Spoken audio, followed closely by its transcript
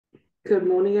Good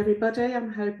morning, everybody. I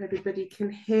hope everybody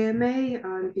can hear me.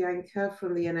 I'm Bianca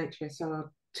from the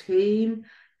NHS-R team.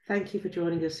 Thank you for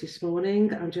joining us this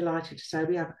morning. I'm delighted to say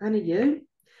we have Anna Yu,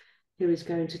 who is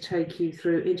going to take you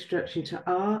through Introduction to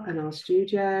R and R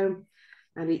Studio,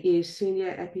 and he is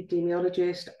Senior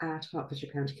Epidemiologist at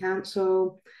Hertfordshire County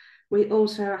Council. We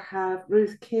also have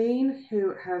Ruth Keane,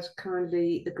 who has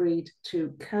kindly agreed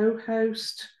to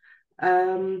co-host.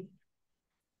 I'm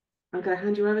going to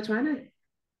hand you over to Anna.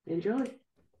 Enjoy.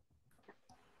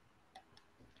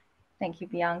 Thank you,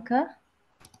 Bianca.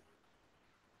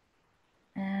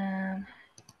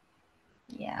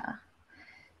 Yeah,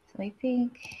 so I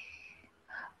think,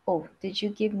 oh, did you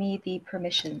give me the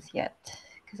permissions yet?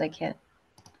 Because I can't.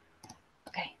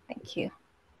 Okay, thank you.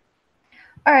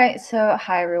 All right, so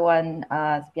hi everyone.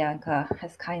 As Bianca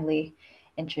has kindly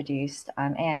introduced,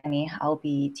 I'm Annie. I'll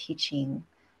be teaching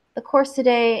the course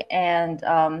today, and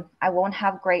I won't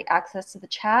have great access to the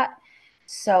chat.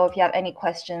 So if you have any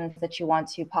questions that you want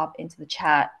to pop into the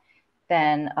chat,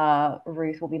 then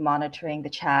Ruth will be monitoring the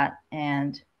chat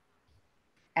and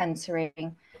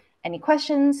answering any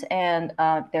questions. And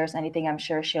if there's anything, I'm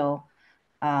sure she'll,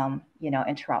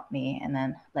 interrupt me and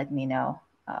then let me know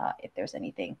if there's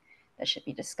anything that should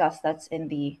be discussed that's in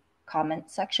the comment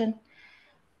section.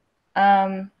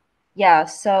 Yeah,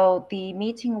 so the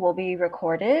meeting will be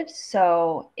recorded.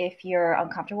 So if you're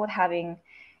uncomfortable with having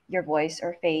your voice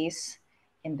or face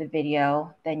in the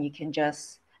video, then you can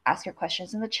just ask your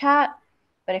questions in the chat.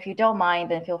 But if you don't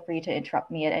mind, then feel free to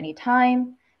interrupt me at any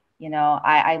time.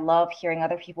 I love hearing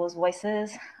other people's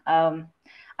voices. I'm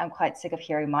quite sick of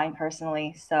hearing mine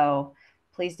personally. So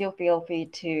please do feel free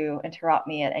to interrupt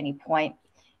me at any point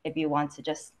if you want to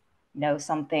just know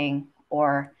something,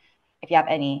 or if you have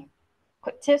any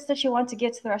quick tips that you want to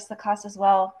give to the rest of the class as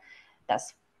well.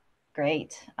 That's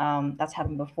great. That's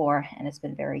happened before and it's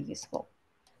been very useful.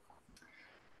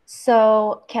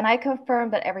 So can I confirm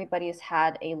that everybody has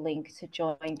had a link to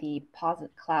join the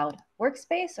Posit Cloud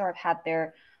workspace, or have had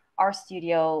their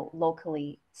RStudio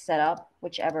locally set up,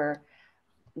 whichever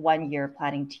one you're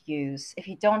planning to use? If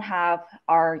you don't have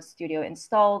RStudio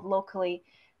installed locally,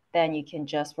 then you can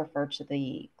just refer to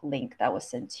the link that was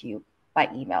sent to you by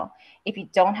email. If you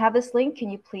don't have this link, can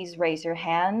you please raise your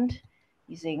hand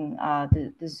using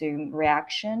the Zoom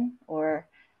reaction, or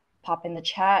pop in the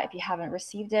chat. If you haven't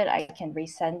received it, I can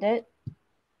resend it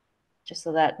just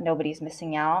so that nobody's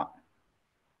missing out.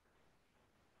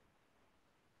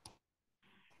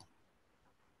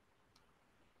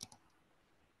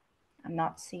 I'm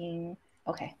not seeing,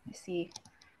 okay, I see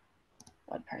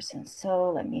one person.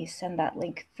 So let me send that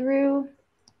link through.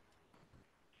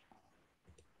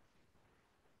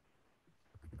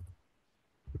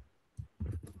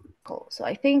 Cool. So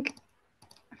I think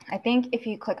if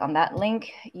you click on that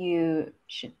link, you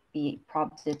should be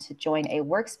prompted to join a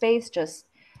workspace. Just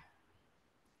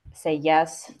say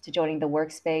yes to joining the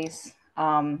workspace.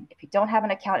 If you don't have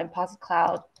an account in Posit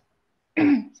Cloud,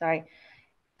 sorry,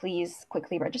 please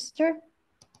quickly register.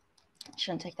 It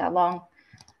shouldn't take that long.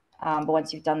 But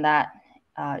once you've done that,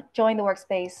 join the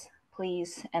workspace,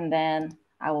 please, and then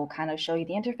I will kind of show you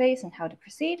the interface and how to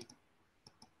proceed.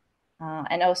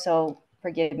 And also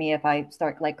forgive me if I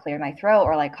start like clearing my throat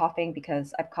or like coughing,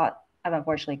 because I've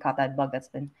unfortunately caught that bug that's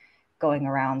been going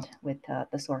around with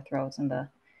the sore throats and the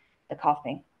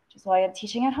coughing, which is why I'm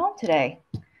teaching at home today.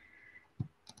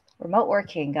 Remote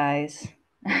working, guys.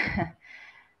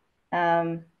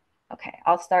 Okay,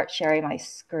 I'll start sharing my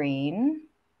screen.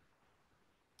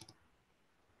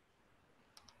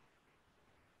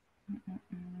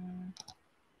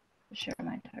 Share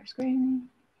my entire screen.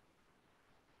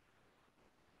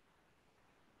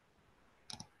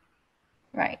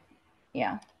 Right,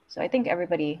 yeah. So I think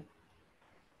everybody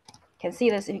can see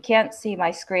this. If you can't see my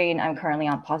screen, I'm currently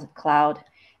on Posit Cloud.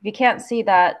 If you can't see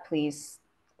that, please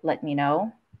let me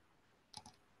know.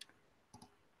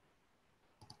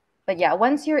 But yeah,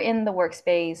 once you're in the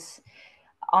workspace,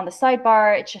 on the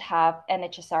sidebar, it should have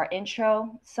NHS-R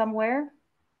intro somewhere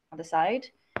on the side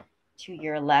to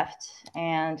your left,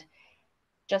 and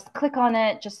just click on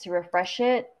it just to refresh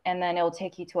it, and then it will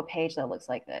take you to a page that looks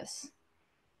like this.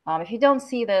 If you don't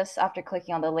see this after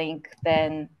clicking on the link,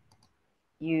 then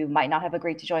you might not have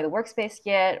agreed to join the workspace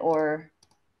yet, or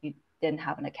you didn't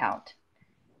have an account.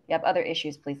 If you have other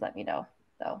issues, please let me know,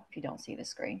 though, if you don't see the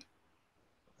screen.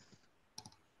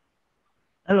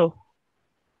 Hello.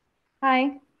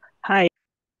 Hi. Hi.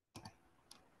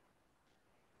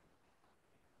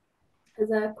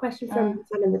 There's a question from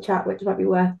Sam in the chat, which might be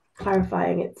worth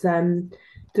clarifying. It's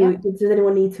does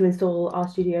anyone need to install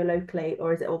RStudio locally,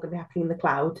 or is it all going to be happening in the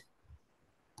cloud?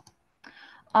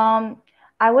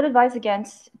 I would advise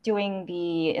against doing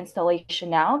the installation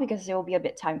now because it will be a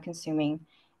bit time consuming,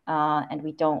 and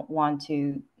we don't want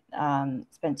to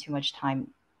spend too much time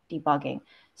debugging.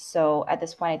 So at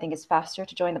this point, I think it's faster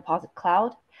to join the Posit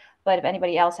Cloud. But if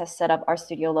anybody else has set up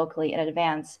RStudio locally in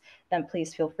advance, then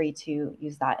please feel free to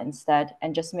use that instead.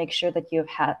 And just make sure that you've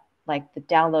had like the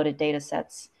downloaded data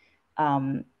sets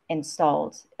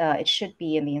installed. It should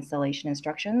be in the installation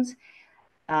instructions.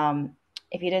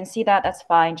 If you didn't see that, that's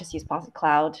fine. Just use Posit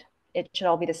Cloud. It should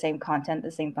all be the same content,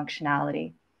 the same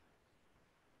functionality.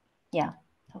 Yeah,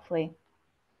 hopefully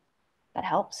that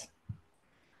helps.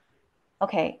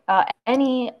 Okay,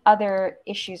 any other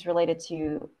issues related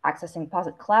to accessing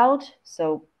Posit Cloud?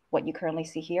 So what you currently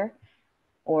see here,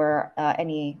 or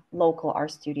any local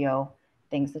RStudio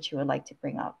things that you would like to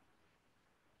bring up?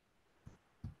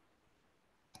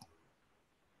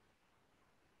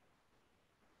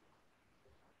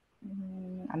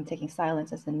 I'm taking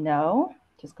silence as a no,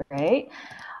 which is great.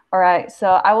 All right, so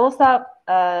I will stop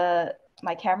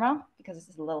my camera because this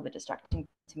is a little bit distracting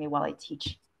to me while I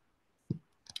teach.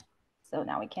 So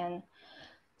now we can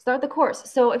start the course.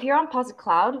 So if you're on Posit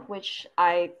Cloud, which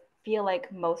I feel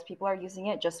like most people are using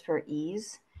it just for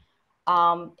ease,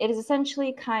 it is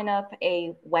essentially kind of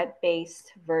a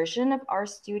web-based version of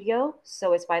RStudio.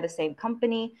 So it's by the same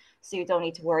company, so you don't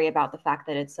need to worry about the fact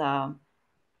that it's by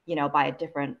a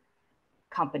different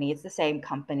company. It's the same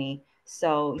company.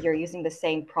 So you're using the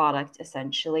same product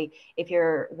essentially. If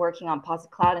you're working on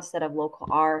Posit Cloud instead of local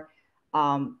R,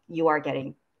 you are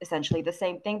getting essentially the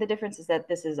same thing. The difference is that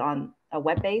this is on a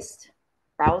web-based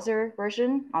browser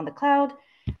version on the cloud,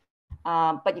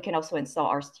 but you can also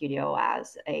install RStudio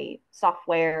as a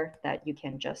software that you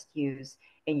can just use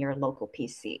in your local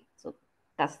PC. So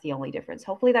that's the only difference.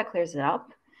 Hopefully that clears it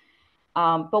up.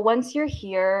 But once you're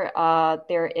here,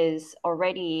 there is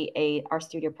already a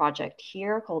RStudio project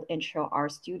here called Intro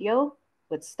RStudio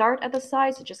with start at the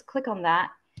side. So just click on that.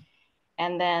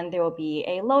 And then there will be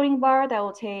a loading bar that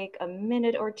will take a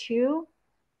minute or two.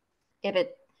 If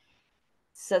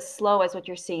it's as slow as what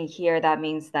you're seeing here, that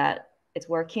means that it's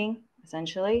working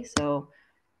essentially. So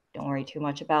don't worry too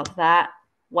much about that.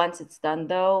 Once it's done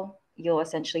though, you'll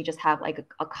essentially just have like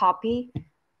a copy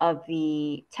of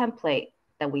the template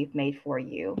that we've made for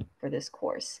you for this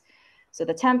course. So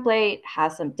the template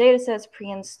has some data sets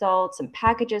pre-installed, some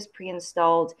packages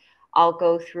pre-installed. I'll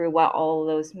go through what all of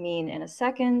those mean in a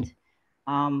second,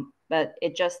 but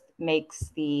it just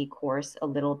makes the course a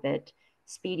little bit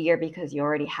speedier because you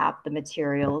already have the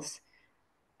materials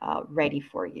ready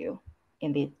for you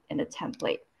in the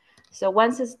template. So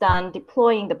once it's done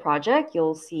deploying the project,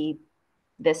 you'll see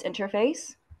this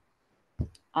interface.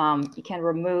 You can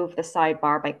remove the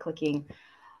sidebar by clicking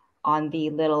on the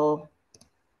little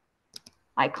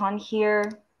icon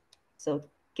here. So it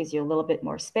gives you a little bit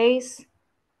more space.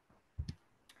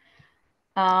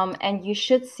 And you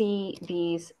should see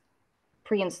these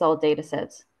pre-installed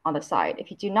datasets on the side.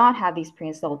 If you do not have these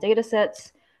pre-installed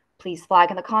datasets, please flag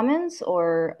in the comments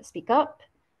or speak up,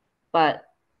 but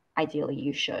ideally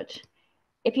you should.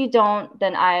 If you don't,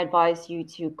 then I advise you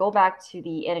to go back to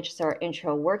the NHS-R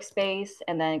intro workspace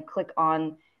and then click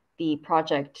on the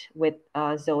project with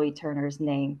Zoe Turner's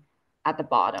name at the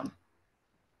bottom.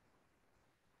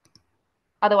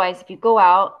 Otherwise, if you go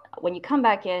out, when you come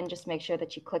back in, just make sure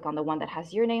that you click on the one that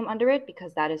has your name under it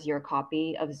because that is your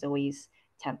copy of Zoe's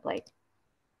template.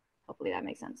 Hopefully that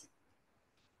makes sense.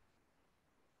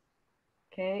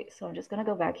 Okay, so I'm just going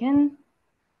to go back in.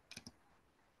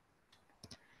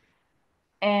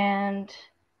 And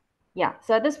yeah,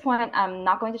 so at this point, I'm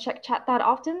not going to check chat that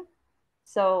often.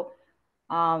 So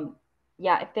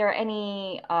yeah, if there are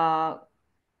any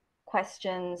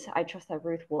questions, I trust that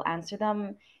Ruth will answer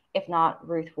them. If not,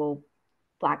 Ruth will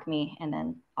flag me and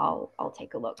then I'll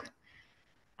take a look.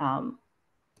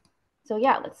 So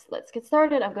yeah, let's get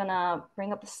started. I'm gonna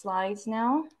bring up the slides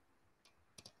now.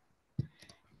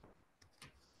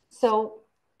 So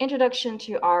introduction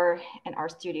to R and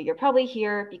RStudio. You're probably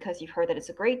here because you've heard that it's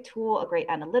a great tool, a great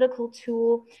analytical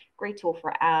tool, great tool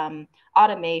for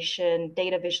automation,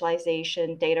 data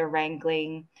visualization, data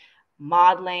wrangling,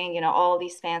 modeling, all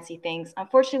these fancy things.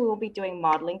 Unfortunately, we won't be doing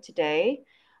modeling today,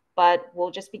 but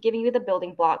we'll just be giving you the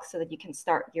building blocks so that you can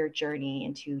start your journey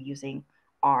into using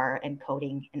R and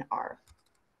coding in R.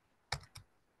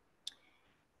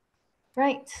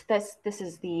 Right, this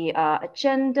is the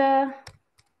agenda.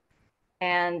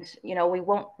 And, we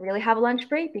won't really have a lunch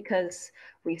break because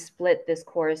we've split this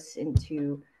course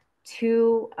into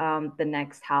two. The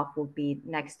next half will be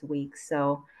next week.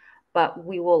 So, but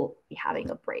we will be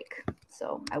having a break.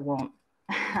 So I won't,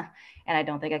 and I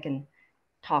don't think I can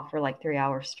talk for like 3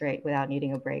 hours straight without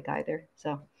needing a break either.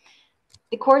 So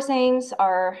The course aims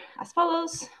are as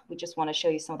follows. We just want to show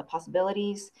you some of the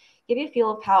possibilities, give you a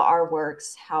feel of how R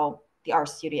works, how the R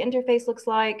Studio interface looks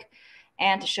like,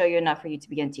 and to show you enough for you to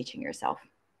begin teaching yourself.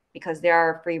 Because there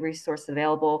are free resources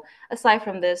available aside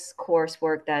from this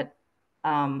coursework that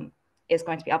is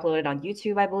going to be uploaded on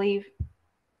YouTube, I believe.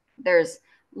 There's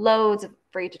loads of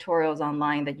free tutorials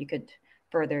online that you could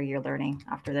further your learning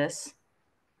after this.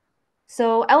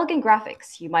 So elegant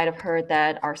graphics, you might have heard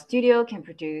that R Studio can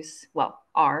produce, well,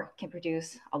 R can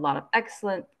produce a lot of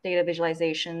excellent data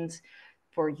visualizations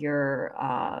for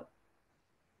your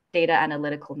data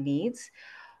analytical needs.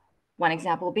 One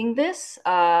example being this,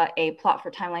 a plot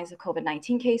for timelines of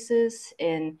COVID-19 cases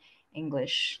in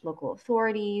English local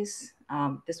authorities.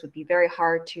 This would be very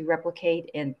hard to replicate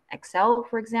in Excel,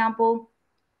 for example.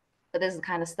 But this is the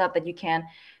kind of stuff that you can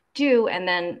do and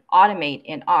then automate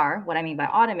in R. What I mean by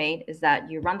automate is that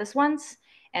you run this once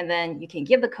and then you can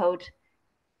give the code.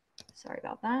 Sorry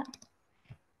about that.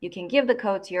 You can give the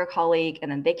code to your colleague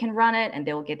and then they can run it and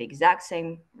they will get the exact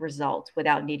same result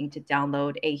without needing to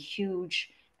download a huge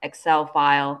Excel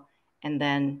file and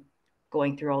then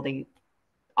going through all the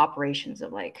operations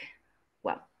of like,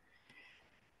 well,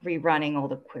 rerunning all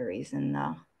the queries in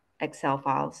the Excel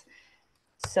files.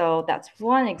 So that's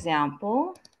one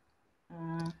example.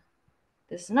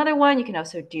 This is another one. You can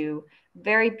also do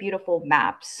very beautiful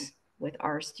maps with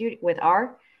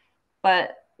R,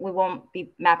 but we won't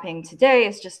be mapping today.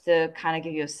 It's just to kind of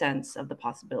give you a sense of the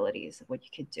possibilities of what you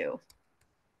could do.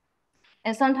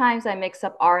 And sometimes I mix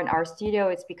up R and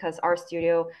RStudio. It's because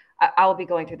RStudio, I will be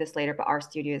going through this later, but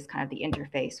RStudio is kind of the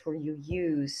interface where you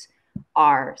use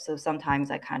R. So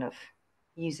sometimes I kind of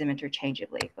use them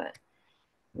interchangeably, but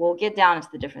we'll get down into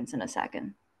the difference in a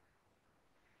second.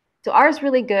 So R is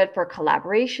really good for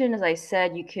collaboration. As I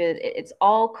said, it's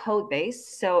all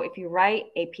code-based. So if you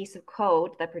write a piece of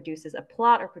code that produces a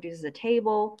plot or produces a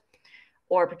table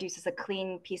or produces a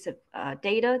clean piece of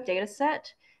data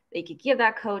set, you could give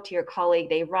that code to your colleague,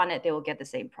 they run it, they will get the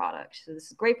same product. So this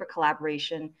is great for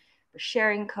collaboration, for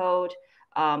sharing code.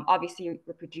 Obviously,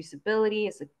 reproducibility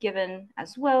is a given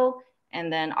as well.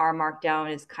 And then R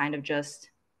Markdown is kind of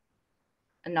just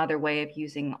another way of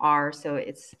using R. So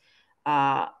it's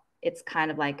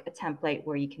kind of like a template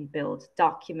where you can build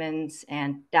documents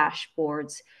and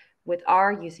dashboards with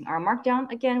R using R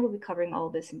Markdown. Again, we'll be covering all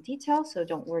of this in detail, so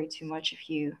don't worry too much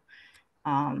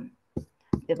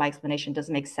if my explanation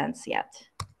doesn't make sense yet.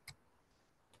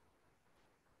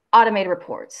 Automated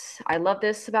reports. I love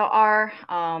this about R.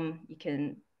 You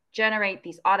can generate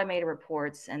these automated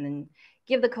reports and then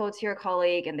give the code to your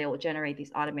colleague and they will generate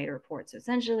these automated reports. So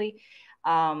essentially,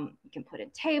 you can put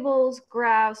in tables,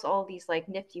 graphs, all these like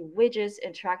nifty widgets,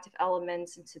 interactive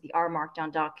elements into the R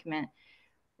Markdown document,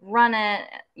 run it.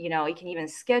 You can even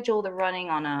schedule the running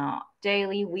on a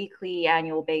daily, weekly,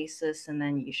 annual basis, and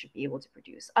then you should be able to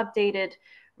produce updated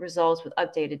results with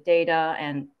updated data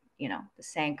and, the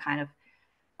same kind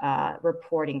of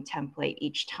reporting template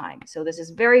each time. So this is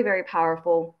very, very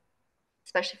powerful,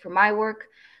 especially for my work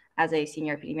as a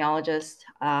senior epidemiologist.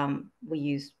 We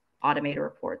use automated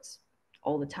reports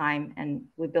all the time, and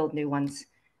we build new ones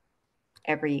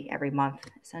every month,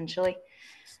 essentially,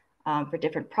 for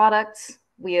different products.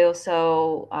 We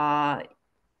also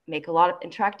make a lot of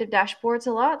interactive dashboards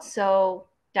a lot. So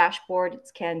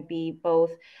dashboards can be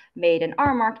both made in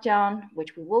R Markdown,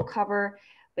 which we will cover,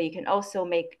 but you can also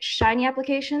make Shiny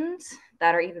applications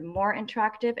that are even more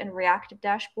interactive and reactive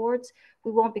dashboards.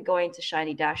 We won't be going to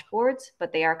Shiny dashboards,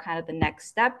 but they are kind of the next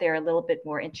step. They're a little bit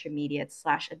more intermediate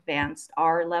 / advanced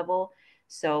R level.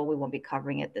 So we won't be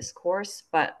covering it this course,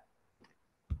 but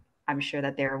I'm sure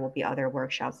that there will be other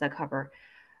workshops that cover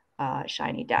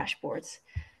Shiny dashboards.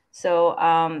 So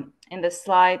in this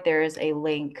slide, there is a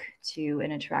link to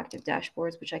an interactive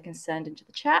dashboards, which I can send into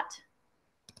the chat.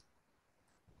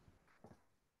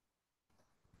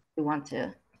 We want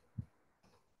to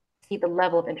see the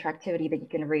level of interactivity that you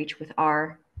can reach with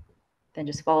R, then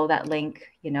just follow that link.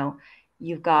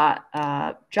 You've got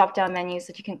drop-down menus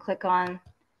that you can click on.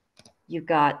 You've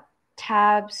got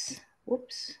tabs.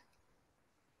 Whoops.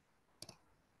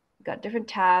 You've got different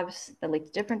tabs that lead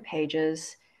to different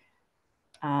pages,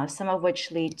 some of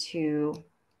which lead to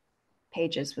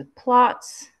pages with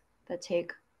plots that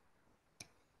take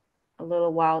a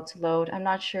little while to load. I'm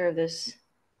not sure if this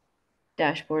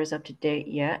dashboard is up to date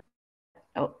yet.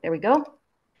 Oh, there we go.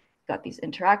 Got these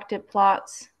interactive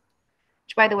plots,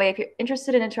 which, by the way, if you're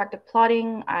interested in interactive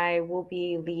plotting, I will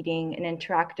be leading an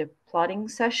interactive plotting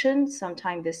session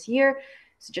sometime this year.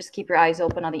 So just keep your eyes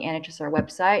open on the NHS-R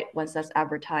website once that's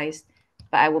advertised.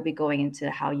 But I will be going into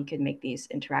how you can make these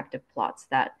interactive plots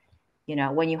that,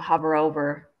 when you hover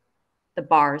over the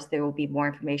bars, there will be more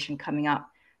information coming up.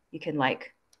 You can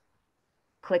like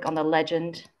click on the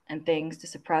legend and things to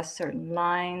suppress certain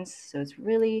lines. So it's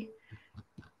really,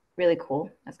 really cool.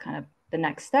 That's kind of the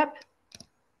next step.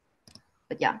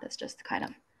 But yeah, that's just to kind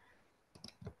of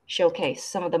showcase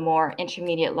some of the more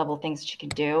intermediate level things that you can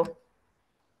do.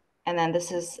 And then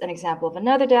this is an example of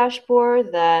another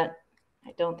dashboard that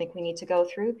I don't think we need to go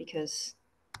through because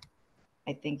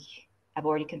I think I've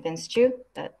already convinced you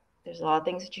that there's a lot of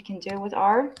things that you can do with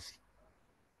R.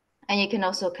 And you can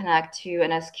also connect to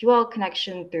an SQL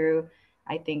connection through,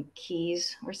 I think,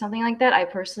 keys or something like that. I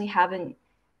personally haven't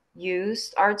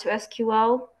used R to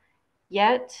SQL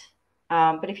yet,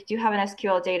 but if you do have an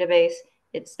SQL database,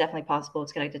 it's definitely possible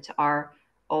it's connected to R,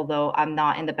 although I'm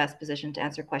not in the best position to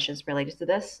answer questions related to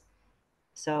this.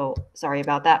 So sorry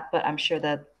about that, but I'm sure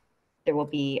that there will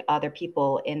be other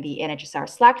people in the NHS-R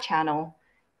Slack channel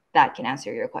that can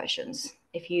answer your questions.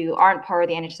 If you aren't part of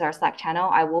the NHS-R Slack channel,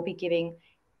 I will be giving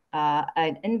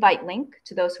an invite link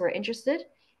to those who are interested.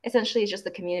 Essentially, it's just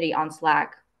the community on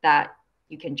Slack that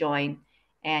you can join,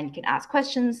 and you can ask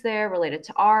questions there related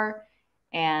to R,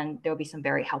 and there will be some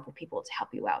very helpful people to help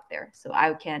you out there. So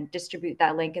I can distribute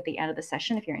that link at the end of the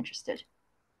session if you're interested.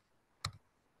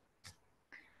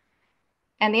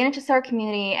 And the NHS-R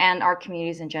community and our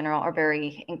communities in general are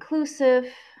very inclusive.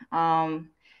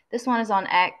 This one is on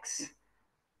X,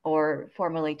 or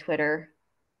formerly Twitter.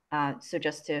 So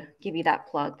just to give you that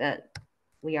plug that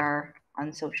we are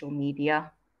on social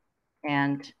media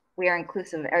and we are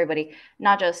inclusive of everybody,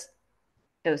 not just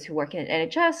those who work in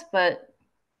NHS, but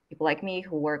people like me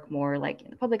who work more like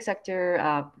in the public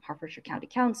sector, Hertfordshire County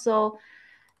Council,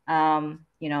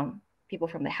 you know, people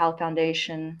from the Health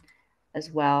Foundation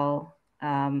as well.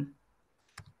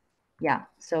 Yeah,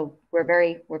 so we're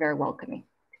very welcoming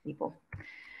to people.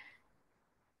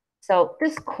 So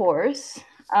this course,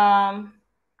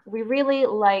 we really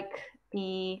like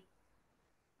the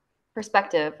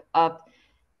perspective of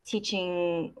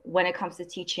teaching when it comes to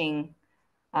teaching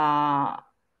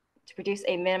to produce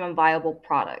a minimum viable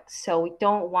product. So we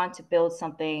don't want to build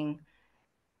something,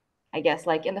 I guess,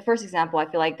 like in the first example, I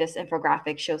feel like this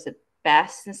infographic shows it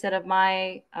best instead of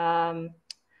my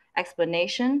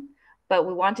explanation, but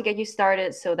we want to get you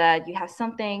started so that you have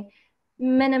something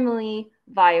minimally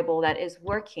viable that is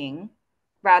working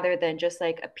rather than just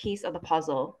like a piece of the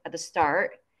puzzle at the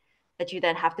start that you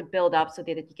then have to build up so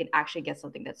that you can actually get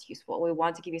something that's useful. We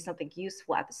want to give you something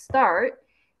useful at the start,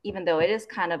 even though it is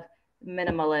kind of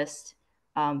minimalist,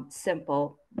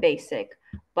 simple, basic,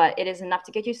 but it is enough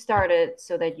to get you started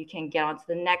so that you can get on to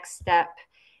the next step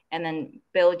and then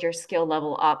build your skill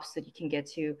level up so that you can get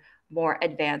to more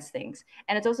advanced things.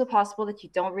 And it's also possible that you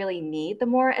don't really need the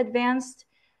more advanced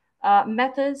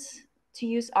methods to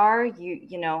use R.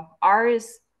 You know, R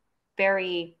is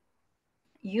very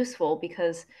useful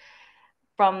because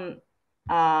from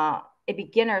a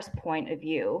beginner's point of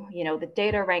view, you know, the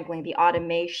data wrangling, the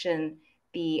automation,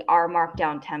 the R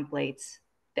markdown templates,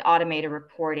 the automated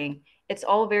reporting, it's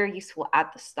all very useful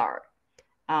at the start.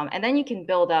 And then you can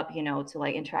build up, you know, to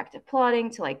like interactive plotting,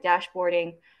 to like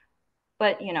dashboarding,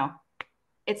 but you know,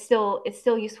 it's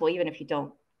still useful even if you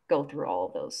don't go through all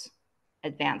of those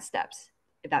advanced steps,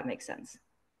 if that makes sense.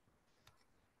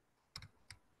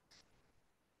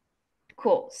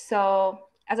 Cool. So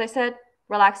as I said,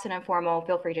 relaxed and informal.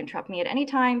 Feel free to interrupt me at any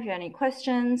time if you have any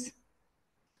questions.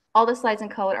 All the slides and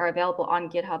code are available on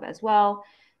GitHub as well.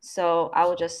 So I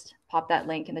will just pop that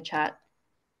link in the chat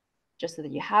just so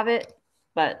that you have it.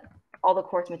 But all the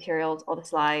course materials, all the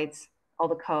slides, all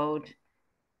the code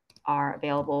are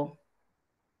available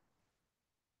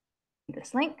in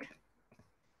this link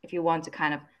if you want to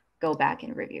kind of go back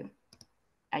and review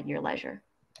at your leisure.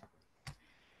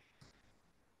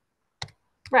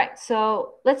 Right,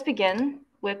 so let's begin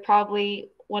with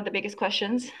probably one of the biggest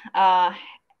questions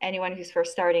anyone who's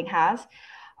first starting has.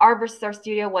 R versus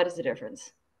RStudio, what is the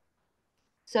difference?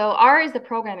 So R is the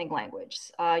programming language.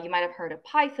 You might have heard of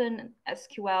Python,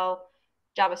 SQL,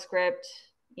 JavaScript.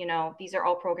 You know, these are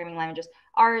all programming languages.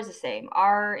 R is the same.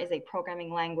 R is a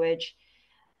programming language.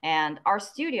 And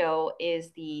RStudio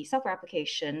is the software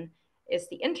application. It's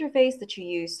the interface that you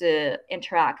use to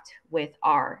interact with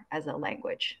R as a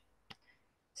language.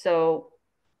 So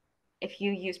if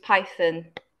you use Python,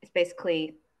 it's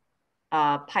basically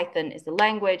Python is the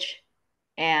language,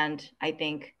 and I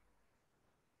think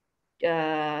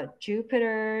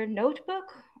Jupyter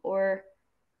Notebook, or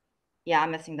yeah,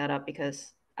 I'm messing that up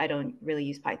because I don't really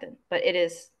use Python, but it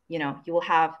is, you know, you will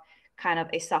have kind of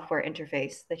a software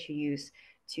interface that you use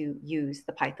to use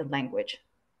the Python language.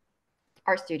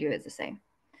 RStudio is the same.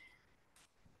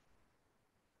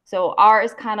 So R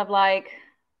is kind of like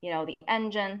you know, the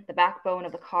engine, the backbone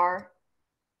of the car.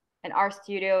 And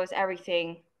RStudio is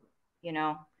everything, you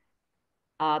know,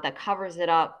 that covers it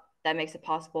up, that makes it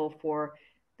possible for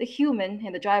the human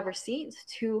in the driver's seat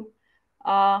to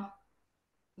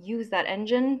use that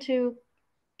engine to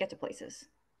get to places.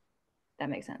 That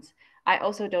makes sense. I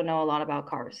also don't know a lot about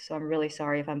cars, so I'm really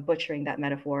sorry if I'm butchering that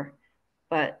metaphor.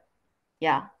 But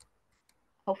yeah,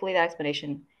 hopefully that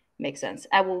explanation makes sense.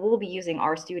 And we'll be using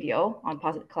RStudio on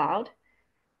Posit Cloud.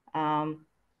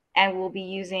 And we'll be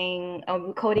using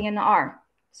coding in R.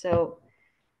 So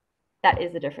that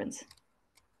is the difference.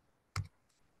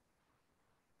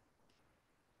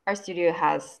 RStudio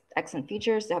has excellent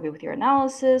features to help you with your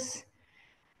analysis.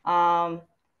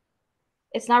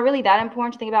 It's not really that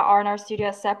important to think about R and RStudio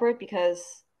as separate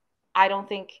because I don't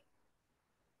think,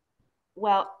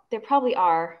 well, there probably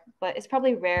are, but it's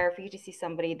probably rare for you to see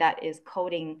somebody that is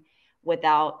coding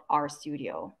without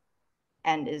RStudio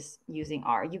and is using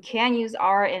R. You can use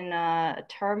R in a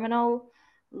terminal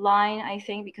line, I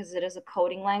think, because it is a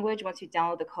coding language. Once you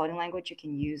download the coding language, you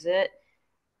can use it.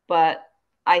 But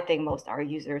I think most R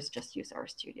users just use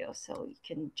RStudio, so you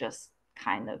can just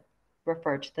kind of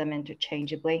refer to them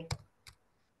interchangeably.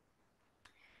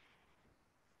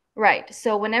 Right,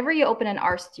 so whenever you open an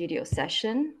RStudio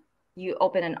session, you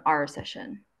open an R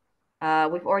session.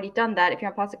 We've already done that. If you're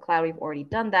on Posit Cloud, we've already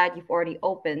done that. You've already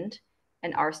opened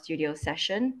an RStudio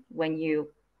session when you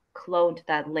cloned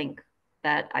that link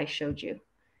that I showed you.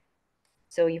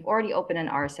 So you've already opened an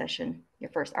R session, your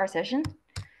first R session.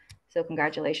 So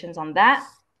congratulations on that.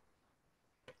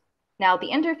 Now the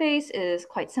interface is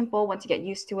quite simple once you get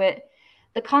used to it.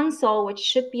 The console, which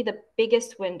should be the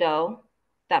biggest window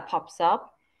that pops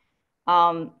up,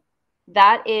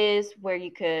 that is where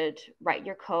you could write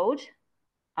your code.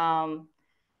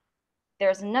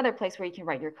 There's another place where you can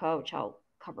write your code, which I'll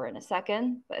cover in a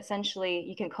second, but essentially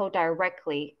you can code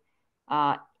directly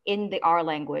in the R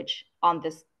language on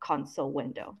this console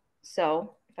window.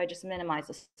 So if I just minimize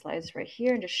the slides right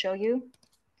here and just show you,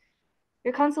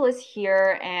 your console is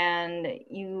here, and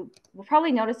you will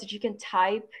probably notice that you can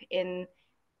type in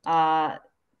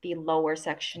the lower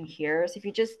section here. So if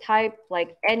you just type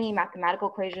like any mathematical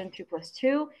equation, 2 +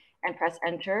 2, and press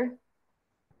enter,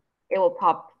 it will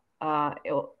pop,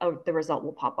 the result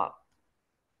will pop up,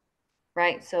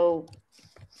 right? So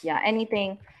yeah,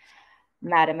 anything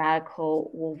mathematical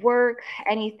will work,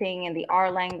 anything in the R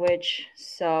language.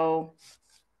 So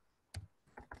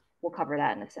we'll cover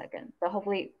that in a second, but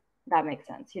hopefully that makes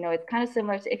sense. You know, it's kind of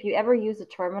similar to if you ever use a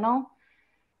terminal,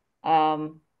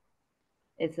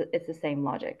 it's the same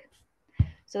logic.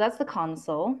 So that's the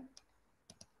console.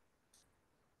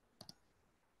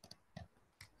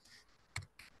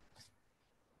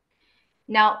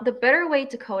 Now, the better way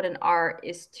to code an R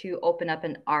is to open up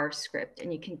an R script,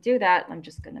 and you can do that. I'm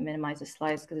just going to minimize the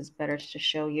slides because it's better to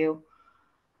show you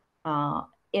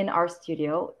in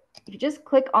RStudio. If you just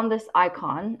click on this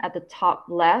icon at the top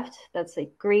left, that's a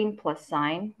green plus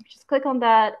sign. Just click on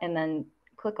that and then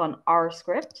click on R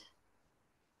script.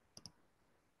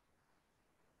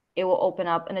 It will open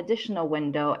up an additional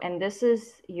window, and this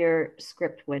is your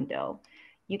script window.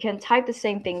 You can type the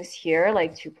same things here,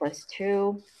 like 2 +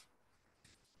 2,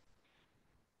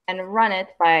 and run it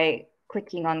by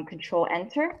clicking on Control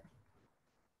Enter.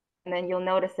 And then you'll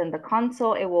notice in the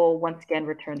console, it will once again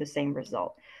return the same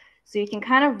result. So you can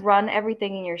kind of run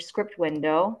everything in your script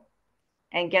window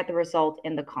and get the result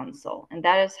in the console. And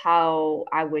that is how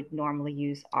I would normally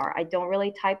use R. I don't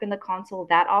really type in the console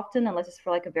that often unless it's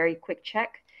for like a very quick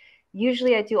check.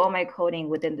 Usually I do all my coding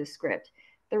within the script.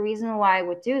 The reason why I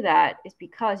would do that is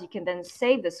because you can then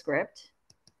save the script.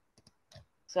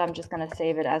 So I'm just going to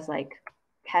save it as like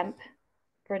temp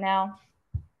for now.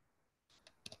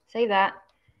 Save that.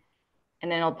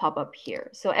 And then it'll pop up here.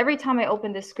 So every time I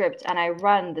open the script and I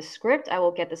run the script, I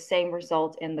will get the same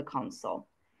result in the console.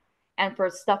 And for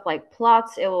stuff like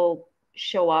plots, it will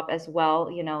show up as well,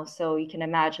 you know, so you can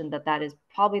imagine that that is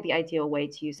probably the ideal way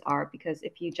to use R, because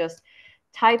if you just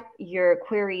type your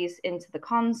queries into the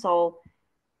console,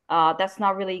 that's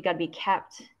not really going to be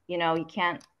kept. You know, you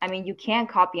can't, I mean, you can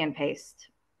copy and paste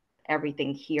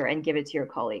everything here and give it to your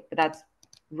colleague, but that's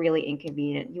really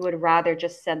inconvenient. You would rather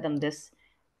just send them this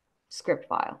script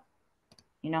file,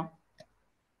 you know?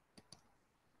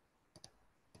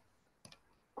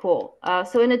 Cool.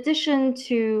 So in addition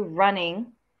to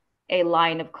running a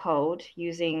line of code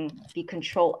using the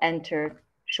Control Enter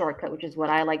shortcut, which is what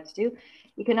I like to do,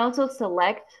 you can also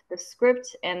select the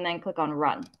script and then click on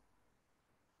Run.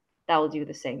 That will do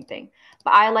the same thing.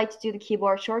 But I like to do the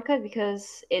keyboard shortcut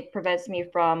because it prevents me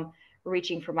from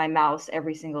reaching for my mouse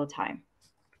every single time.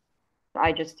 So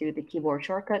I just do the keyboard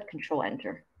shortcut, Control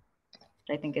Enter.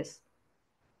 which I think is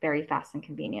very fast and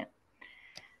convenient.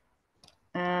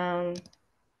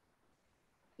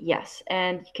 Yes,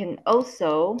 and you can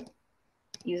also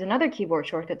use another keyboard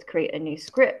shortcut to create a new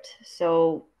script.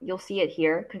 So you'll see it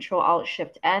here,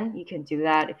 Control-Alt-Shift-N. You can do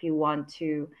that if you want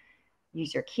to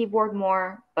use your keyboard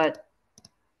more, but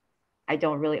I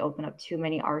don't really open up too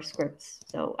many R scripts,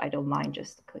 so I don't mind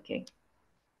just clicking.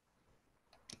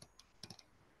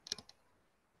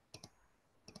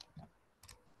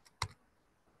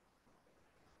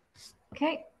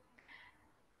 Okay.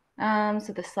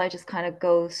 So the slide just kind of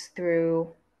goes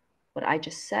through what I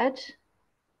just said.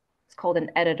 It's called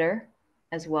an editor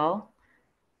as well.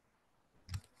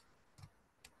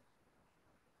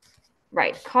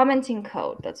 Right, commenting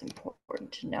code, that's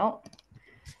important to know.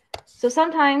 So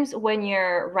sometimes when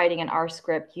you're writing an R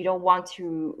script, you don't want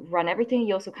to run everything.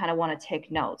 You also kind of want to take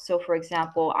notes. So for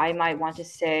example, I might want to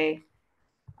say,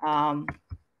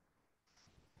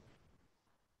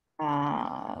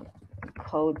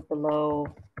 code below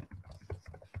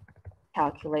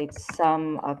calculates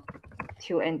sum of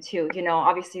 2 and 2. You know,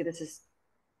 obviously this is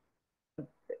a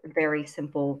very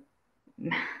simple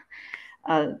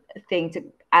thing to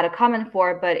add a comment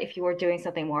for, but if you were doing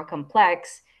something more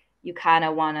complex, you kind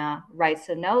of want to write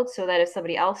some notes so that if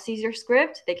somebody else sees your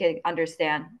script, they can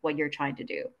understand what you're trying to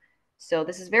do. So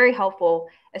this is very helpful,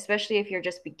 especially if you're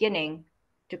just beginning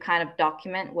to kind of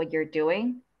document what you're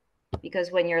doing,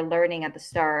 because when you're learning at the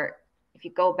start, if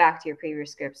you go back to your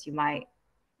previous scripts, you might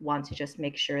want to just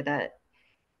make sure that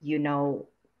you know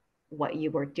what you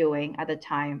were doing at the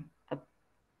time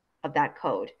of that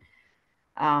code.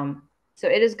 So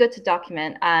it is good to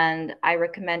document, and I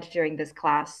recommend during this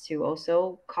class to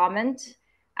also comment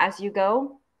as you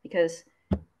go, because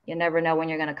you never know when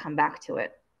you're going to come back to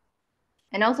it.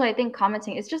 And also, I think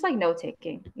commenting is just like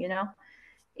note-taking, you know?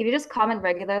 If you just comment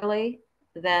regularly,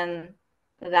 then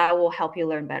that will help you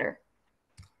learn better.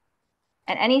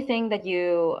 And anything that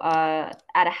you add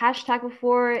a hashtag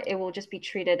before, it will just be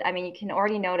treated. I mean, you can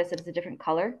already notice that it's a different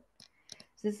color.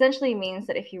 So this essentially means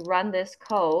that if you run this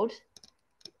code,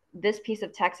 this piece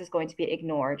of text is going to be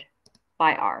ignored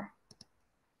by R,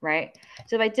 right?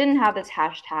 So if I didn't have this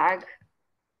hashtag,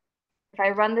 if I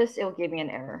run this, it will give me an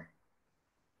error.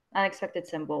 Unexpected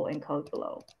symbol in code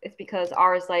below. It's because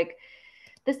R is like,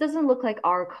 this doesn't look like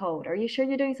R code. Are you sure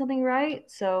you're doing something right?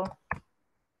 So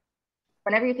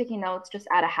whenever you're taking notes, just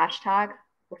add a hashtag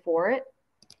before it,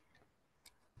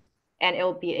 and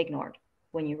it'll be ignored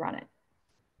when you run it.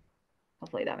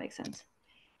 Hopefully that makes sense.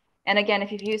 And again,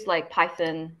 if you've used like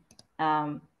Python,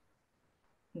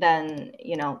 then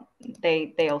you know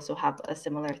they also have a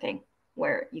similar thing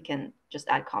where you can just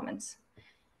add comments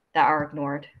that are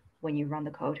ignored when you run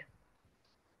the code.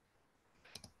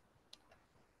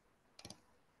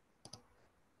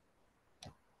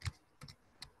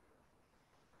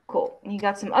 Cool. And you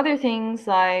got some other things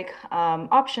like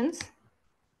options.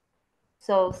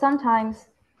 So sometimes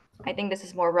I think this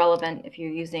is more relevant if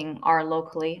you're using R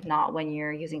locally, not when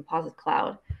you're using Posit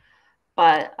Cloud.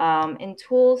 But in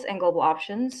tools and global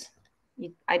options,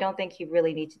 I don't think you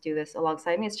really need to do this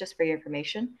alongside me. It's just for your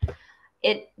information.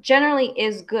 It generally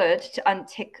is good to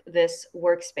untick this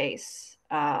workspace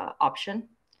option,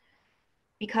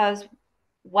 because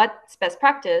what's best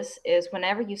practice is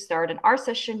whenever you start an R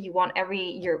session, you want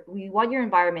your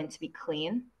environment to be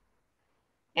clean,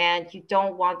 and you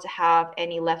don't want to have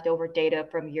any leftover data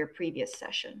from your previous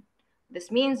session.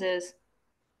 This means is,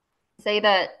 say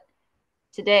that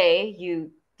today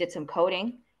you did some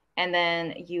coding and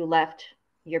then you left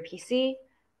your PC,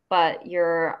 but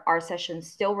your R session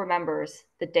still remembers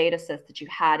the data sets that you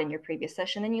had in your previous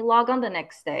session. Then you log on the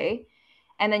next day,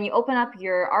 and then you open up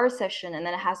your R session, and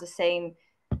then it has the same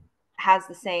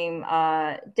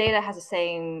data, has the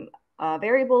same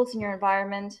variables in your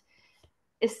environment.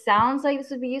 It sounds like this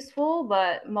would be useful,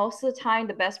 but most of the time,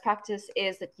 the best practice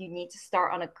is that you need to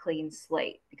start on a clean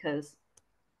slate, because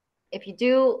if you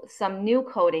do some new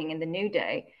coding in the new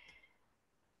day,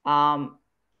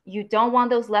 you don't want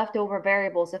those leftover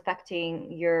variables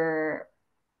affecting your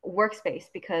workspace,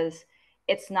 because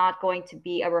it's not going to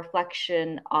be a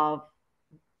reflection of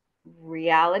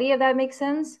reality, if that makes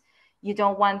sense. You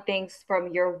don't want things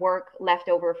from your work left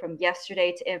over from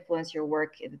yesterday to influence your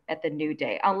work at the new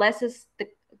day, unless it's the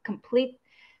complete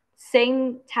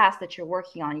same task that you're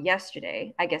working on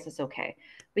yesterday. I guess it's okay.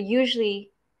 But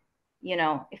usually, you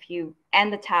know, if you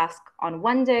end the task on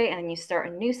one day and then you start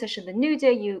a new session the new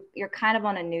day, you're kind of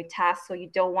on a new task, so you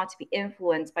don't want to be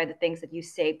influenced by the things that you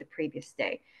saved the previous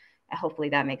day. And hopefully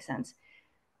that makes sense.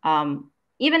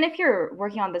 Even if you're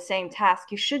working on the same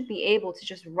task, you should be able to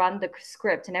just run the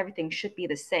script and everything should be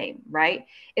the same, right?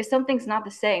 If something's not the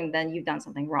same, then you've done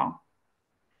something wrong.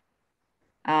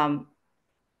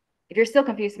 If you're still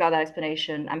confused about that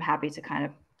explanation, I'm happy to kind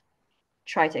of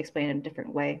try to explain it in a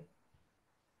different way.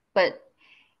 But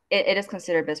it is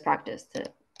considered best practice to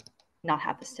not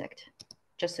have this ticked,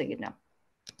 just so you know.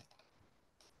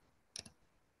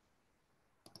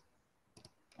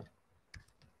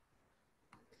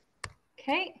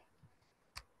 Okay.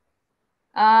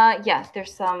 Yes,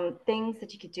 there's some things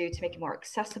that you could do to make it more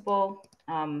accessible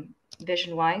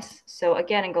vision-wise. So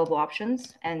again, in global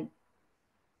options, and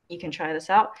you can try this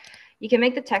out, you can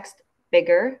make the text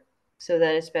bigger so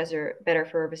that it's better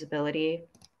for visibility,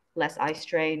 less eye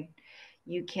strain.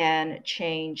 You can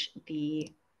change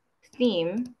the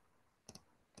theme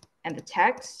and the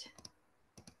text.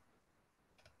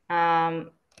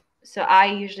 So I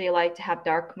usually like to have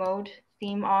dark mode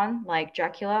theme on, like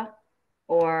Dracula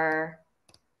or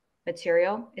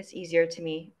Material. It's easier to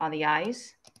me on the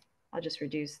eyes. I'll just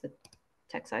reduce the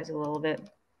text size a little bit.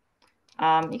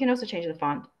 You can also change the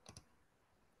font.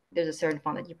 There's a certain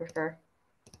font that you prefer.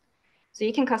 So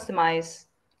you can customize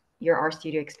your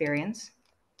RStudio experience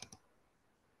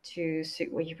to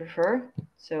suit what you prefer.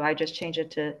 So I just change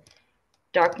it to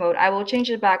dark mode. I will change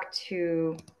it back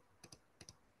to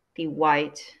the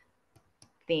white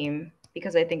theme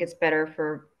because I think it's better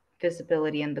for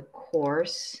visibility in the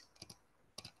course.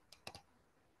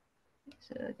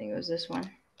 So I think it was this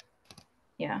one.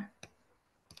 Yeah.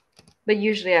 But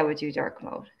usually I would do dark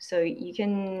mode. So you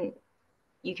can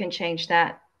change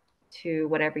that to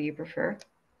whatever you prefer.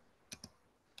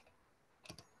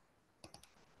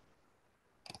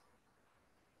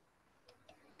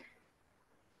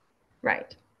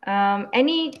 Right.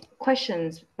 Any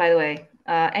questions, by the way?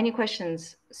 Any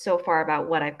questions so far about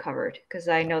what I've covered? Because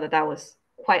I know that was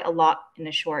quite a lot in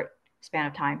a short span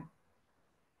of time.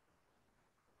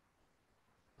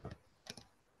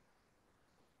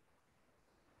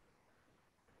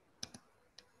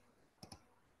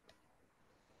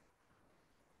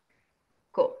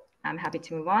 Cool. I'm happy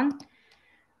to move on.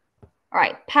 All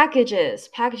right, packages.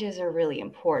 Packages are really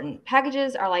important.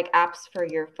 Packages are like apps for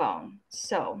your phone.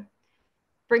 So,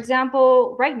 for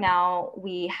example, right now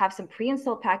we have some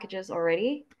pre-installed packages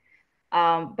already.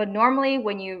 But normally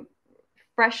when you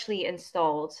freshly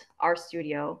installed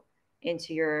RStudio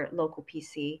into your local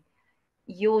PC,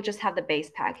 you'll just have the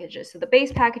base packages. So the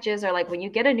base packages are like when you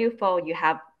get a new phone, you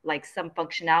have like some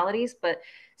functionalities, but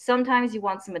sometimes you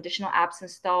want some additional apps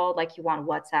installed, like you want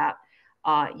WhatsApp,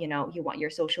 you know, you want your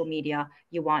social media,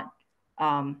 you want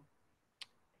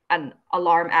an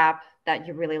alarm app that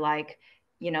you really like,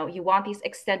 you know, you want these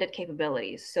extended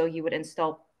capabilities. So you would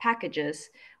install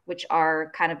packages, which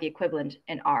are kind of the equivalent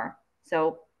in R.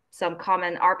 So some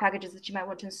common R packages that you might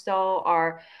want to install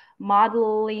are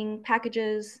modeling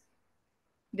packages,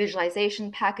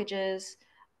 visualization packages,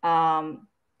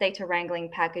 data wrangling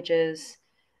packages.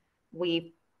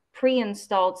 We've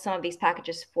pre-installed some of these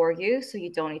packages for you, so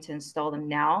you don't need to install them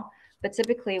now. But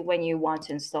typically when you want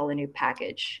to install a new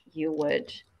package, you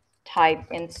would type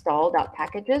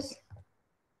install.packages,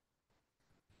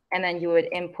 and then you would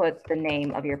input the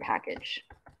name of your package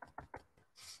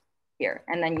here,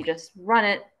 and then you just run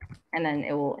it, and then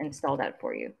it will install that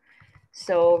for you.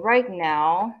 So right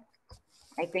now,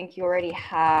 I think you already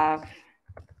have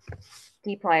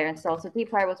dplyr installed. So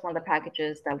dplyr was one of the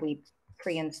packages that we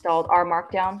pre-installed. R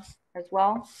Markdown as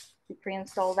well, we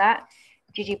pre-installed that.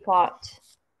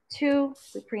 ggplot2,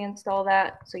 we pre-installed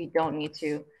that, so you don't need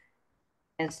to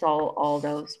install all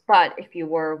those. But if you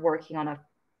were working on a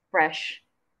fresh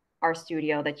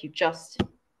RStudio that you just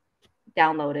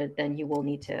downloaded, then you will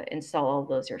need to install all of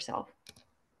those yourself.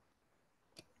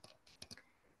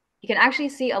 You can actually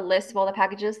see a list of all the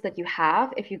packages that you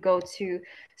have if you go to,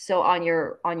 so on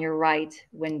your right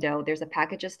window, there's a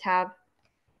packages tab.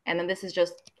 And then this is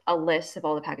just a list of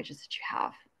all the packages that you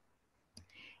have.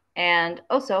 And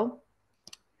also,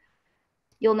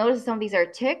 you'll notice some of these are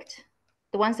ticked.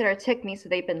 The ones that are ticked means that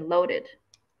they've been loaded.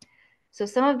 So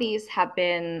some of these have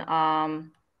been,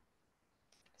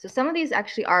 so some of these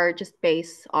actually are just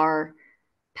base R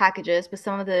packages, but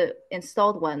some of the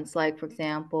installed ones, like for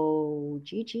example,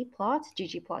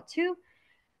 ggplot2,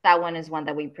 that one is one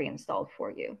that we pre-installed for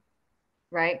you,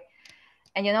 right?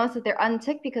 And you'll notice that they're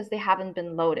unticked because they haven't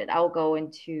been loaded. I'll go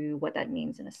into what that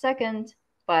means in a second,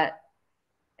 but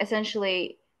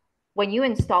essentially, when you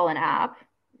install an app,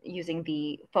 using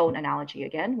the phone analogy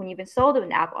again, when you've installed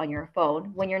an app on your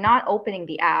phone, when you're not opening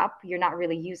the app, you're not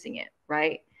really using it,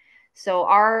 right? So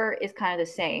R is kind of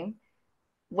the same.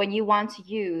 When you want to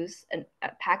use a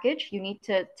package, you need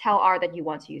to tell R that you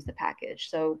want to use the package.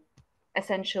 So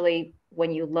essentially,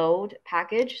 when you load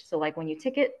package, so like when you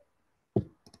tick it,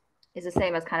 is the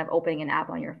same as kind of opening an app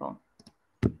on your phone,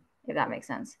 if that makes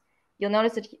sense. you'll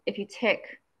notice that if you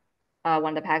tick one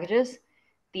of the packages,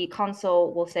 the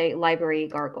console will say library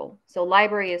gargle. So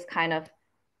library is kind of,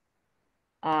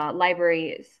 library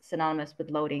is synonymous with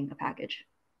loading a package.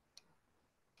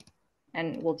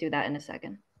 And we'll do that in a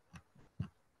second.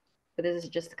 But this is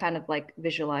just to kind of like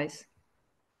visualize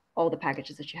all the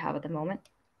packages that you have at the moment.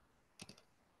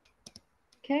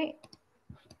 Okay.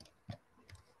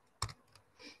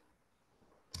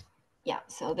 Yeah,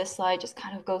 so this slide just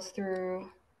kind of goes through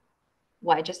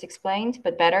what I just explained,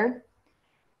 but better.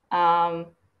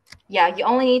 Yeah, you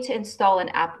only need to install an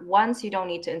app once. You don't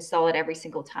need to install it every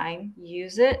single time you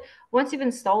use it. Once you've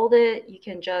installed it, you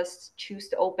can just choose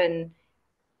to open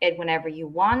it whenever you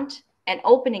want. And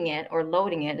opening it or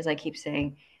loading it, as I keep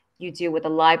saying, you do with the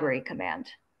library command,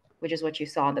 which is what you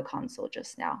saw on the console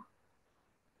just now.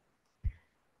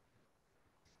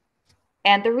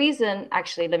 And the reason,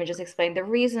 actually, let me just explain. The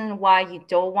reason why you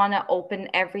don't want to open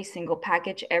every single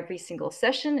package, every single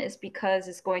session is because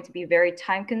it's going to be very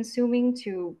time consuming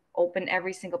to open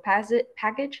every single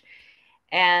package.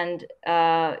 And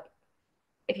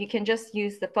if you can just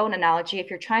use the phone analogy, if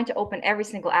you're trying to open every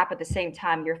single app at the same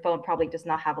time, your phone probably does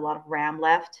not have a lot of RAM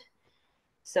left.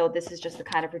 So this is just to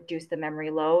kind of reduce the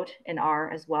memory load in R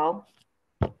as well.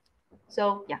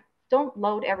 So yeah, don't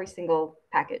load every single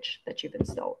package that you've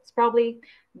installed. It's probably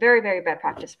very, very bad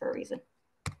practice for a reason.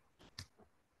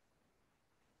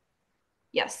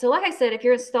 Yes, so like I said, if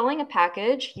you're installing a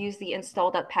package, use the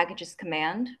install.packages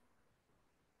command.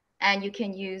 And you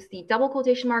can use the double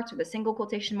quotation marks or the single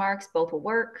quotation marks, both will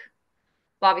work.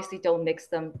 But obviously don't mix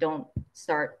them. Don't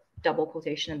start double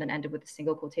quotation and then end it with a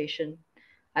single quotation.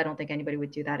 I don't think anybody would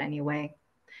do that anyway.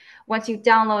 Once you've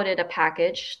downloaded a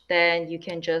package, then you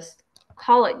can just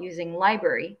call it using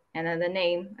library and then the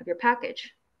name of your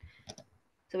package.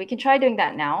 So we can try doing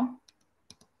that now.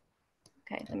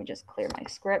 Okay, let me just clear my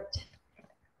script.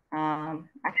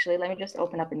 Actually, let me just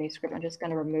open up a new script. I'm just going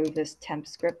to remove this temp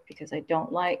script because I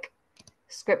don't like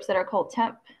scripts that are called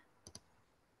temp.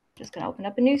 Just going to open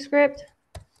up a new script.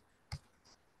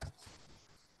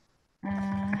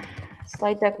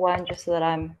 Slide deck 1, just so that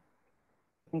I'm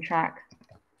keeping track.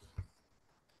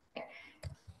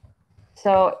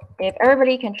 So if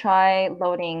everybody can try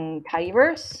loading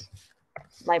tidyverse,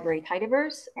 library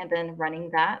tidyverse, and then running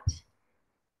that,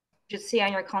 you should see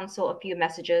on your console a few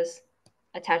messages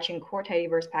attaching core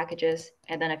tidyverse packages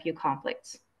and then a few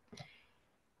conflicts.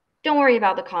 Don't worry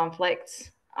about the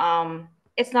conflicts.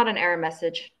 It's not an error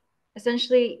message.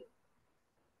 Essentially,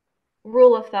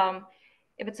 rule of thumb,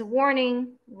 if it's a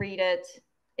warning, read it.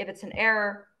 If it's an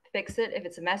error, fix it. If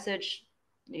it's a message,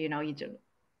 you don't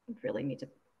really need to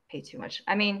pay too much.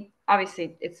 I mean,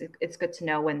 obviously, it's good to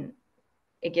know when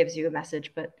it gives you a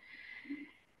message, but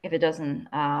if it doesn't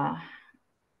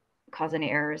cause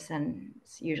any errors, then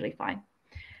it's usually fine.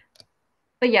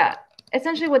 But yeah,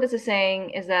 essentially what this is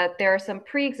saying is that there are some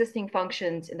pre-existing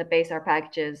functions in the base R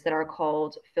packages that are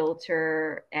called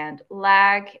filter and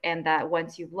lag, and that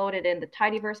once you've loaded in the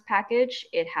tidyverse package,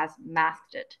 it has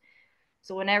masked it.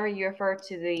 So whenever you refer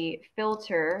to the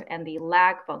filter and the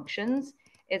lag functions,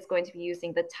 it's going to be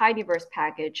using the tidyverse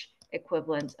package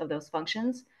equivalent of those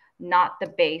functions, not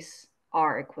the base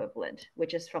R equivalent,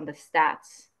 which is from the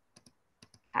stats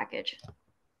package.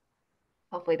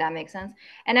 Hopefully that makes sense.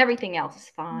 And everything else is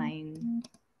fine.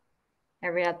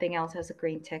 Everything else has a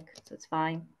green tick, so it's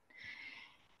fine.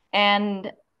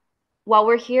 And while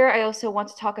we're here, I also want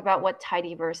to talk about what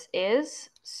tidyverse is.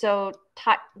 So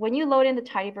when you load in the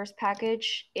tidyverse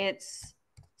package, it's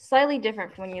slightly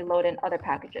different from when you load in other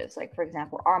packages. Like, for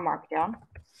example, R Markdown.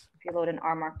 If you load in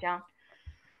R Markdown,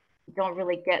 you don't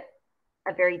really get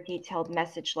a very detailed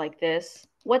message like this.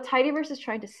 What tidyverse is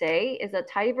trying to say is that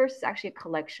tidyverse is actually a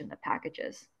collection of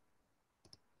packages.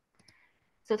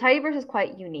 So tidyverse is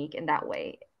quite unique in that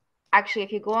way. Actually,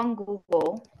 if you go on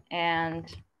Google and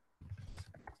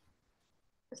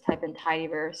just type in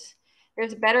tidyverse,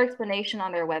 there's a better explanation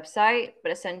on their website,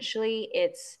 but essentially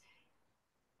it's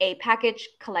a package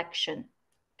collection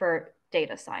for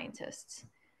data scientists.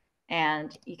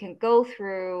 And you can go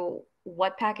through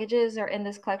what packages are in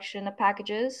this collection of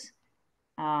packages.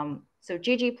 So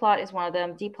ggplot is one of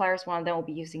them, dplyr is one of them. We'll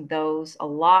be using those a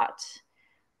lot,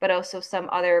 but also some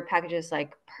other packages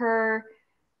like per,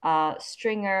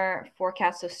 stringer,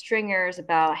 forecast. So stringer is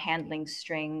about handling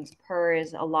strings. Per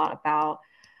is a lot about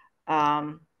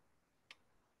kind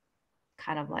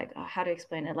of like, how to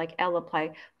explain it, like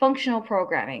lapply, functional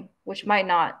programming, which might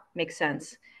not make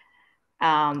sense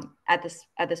at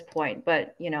this point,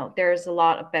 but there's a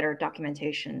lot of better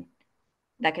documentation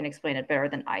that can explain it better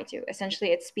than I do.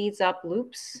 Essentially, it speeds up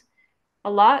loops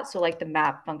a lot. So like the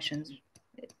map functions,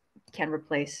 can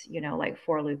replace, like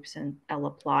for loops and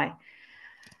lapply.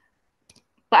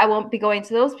 But I won't be going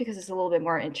to those because it's a little bit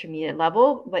more intermediate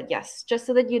level. But yes, just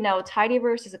so that you know,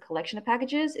 tidyverse is a collection of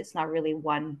packages. It's not really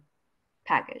one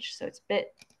package, so it's a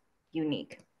bit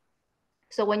unique.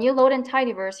 So when you load in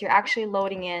tidyverse, you're actually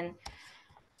loading in,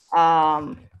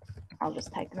 I'll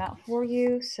just type them out for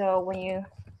you. So when you,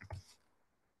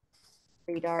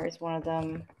 radar is one of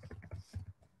them,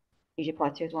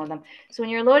 ggplot2 is one of them. So when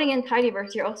you're loading in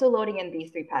tidyverse, you're also loading in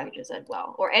these 3 packages as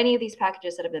well, or any of these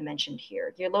packages that have been mentioned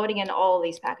here. You're loading in all of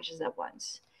these packages at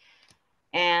once.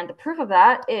 And the proof of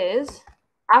that is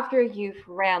after you've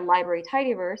ran library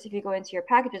tidyverse, if you go into your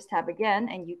packages tab again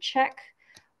and you check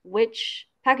which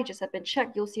packages have been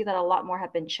checked, you'll see that a lot more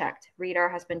have been checked. Radar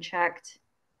has been checked.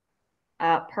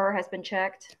 Per has been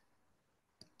checked.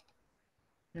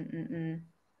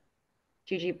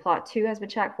 ggplot2 has been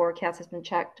checked. Forecast has been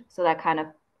checked. So that kind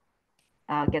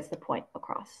of gets the point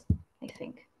across, I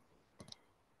think.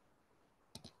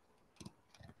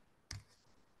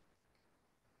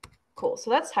 Cool.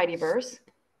 So that's tidyverse.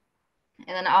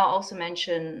 And then I'll also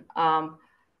mention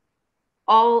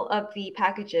all of the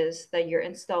packages that you're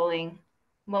installing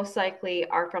most likely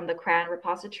are from the CRAN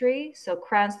repository. So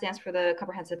CRAN stands for the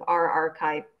Comprehensive R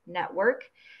Archive Network.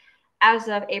 As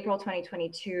of April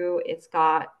 2022, it's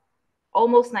got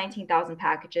almost 19,000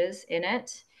 packages in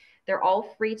it. They're all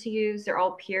free to use. They're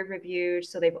all peer reviewed.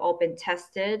 So they've all been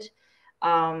tested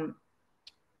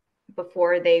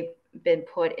before they've been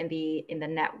put in the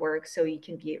network. So you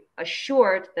can be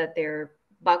assured that they're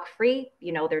bug free.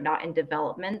 They're not in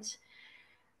development.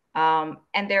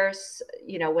 And there's,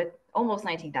 with almost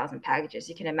 19,000 packages,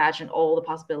 you can imagine all the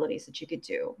possibilities that you could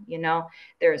do.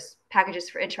 There's packages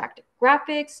for interactive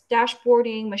graphics,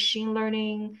 dashboarding, machine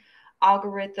learning,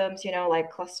 algorithms,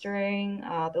 like clustering,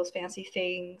 those fancy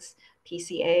things,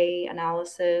 PCA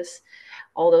analysis,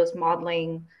 all those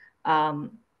modeling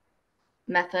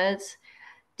methods,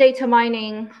 data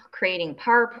mining, creating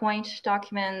PowerPoint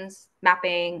documents,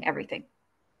 mapping, everything.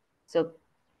 So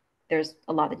there's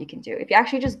a lot that you can do. If you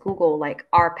actually just Google like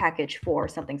R package for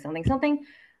something, something, something,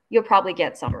 you'll probably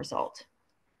get some result.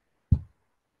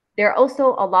 There are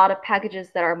also a lot of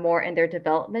packages that are more in their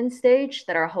development stage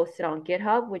that are hosted on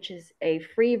GitHub, which is a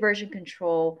free version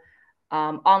control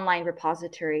online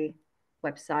repository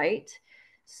website.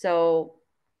 So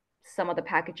some of the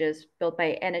packages built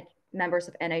by members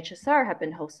of NHS-R have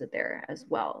been hosted there as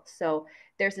well. So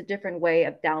there's a different way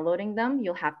of downloading them.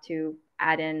 You'll have to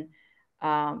add in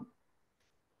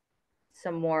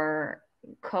some more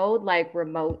code like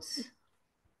remotes,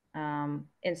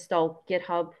 install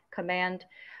GitHub command,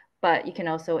 but you can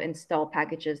also install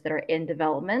packages that are in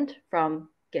development from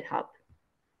GitHub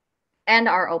and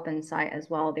our open site as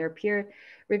well. They're peer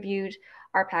reviewed.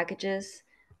 Our packages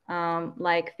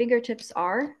like Fingertips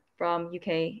R from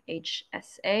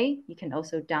UKHSA. You can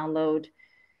also download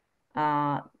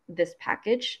this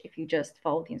package if you just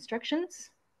follow the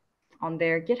instructions on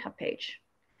their GitHub page.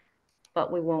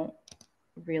 But we won't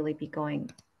really be going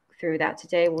through that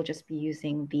today. We'll just be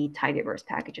using the tidyverse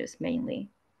packages mainly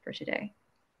for today.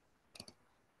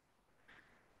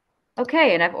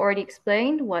 Okay, and I've already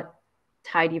explained what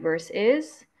tidyverse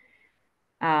is.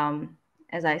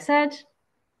 As I said,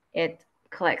 it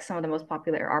collects some of the most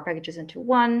popular R packages into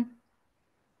one.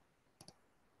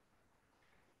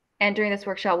 And during this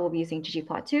workshop, we'll be using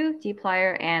ggplot2,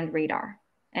 dplyr, and radar.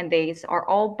 And these are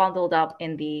all bundled up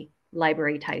in the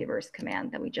library tidyverse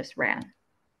command that we just ran.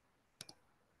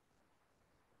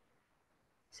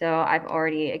 So I've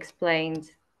already explained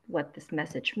what this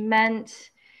message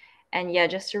meant. And yeah,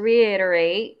 just to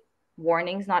reiterate,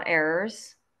 warnings, not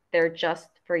errors. They're just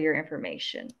for your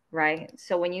information, right?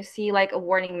 So when you see like a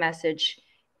warning message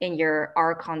in your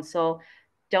R console,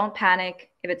 don't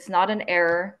panic. If it's not an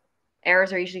error,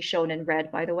 errors are usually shown in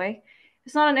red, by the way. If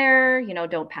it's not an error,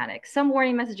 don't panic. Some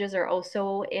warning messages are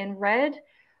also in red,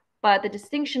 but the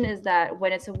distinction is that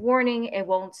when it's a warning, it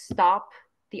won't stop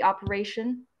the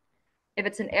operation. If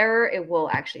it's an error, it will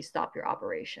actually stop your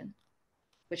operation,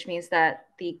 which means that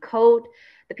the code,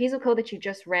 the piece of code that you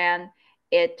just ran,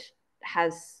 it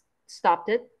has stopped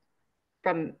it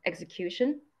from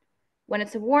execution. When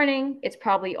it's a warning, it's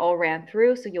probably all ran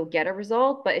through, so you'll get a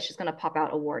result, but it's just going to pop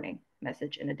out a warning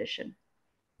message in addition.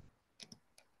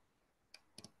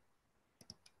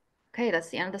 Okay, that's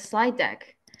the end of the slide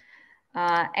deck.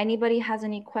 Anybody has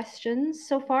any questions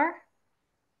so far?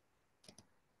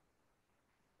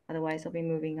 Otherwise, I'll be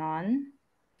moving on.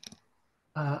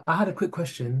 I had a quick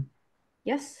question.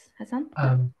 Yes, Hassan?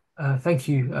 Thank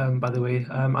you, by the way.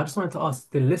 I just wanted to ask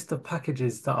the list of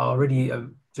packages that are already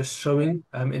just showing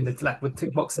in the with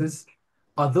tick boxes.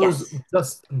 Are those Yes.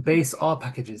 just base R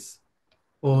packages?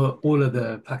 or all of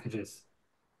the packages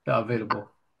that are available?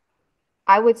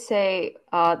 I would say,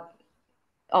 oh,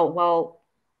 well,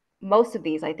 most of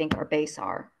these I think are base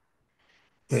R.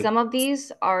 Okay. Some of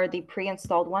these are the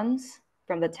pre-installed ones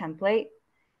from the template.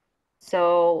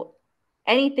 So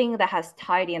anything that has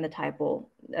tidy in the title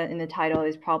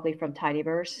is probably from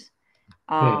Tidyverse.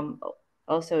 Okay.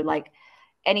 Also, like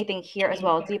anything here as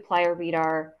well, dplyr,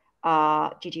 readr,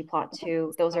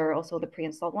 ggplot2, those are also the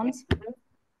pre-installed ones,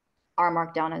 R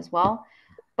Markdown as well.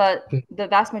 But Okay. the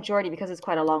vast majority, because it's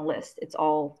quite a long list, it's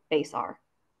all base R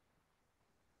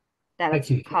that Thank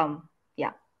you. come,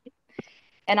 yeah.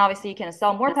 And obviously you can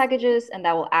install more packages and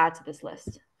that will add to this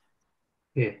list.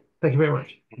 Yeah. Thank you very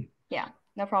much. Yeah,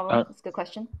 no problem. That's a good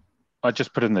question. I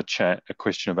just put in the chat a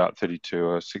question about 32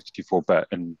 or 64-bit,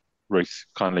 and Ruth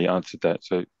kindly answered that.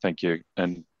 So thank you.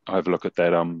 And I have a look at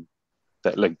that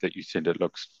that link that you sent. It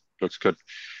looks good.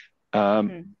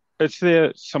 Is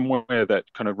there somewhere that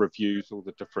kind of reviews all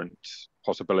the different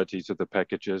possibilities of the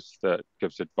packages, that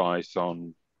gives advice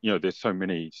on, there's so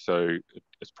many, so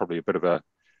it's probably a bit of a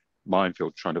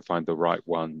minefield trying to find the right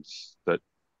ones that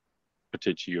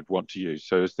potentially you'd want to use.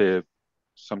 So is there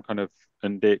some kind of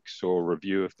index or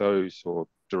review of those or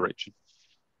direction?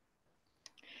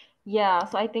 Yeah,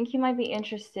 so I think you might be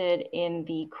interested in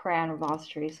the CRAN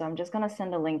repository. So I'm just going to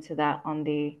send a link to that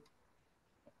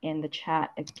in the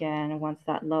chat again once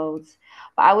that loads.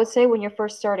 But I would say when you're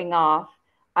first starting off,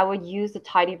 I would use the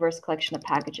Tidyverse collection of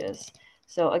packages.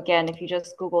 So again, if you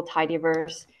just Google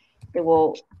Tidyverse, it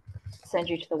will send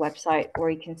you to the website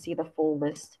where you can see the full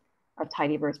list of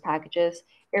Tidyverse packages.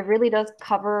 It really does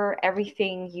cover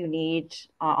everything you need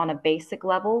on a basic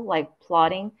level, like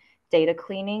plotting, data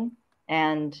cleaning,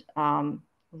 and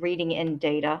reading in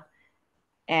data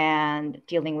and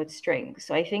dealing with strings.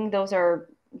 So I think those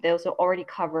already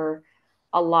cover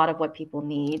a lot of what people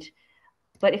need.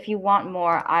 But if you want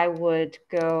more, I would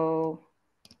go,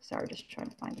 sorry, just trying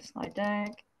to find the slide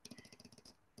deck.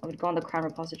 I would go on the CRAN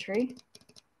repository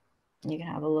and you can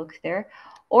have a look there.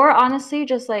 Or honestly,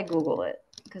 just like Google it,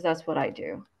 because that's what I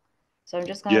do. So I'm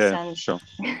just going to send, sure.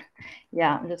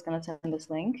 Yeah, I'm just going to send this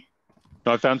link.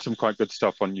 I found some quite good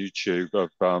stuff on YouTube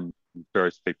of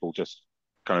various people just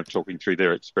kind of talking through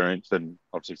their experience, and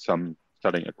obviously some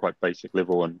studying at quite basic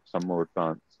level and some more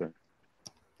advanced. So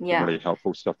some really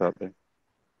helpful stuff out there.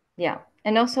 Yeah.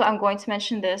 And also I'm going to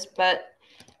mention this, but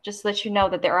just to let you know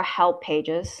that there are help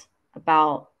pages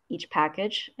about each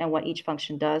package and what each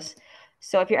function does.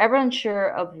 So if you're ever unsure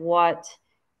of what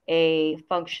a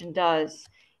function does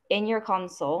in your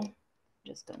console, I'm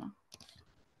just gonna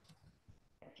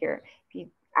here, if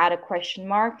you add a question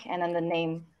mark and then the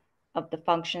name of the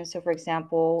function. So for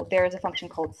example, there is a function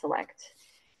called select.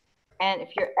 And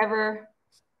if you're ever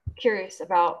curious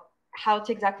about how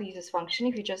to exactly use this function,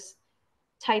 if you just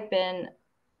type in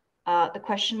the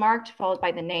question mark followed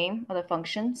by the name of the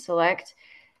function, select,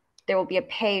 there will be a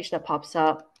page that pops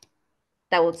up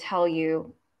that will tell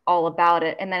you all about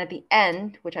it. And then at the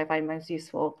end, which I find most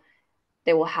useful,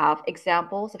 they will have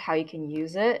examples of how you can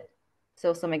use it.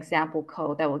 So some example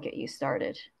code that will get you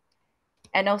started.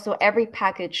 And also every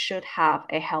package should have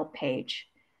a help page.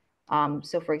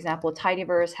 So for example,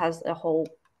 Tidyverse has a whole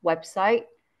website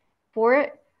for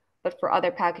it. But for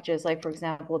other packages, like for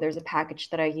example, there's a package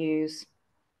that I use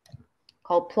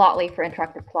called Plotly for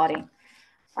interactive plotting.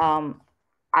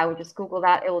 I would just Google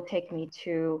that. It will take me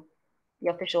to the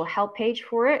official help page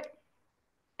for it.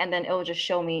 And then it will just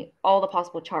show me all the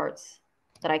possible charts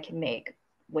that I can make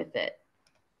with it.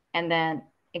 And then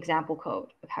example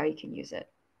code of how you can use it.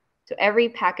 So every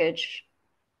package,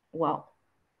 well,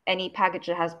 any package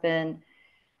that has been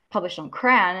published on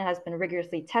CRAN and has been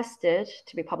rigorously tested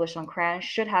to be published on CRAN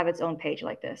should have its own page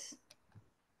like this.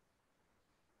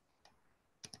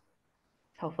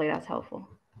 Hopefully that's helpful.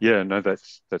 Yeah, no,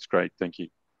 that's great. Thank you.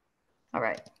 All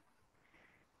right.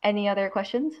 Any other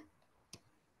questions?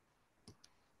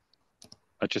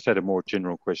 I just had a more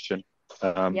general question.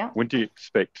 Yeah. When do you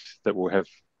expect that we'll have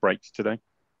breaks today?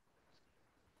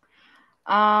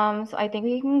 So I think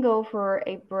we can go for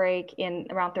a break in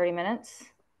around 30 minutes.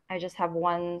 I just have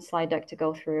one slide deck to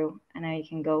go through, and I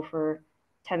can go for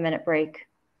 10-minute break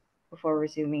before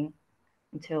resuming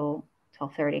until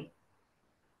 12:30.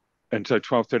 And so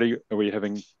 12:30, are we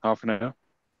having half an hour?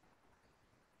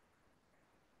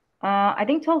 I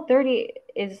think 12:30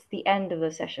 is the end of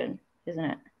the session, isn't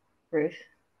it, Ruth?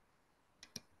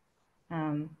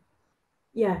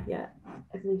 Yeah,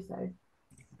 I believe so.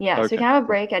 Yeah, Okay. so we can have a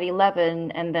break at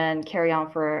 11 and then carry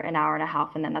on for an hour and a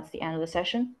half, and then that's the end of the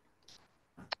session.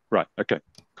 Right, okay,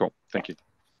 cool, thank you.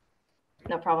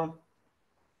 No problem.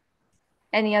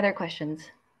 Any other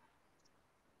questions?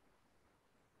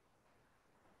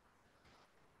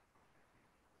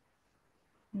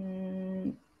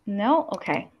 No?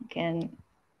 Okay, we can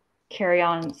carry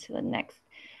on to the next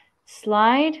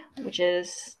slide, which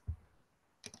is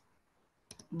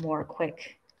more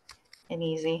quick and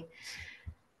easy.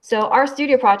 So our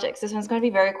studio projects, this one's going to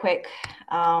be very quick.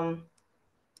 I'll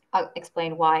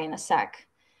explain why in a sec.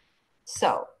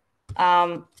 So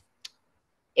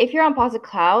if you're on Posit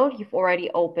Cloud, you've already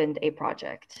opened a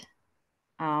project.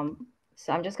 So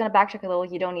I'm just going to backtrack a little.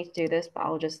 You don't need to do this, but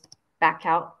I'll just back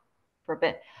out for a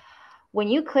bit. When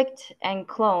you clicked and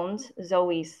cloned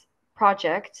Zoe's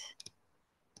project,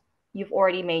 you've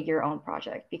already made your own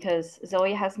project because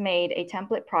Zoe has made a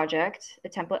template project, a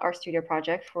template RStudio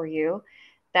project for you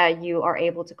that you are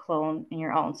able to clone in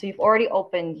your own. So you've already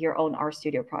opened your own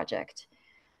RStudio project.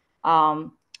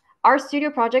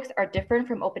 RStudio projects are different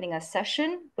from opening a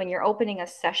session. When you're opening a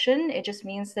session, it just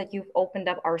means that you've opened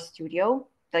up RStudio,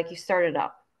 like you started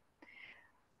up.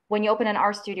 When you open an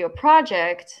RStudio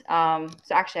project, so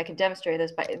actually I can demonstrate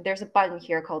this, but there's a button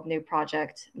here called New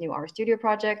Project, New RStudio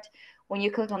Project. When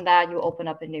you click on that, you open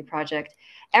up a new project.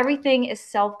 Everything is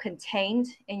self-contained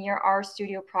in your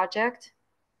RStudio project.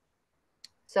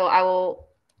 So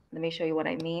let me show you what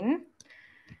I mean.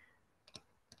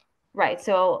 Right,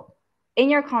 so in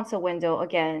your console window,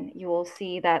 again, you will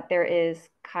see that there is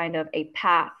kind of a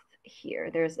path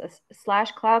here. There's a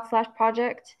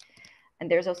 /cloud/project, and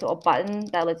there's also a button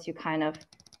that lets you kind of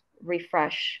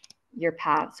refresh your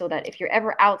path so that if you're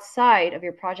ever outside of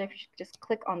your project, you just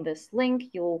click on this link,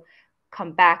 you'll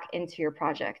come back into your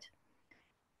project.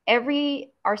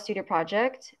 Every RStudio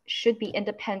project should be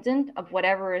independent of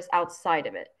whatever is outside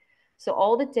of it. So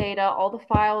all the data, all the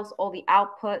files, all the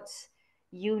outputs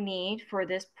you need for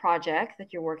this project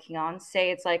that you're working on,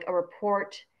 say it's like a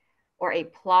report or a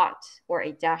plot or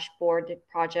a dashboard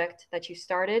project that you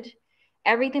started,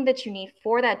 everything that you need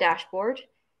for that dashboard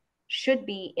should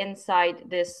be inside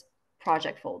this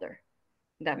project folder.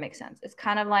 That makes sense. It's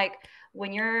kind of like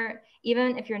when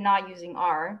even if you're not using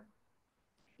R,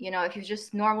 if you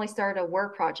just normally start a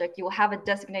Word project, you will have a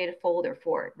designated folder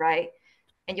for it, right?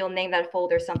 And you'll name that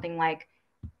folder something like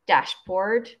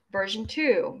dashboard version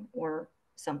 2 or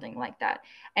something like that.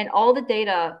 And all the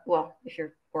data, well, if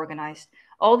you're organized,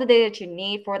 all the data that you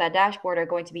need for that dashboard are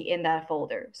going to be in that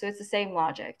folder. So it's the same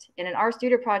logic. In an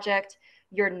RStudio project,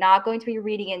 you're not going to be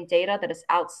reading in data that is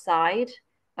outside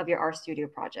of your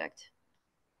RStudio project.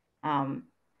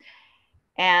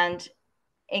 And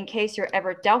in case you're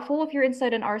ever doubtful if you're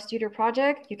inside an RStudio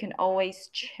project, you can always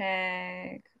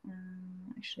check.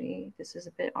 Actually, this is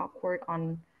a bit awkward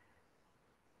on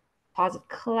Posit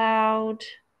Cloud.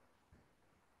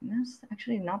 That's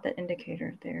actually not the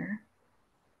indicator there.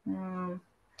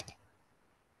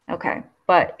 Okay,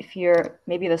 but if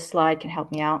maybe the slide can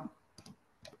help me out.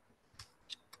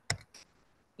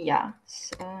 Yeah,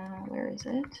 so where is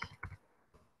it?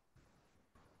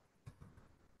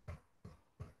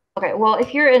 Okay, well,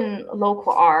 if you're in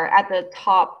local R, at the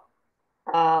top,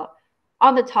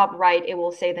 on the top right, it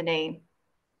will say the name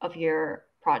of your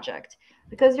project.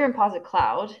 Because you're in Posit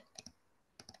Cloud,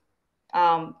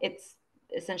 it's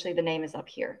essentially the name is up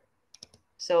here.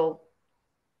 So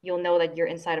you'll know that you're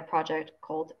inside a project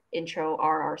called Intro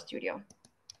RStudio.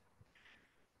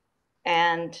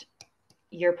 And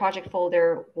your project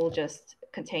folder will just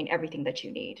contain everything that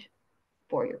you need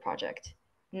for your project.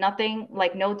 Nothing,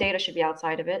 like no data should be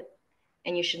outside of it,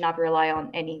 and you should not rely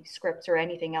on any scripts or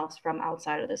anything else from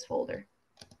outside of this folder.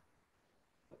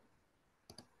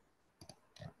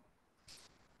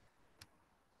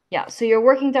 Yeah, so your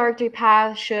working directory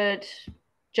path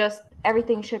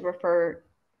everything should refer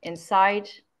inside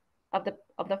of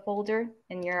the folder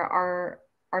in your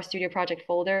RStudio project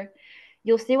folder.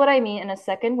 You'll see what I mean in a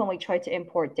second when we try to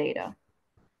import data.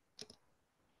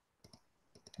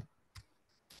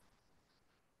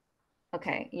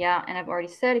 Okay, yeah, and I've already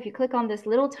said if you click on this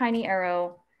little tiny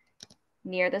arrow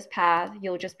near this path,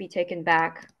 you'll just be taken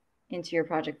back into your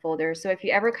project folder. So if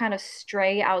you ever kind of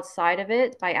stray outside of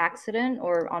it by accident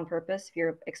or on purpose, if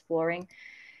you're exploring,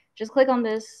 just click on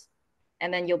this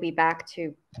and then you'll be back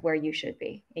to where you should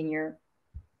be in your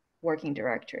working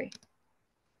directory.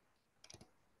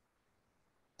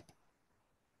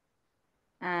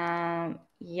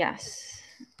 Yes,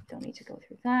 don't need to go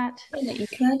through that.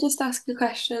 Can I just ask a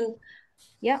question?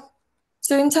 Yeah.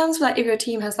 So in terms of if your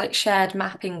team has shared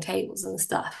mapping tables and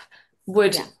stuff,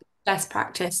 would best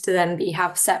practice to then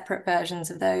have separate versions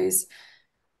of those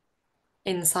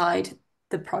inside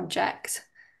the project?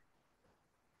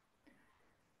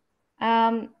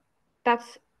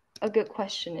 That's a good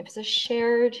question. If it's a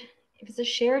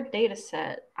shared data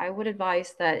set, I would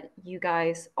advise that you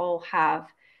guys all have,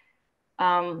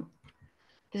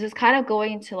 this is kind of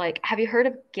going to have you heard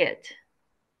of Git?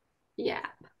 Yeah.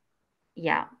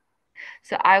 Yeah.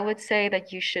 So I would say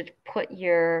that you should put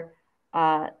your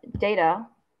data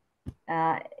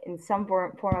in some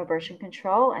form of version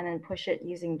control and then push it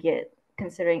using Git.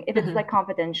 Considering if it's like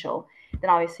confidential, then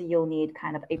obviously you'll need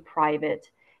kind of a private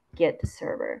Git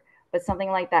server. But something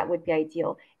like that would be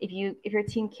ideal. If your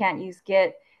team can't use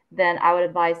Git, then I would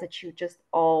advise that you just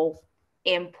all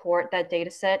import that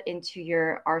data set into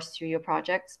your RStudio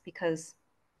projects, because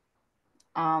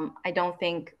I don't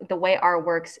think the way R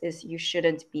works is you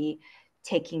shouldn't be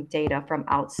taking data from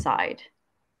outside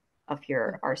of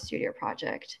your RStudio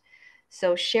project.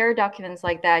 So shared documents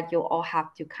like that, you'll all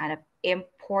have to kind of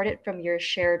import it from your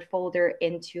shared folder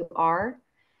into R.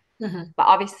 But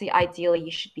obviously, ideally,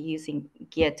 you should be using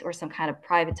Git or some kind of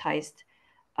privatized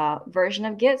version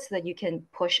of Git so that you can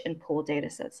push and pull data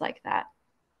sets like that.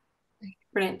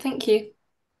 Brilliant. Thank you.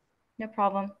 No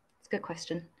problem. It's a good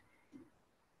question.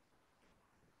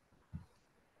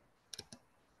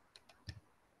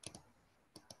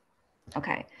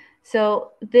 Okay,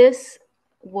 so this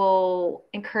will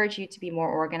encourage you to be more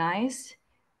organized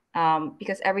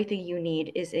because everything you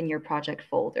need is in your project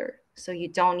folder. So you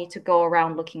don't need to go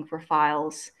around looking for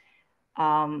files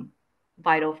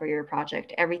vital for your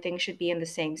project. Everything should be in the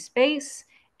same space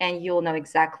and you'll know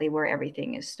exactly where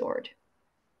everything is stored.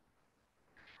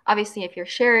 Obviously, if you're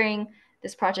sharing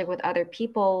this project with other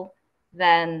people,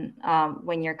 then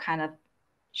when you're kind of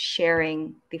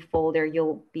sharing the folder,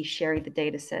 you'll be sharing the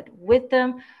data set with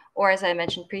them. Or as I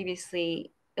mentioned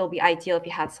previously, it'll be ideal if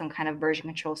you had some kind of version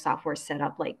control software set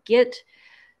up like Git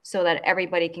so that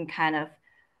everybody can kind of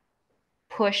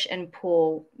push and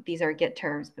pull, these are Git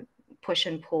terms, but push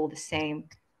and pull the same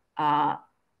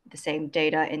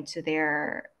data into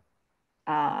their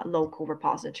local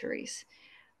repositories.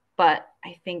 But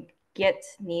I think Git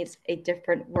needs a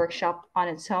different workshop on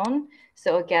its own.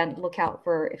 So again, look out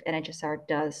for if NHS-R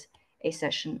does a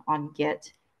session on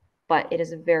Git. But it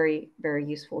is a very, very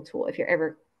useful tool. If you're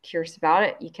ever curious about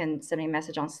it, you can send me a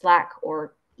message on Slack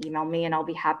or email me, and I'll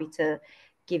be happy to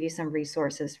give you some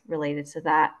resources related to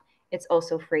that. It's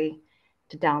also free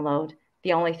to download.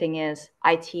 The only thing is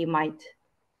IT might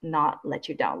not let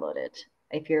you download it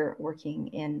if you're working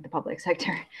in the public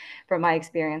sector, from my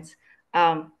experience.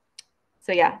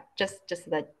 So yeah, just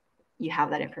so that you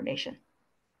have that information.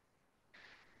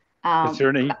 Is there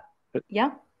any?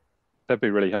 Yeah. That'd be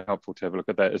really helpful to have a look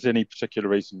at that. Is there any particular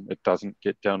reason it doesn't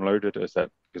get downloaded? Is that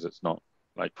because it's not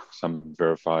like some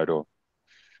verified or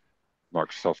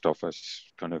Microsoft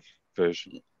Office kind of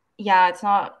version? Yeah, it's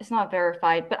not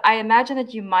verified, but I imagine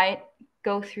that you might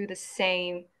go through the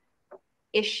same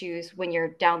issues when you're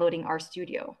downloading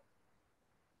RStudio,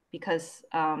 because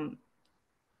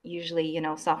usually,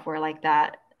 software like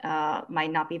that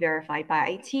might not be verified by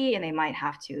IT, and they might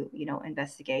have to,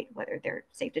 investigate whether they're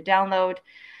safe to download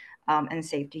and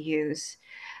safe to use.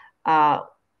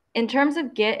 In terms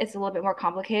of Git, it's a little bit more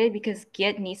complicated because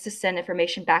Git needs to send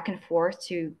information back and forth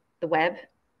to the web.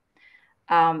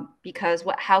 Because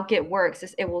how Git works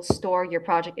is it will store your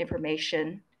project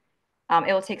information.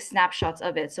 It will take snapshots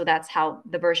of it. So that's how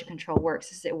the version control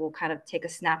works, is it will kind of take a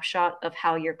snapshot of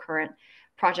how your current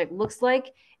project looks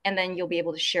like, and then you'll be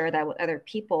able to share that with other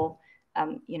people.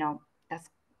 That's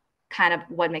kind of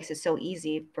what makes it so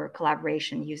easy for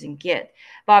collaboration using Git.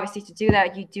 But obviously, to do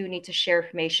that, you do need to share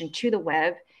information to the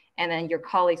web, and then your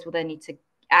colleagues will then need to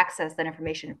access that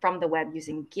information from the web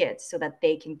using Git so that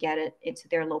they can get it into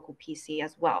their local PC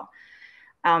as well.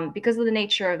 Because of the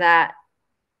nature of that,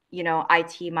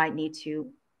 IT might need to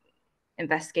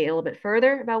investigate a little bit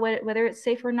further about whether it's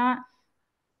safe or not.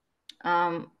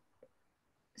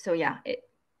 So yeah,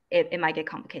 it might get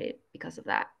complicated because of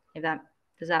that.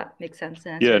 Does that make sense?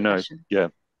 And answer your question? Yeah.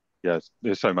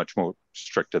 They're so much more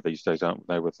stricter these days, aren't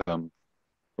they, with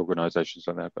organizations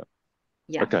like that? But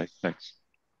yeah. Okay, thanks.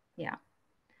 Yeah.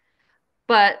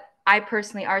 But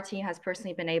our team has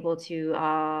personally been able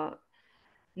to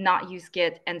not use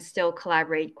Git and still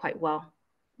collaborate quite well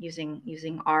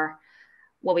using R.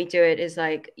 What we do it is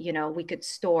we could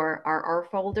store our R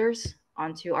folders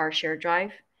onto our shared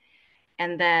drive,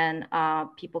 and then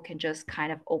people can just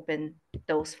kind of open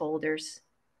those folders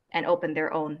and open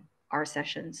their own R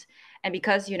sessions. And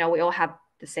because we all have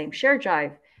the same shared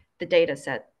drive, the data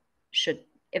set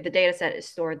if the data set is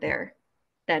stored there,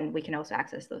 then we can also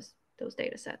access those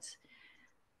data sets.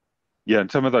 Yeah,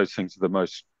 and some of those things are the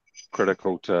most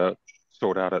critical to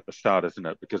sort out at the start, isn't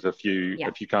it? Because if you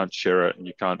can't share it and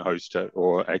you can't host it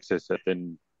or access it,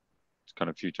 then it's kind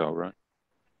of futile, right?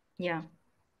 Yeah.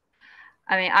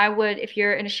 I mean, if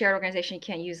you're in a shared organization, you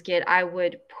can't use Git, I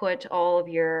would put all of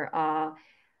your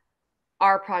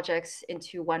R projects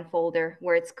into one folder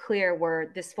where it's clear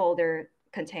where this folder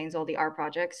contains all the R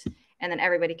projects, and then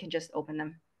everybody can just open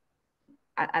them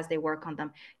as they work on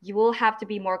them. You will have to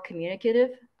be more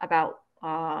communicative about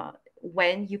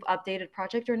when you've updated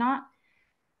project or not,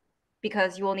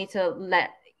 because you will need to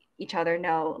let each other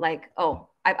know, like, oh,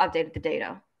 I've updated the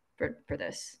data for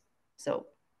this. So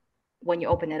when you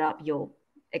open it up, you'll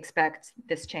expect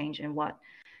this change and what.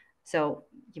 So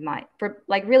you might, for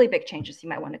like really big changes, you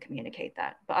might want to communicate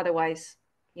that. But otherwise,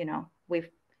 you know,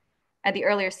 at the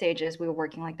earlier stages, we were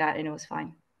working like that and it was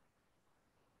fine.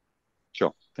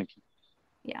 Sure, thank you.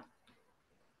 Yeah.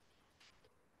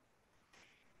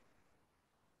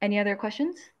 Any other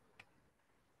questions?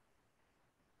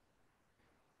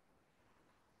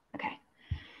 Okay.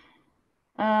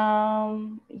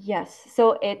 Yes,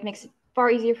 so it makes it far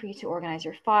easier for you to organize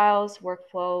your files,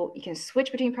 workflow. You can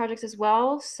switch between projects as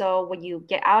well. So when you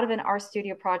get out of an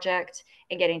RStudio project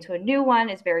and get into a new one,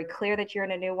 it's very clear that you're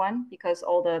in a new one because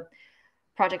all the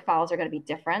project files are going to be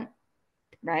different,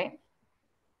 right?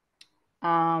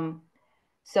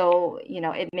 So, you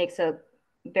know, it makes a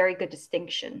very good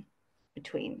distinction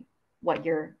between what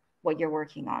you're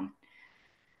working on.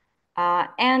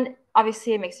 And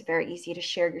obviously, it makes it very easy to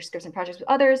share your scripts and projects with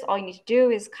others. All you need to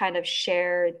do is kind of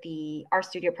share the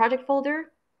RStudio project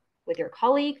folder with your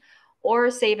colleague or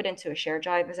save it into a shared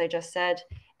drive, as I just said,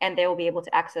 and they will be able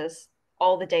to access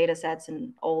all the data sets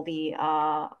and all the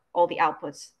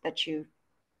outputs that you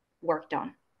worked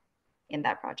on in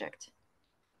that project.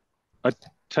 I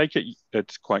take it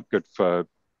it's quite good for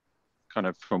kind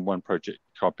of from one project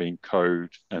copying code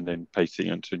and then pasting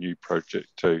into a new project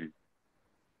to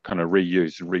kind of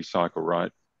reuse and recycle,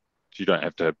 right? So you don't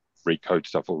have to recode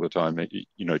stuff all the time.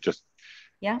 You know, just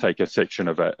take a section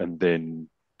of it and then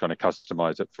kind of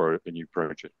customize it for a new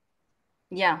project.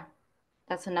 Yeah,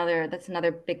 that's another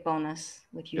big bonus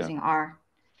with using R.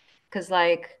 Because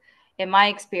like in my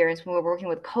experience, when we were working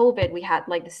with COVID, we had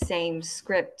like the same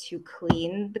script to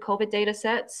clean the COVID data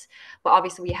sets, but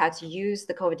obviously we had to use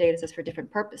the COVID data sets for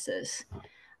different purposes.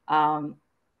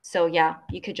 So yeah,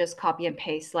 you could just copy and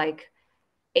paste like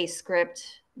a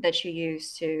script that you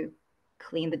use to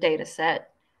clean the data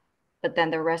set, but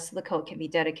then the rest of the code can be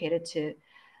dedicated to,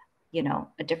 you know,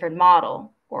 a different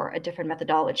model or a different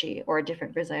methodology or a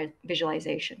different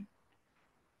visualization.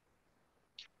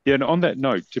 Yeah, and on that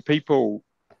note, do people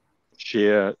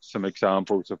share some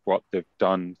examples of what they've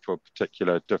done for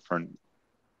particular different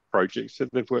projects that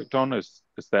they've worked on? Is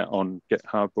that on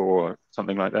GitHub or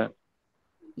something like that?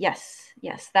 Yes,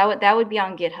 that would be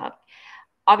on GitHub.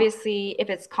 Obviously, if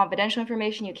it's confidential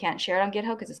information, you can't share it on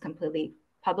GitHub because it's completely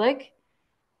public.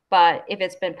 But if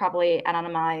it's been properly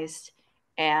anonymized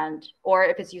or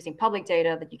if it's using public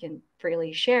data that you can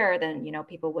freely share, then, you know,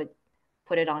 people would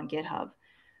put it on GitHub.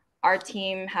 Our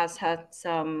team has had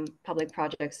some public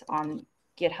projects on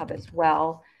GitHub as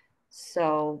well.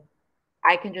 So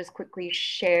I can just quickly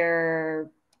share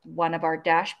one of our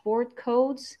dashboard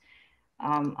codes.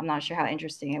 I'm not sure how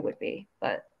interesting it would be,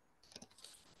 but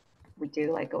we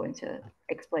do like go into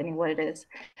explaining what it is.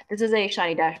 This is a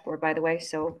Shiny dashboard, by the way,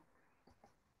 so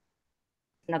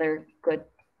another good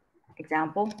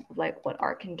example of like what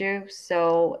R can do.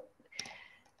 So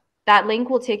that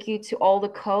link will take you to all the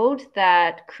code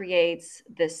that creates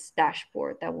this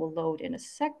dashboard that will load in a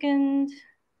second.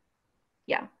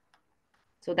 Yeah.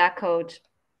 So that code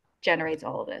generates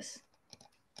all of this.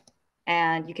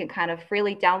 And you can kind of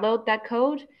freely download that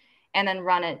code and then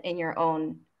run it in your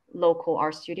own local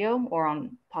RStudio or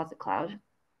on Posit Cloud.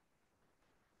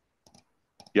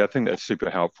 Yeah, I think that's super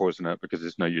helpful, isn't it? Because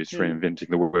there's no use reinventing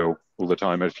the wheel all the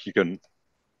time. If you can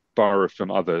borrow from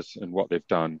others and what they've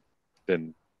done,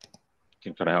 then it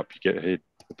can kind of help you get ahead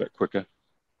a bit quicker.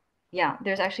 Yeah,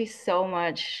 there's actually so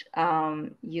much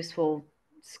useful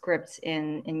scripts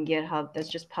in GitHub that's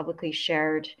just publicly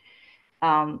shared.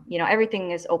 You know,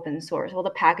 everything is open source. All the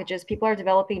packages, people are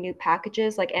developing new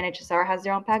packages, like NHS-R has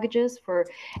their own packages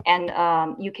and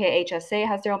UK HSA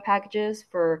has their own packages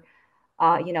for,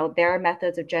 you know, their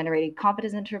methods of generating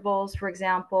confidence intervals, for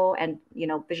example, and, you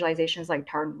know, visualizations like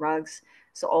tartan rugs.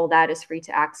 So all that is free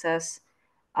to access.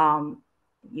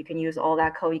 You can use all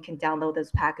that code. You can download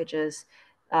those packages.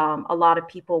 A lot of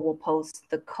people will post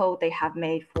the code they have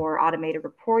made for automated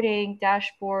reporting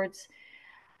dashboards.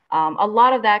 A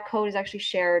lot of that code is actually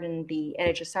shared in the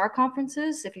NHS-R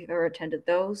conferences, if you've ever attended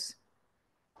those.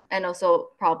 And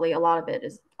also probably a lot of it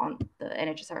is on the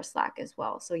NHS-R Slack as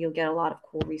well. So you'll get a lot of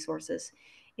cool resources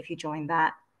if you join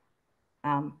that.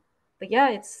 But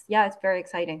yeah, it's very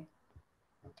exciting.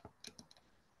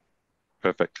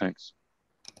 Perfect, thanks.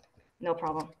 No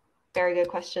problem. Very good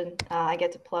question. I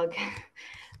get to plug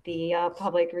the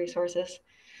public resources.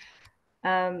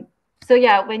 So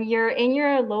yeah, when you're in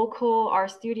your local R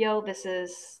Studio, this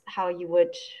is how you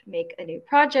would make a new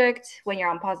project. When you're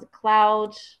on Posit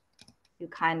Cloud, you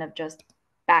kind of just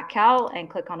back out and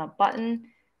click on a button.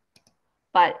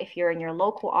 But if you're in your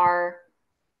local R,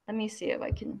 let me see if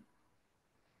I can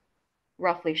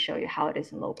roughly show you how it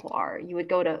is in local R. You would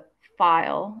go to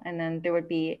File, and then there would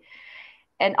be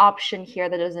an option here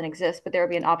that doesn't exist, but there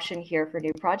would be an option here for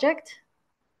new project.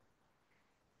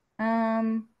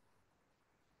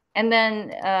 And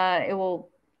then it will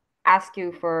ask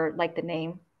you for like the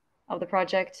name of the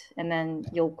project, and then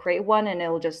you'll create one, and it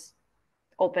will just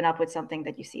open up with something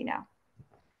that you see now.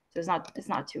 So it's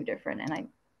not too different, and I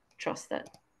trust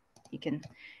that you can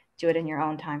do it in your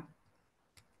own time.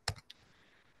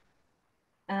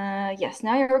 Yes,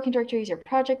 now your working directory is your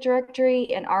project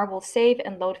directory, and R will save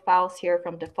and load files here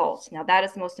from default. Now that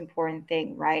is the most important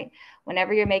thing, right?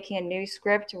 Whenever you're making a new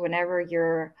script, or whenever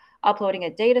you're uploading a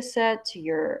data set to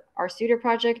your RStudio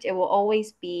project, it will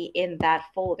always be in that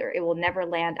folder. It will never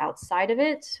land outside of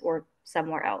it or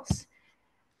somewhere else.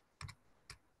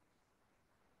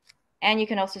 And you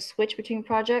can also switch between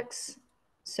projects.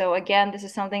 So again, this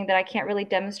is something that I can't really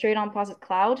demonstrate on Posit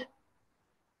Cloud.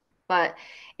 But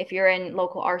if you're in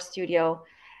local RStudio,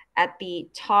 at the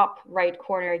top right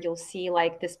corner, you'll see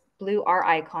like this blue R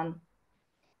icon.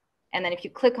 And then if you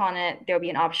click on it, there'll be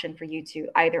an option for you to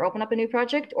either open up a new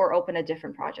project or open a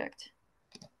different project.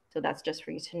 So that's just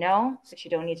for you to know, but you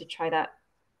don't need to try that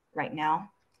right now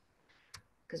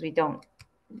because we don't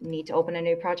need to open a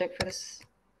new project for this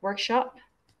workshop.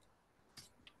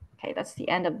 Okay, that's the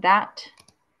end of that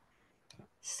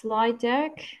slide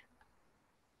deck.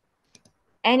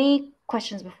 Any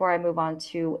questions before I move on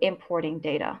to importing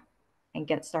data and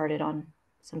get started on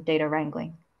some data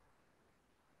wrangling?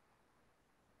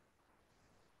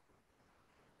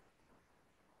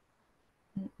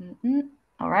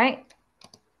 All right,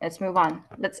 let's move on.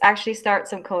 Let's actually start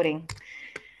some coding.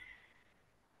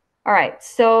 All right,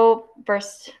 so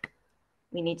first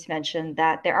we need to mention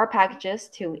that there are packages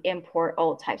to import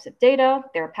all types of data.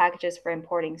 There are packages for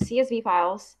importing CSV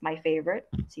files, my favorite,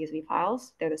 CSV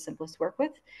files. They're the simplest to work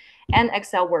with, and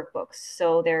Excel workbooks.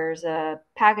 So there's a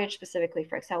package specifically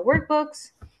for Excel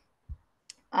workbooks.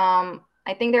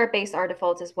 I think there are base R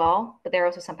defaults as well, but there are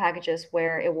also some packages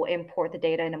where it will import the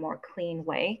data in a more clean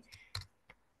way.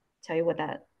 Tell you what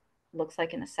that looks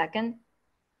like in a second.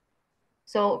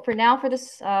 So for now, for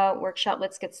this workshop,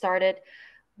 let's get started.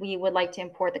 We would like to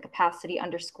import the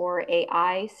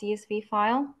capacity_AI CSV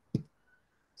file.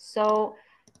 So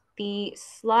the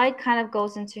slide kind of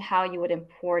goes into how you would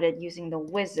import it using the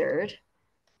wizard.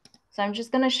 So I'm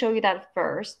just going to show you that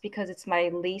first because it's my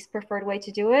least preferred way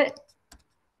to do it.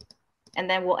 And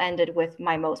then we'll end it with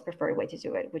my most preferred way to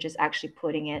do it, which is actually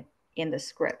putting it in the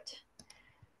script.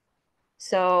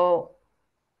 So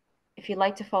if you'd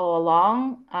like to follow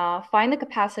along, find the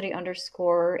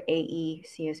capacity_AE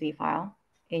CSV file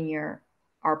in your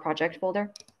R project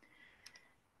folder.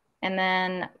 And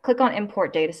then click on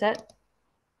import dataset.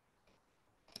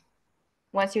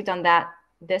 Once you've done that,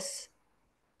 this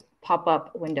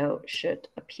pop-up window should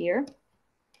appear.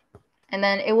 And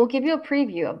then it will give you a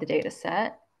preview of the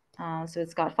dataset. So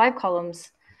it's got 5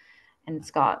 columns and it's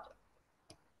got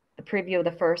a preview of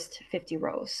the first 50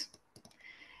 rows.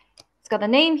 It's got the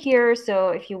name here. So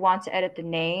if you want to edit the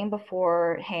name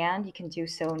beforehand, you can do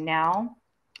so now.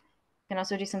 You can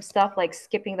also do some stuff like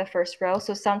skipping the first row.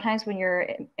 So sometimes when you're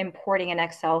importing an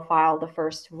Excel file, the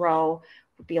first row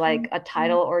would be like a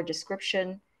title or a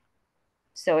description.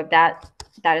 So if that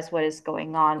is what is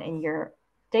going on in your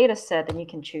data set, then you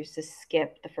can choose to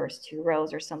skip the first 2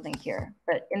 rows or something here.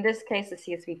 But in this case, the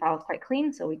CSV file is quite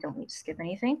clean, so we don't need to skip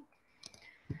anything.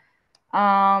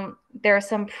 There are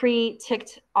some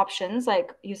pre-ticked options,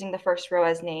 like using the first row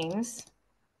as names.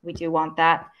 We do want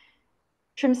that.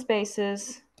 Trim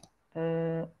spaces.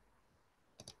 Yeah.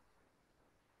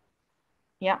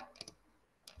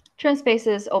 Trim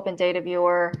spaces, open data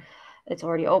viewer. It's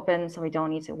already open, so we don't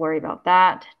need to worry about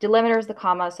that. Delimiters, the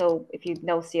comma. So if you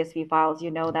know CSV files,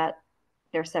 you know that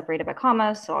they're separated by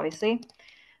commas. So obviously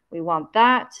we want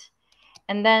that.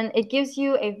 And then it gives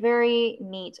you a very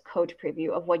neat code preview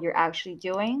of what you're actually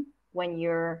doing when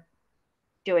you're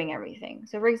doing everything.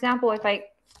 So for example, if I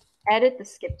edit the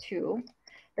skip to,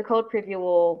 the code preview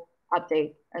will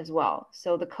update as well.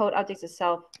 So the code updates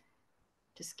itself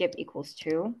to skip equals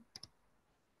 2.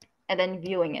 And then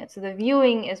viewing it. So the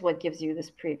viewing is what gives you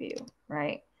this preview,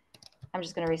 right? I'm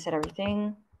just going to reset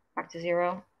everything back to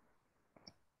 0.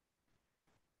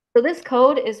 So this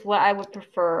code is what I would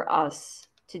prefer us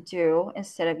to do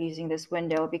instead of using this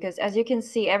window, because as you can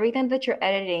see, everything that you're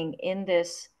editing in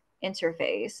this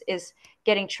interface is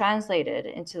getting translated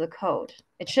into the code.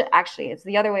 It should actually, it's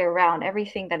the other way around.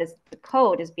 Everything that is the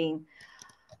code is being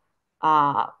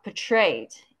portrayed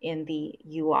in the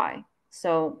UI.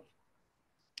 So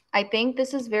I think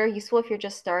this is very useful if you're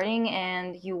just starting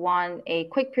and you want a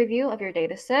quick preview of your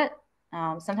data set.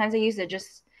 Sometimes I use it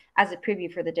just as a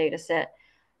preview for the data set,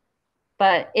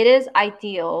 but it is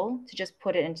ideal to just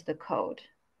put it into the code,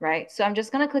 right? So I'm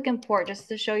just going to click import just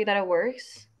to show you that it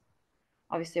works.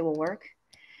 Obviously, it will work.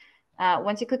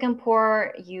 Once you click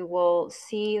import, you will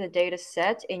see the data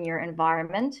set in your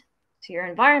environment. So your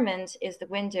environment is the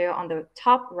window on the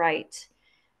top right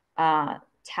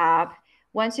tab.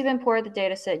 Once you've imported the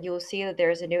data set, you will see that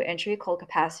there's a new entry called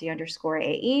capacity underscore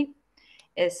AE.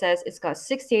 It says it's got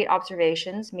 68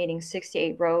 observations, meaning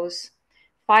 68 rows,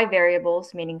 5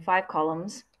 variables, meaning 5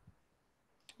 columns.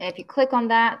 And if you click on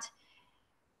that,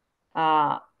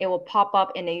 it will pop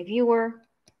up in a viewer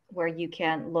where you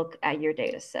can look at your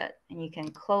data set. And you can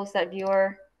close that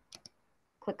viewer,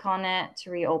 click on it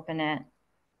to reopen it.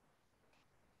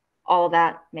 All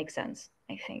that makes sense,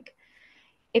 I think.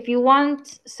 If you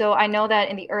want, so I know that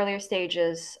in the earlier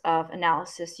stages of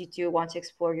analysis, you do want to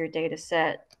explore your data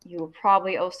set. You will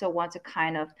probably also want to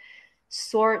kind of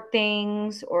sort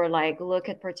things or like look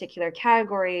at particular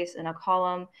categories in a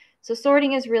column. So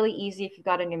sorting is really easy if you've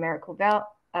got a numerical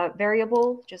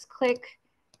variable. Just click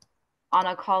on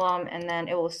a column and then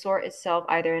it will sort itself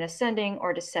either in ascending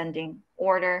or descending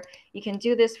order. You can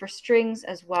do this for strings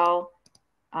as well,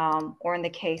 or in the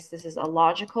case, this is a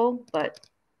logical, but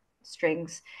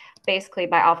strings, basically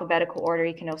by alphabetical order.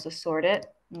 You can also sort it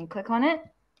and you click on it.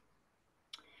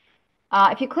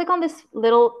 If you click on this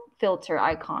little filter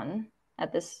icon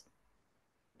at this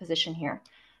position here,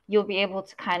 you'll be able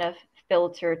to kind of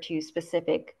filter to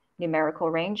specific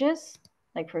numerical ranges.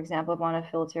 Like for example, if I want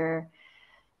to filter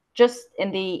just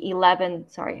in the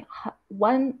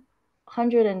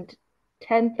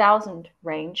 110,000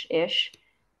 range-ish,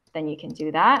 then you can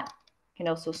do that. You can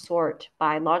also sort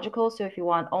by logical. So if you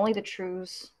want only the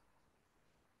trues,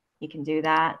 you can do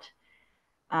that.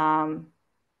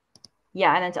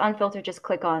 Yeah, and then to unfilter, just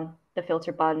click on the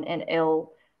filter button and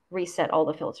it'll reset all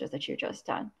the filters that you've just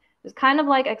done. It's kind of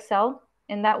like Excel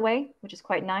in that way, which is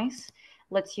quite nice.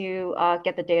 Lets you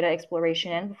get the data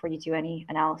exploration in before you do any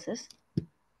analysis.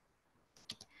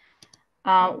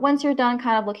 Once you're done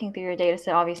kind of looking through your data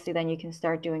set, obviously, then you can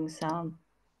start doing some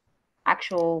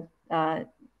actual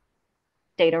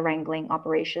data wrangling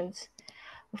operations.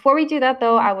 Before we do that,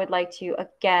 though, I would like to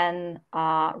again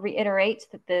reiterate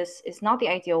that this is not the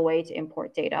ideal way to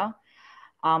import data.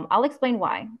 I'll explain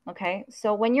why. Okay,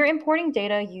 so when you're importing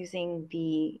data using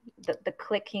the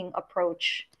clicking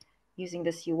approach using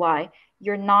this UI,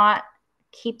 you're not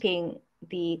keeping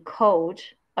the code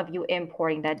of you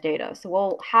importing that data. So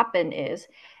what will happen is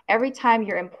every time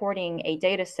you're importing a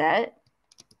data set,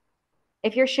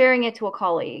 if you're sharing it to a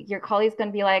colleague, your colleague's going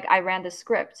to be like, I ran the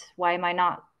script. Why am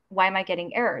I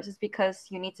getting errors? It's because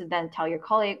you need to then tell your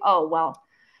colleague, oh, well,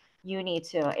 you need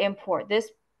to import this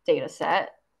data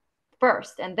set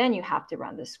first, and then you have to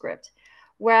run the script.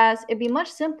 Whereas it'd be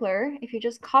much simpler if you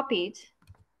just copied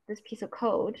this piece of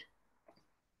code,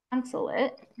 cancel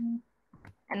it,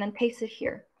 and then paste it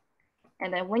here.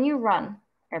 And then when you run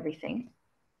everything,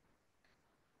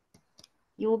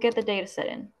 you will get the data set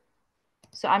in.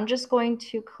 So I'm just going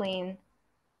to clean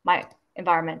my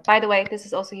environment. By the way, this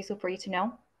is also useful for you to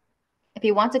know. If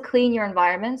you want to clean your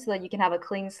environment so that you can have a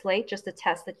clean slate, just to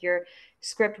test that your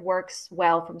script works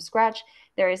well from scratch,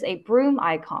 there is a broom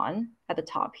icon at the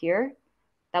top here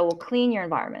that will clean your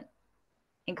environment,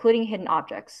 including hidden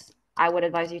objects. I would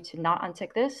advise you to not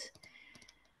untick this.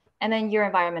 And then your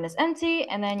environment is empty,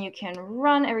 and then you can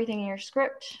run everything in your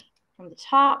script from the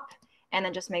top, and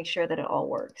then just make sure that it all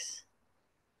works.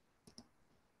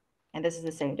 And this is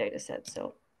the same data set.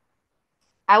 So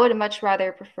I would much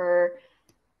rather prefer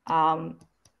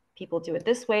people do it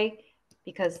this way,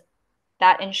 because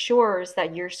that ensures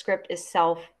that your script is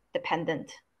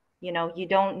self-dependent. You know, you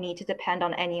don't need to depend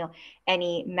on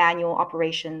any manual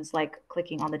operations like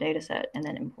clicking on the data set and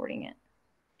then importing it.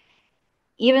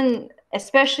 Even,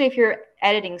 especially if you're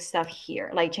editing stuff here,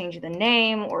 like changing the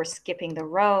name or skipping the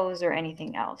rows or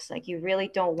anything else, like you really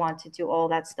don't want to do all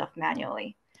that stuff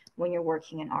manually when you're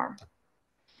working in R.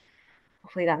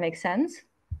 Hopefully that makes sense.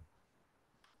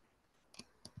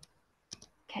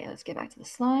 Okay, let's get back to the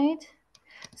slide.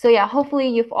 So yeah, hopefully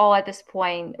you've all at this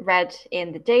point read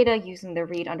in the data using the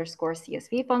read underscore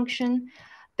CSV function.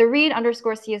 The read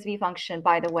underscore CSV function,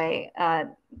 by the way,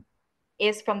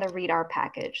 is from the readr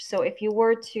package. So if you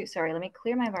were to, sorry, let me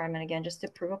clear my environment again just to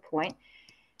prove a point.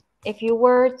 If you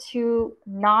were to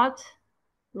not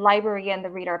library and the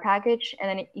readr package, and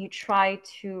then you try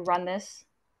to run this.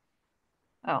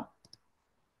 Oh,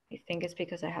 I think it's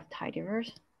because I have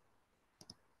tidyverse.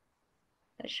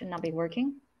 That should not be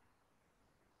working.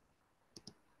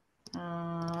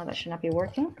 That should not be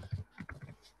working.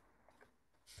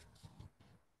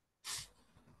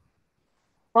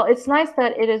 Well, it's nice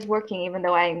that it is working, even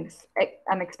though I'm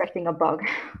expecting a bug,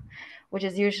 which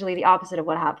is usually the opposite of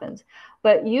what happens.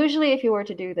 But usually if you were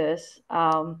to do this,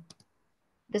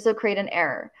 this will create an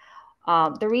error.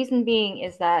 The reason being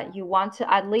is that you want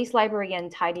to at least library in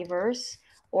tidyverse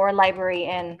or library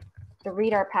in the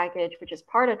readr package, which is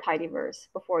part of tidyverse,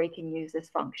 before you can use this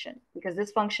function, because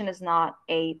this function is not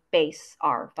a base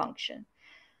R function.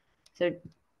 So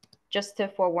just to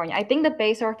forewarn you, I think the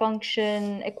base R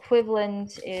function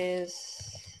equivalent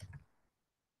is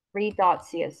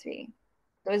read.csv.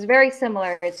 So it's very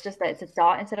similar. It's just that it's a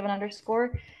dot instead of an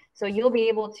underscore. So you'll be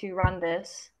able to run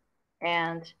this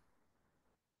and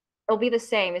it'll be the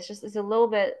same. It's just, it's a little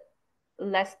bit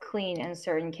less clean in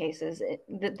certain cases.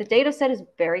 The data set is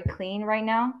very clean right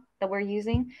now that we're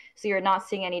using. So you're not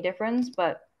seeing any difference,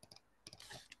 but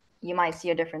you might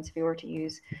see a difference if you were to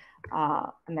use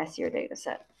a messier data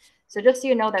set. So just so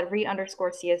you know that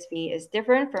read_CSV is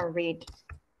different from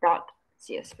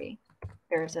read.CSV.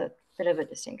 There's a bit of a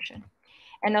distinction.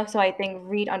 And also I think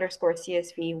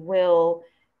read_CSV will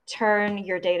turn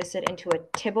your data set into a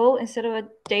tibble instead of a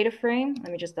data frame.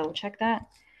 Let me just double check that.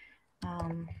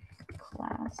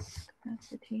 Class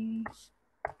capacity.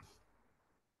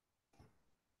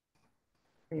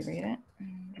 Reread it.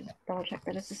 Just double check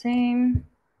that it's the same.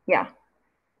 Yeah.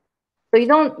 So you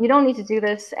don't need to do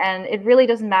this, and it really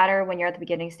doesn't matter when you're at the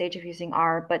beginning stage of using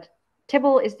R, but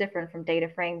tibble is different from data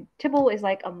frame. Tibble is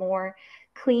like a more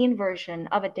clean version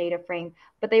of a data frame,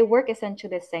 but they work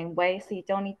essentially the same way, so you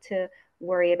don't need to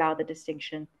worry about the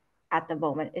distinction at the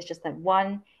moment. It's just that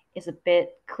one is a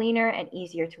bit cleaner and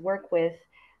easier to work with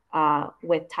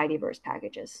tidyverse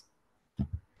packages.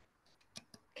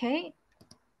 Okay.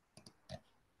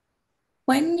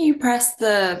 When you press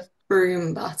the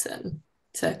broom button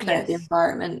to clear the Yes.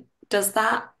 environment, does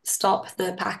that stop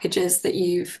the packages that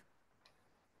you've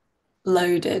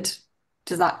loaded?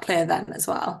 Does that clear them as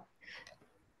well?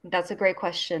 That's a great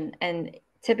question. And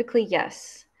typically,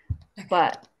 yes. Okay.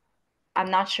 But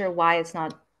I'm not sure why it's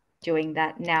not doing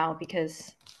that now,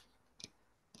 because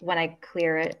when I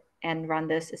clear it and run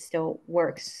this, it still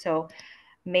works. So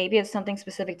maybe it's something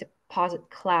specific to Posit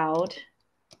Cloud.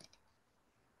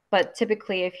 But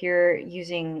typically, if you're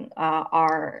using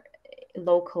R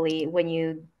locally, when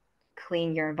you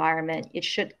clean your environment, it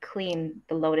should clean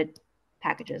the loaded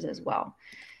packages as well.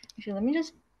 Actually, let me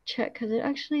just check, because it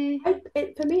actually...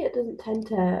 For me, it doesn't tend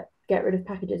to get rid of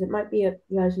packages. It might be a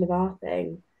version of R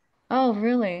thing. Oh,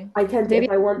 really? I tend to, Maybe...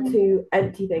 if I want to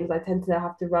empty things, I tend to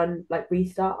have to run like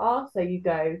restart R. So you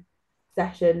go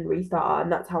session, restart R,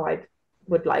 and that's how I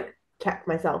would like check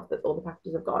myself that all the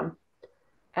packages have gone.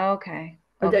 Okay.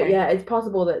 Yeah, it's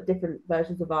possible that different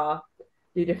versions of R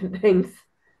do different things.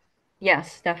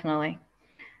 Yes, definitely.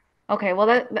 Okay,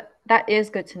 well that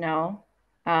is good to know.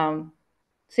 So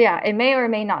yeah, it may or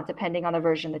may not, depending on the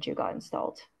version that you got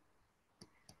installed.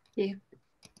 Yeah.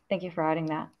 Thank you for adding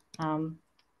that.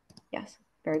 Yes,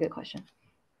 very good question.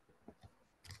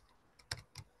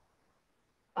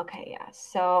 Okay, yeah.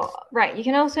 So right, you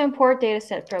can also import data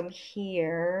set from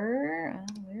here.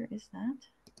 Where is that?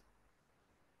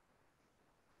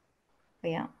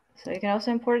 But yeah, so you can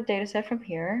also import a data set from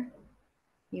here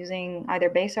using either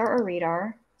base R or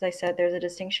readr. As I said, there's a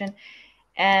distinction.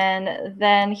 And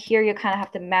then here you kind of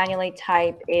have to manually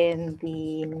type in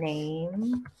the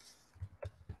name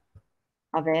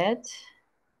of it.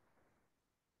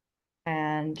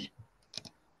 And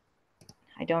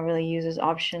I don't really use this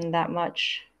option that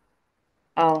much.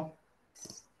 Oh,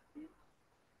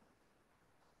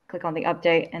 click on the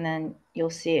update and then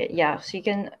you'll see it. Yeah, so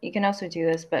you can also do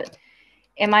this, but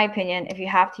in my opinion, if you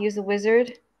have to use the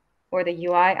wizard or the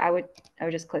UI, I would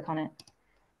just click on it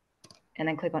and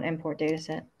then click on import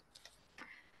dataset.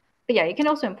 But yeah, you can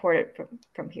also import it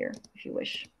from here if you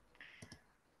wish.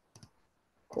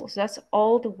 Cool. So that's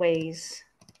all the ways.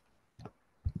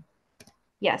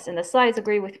 Yes, and the slides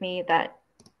agree with me that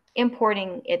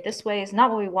importing it this way is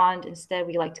not what we want. Instead,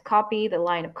 we like to copy the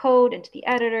line of code into the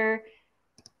editor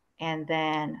and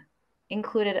then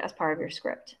include it as part of your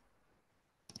script.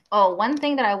 Oh, one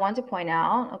thing that I want to point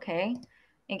out, okay,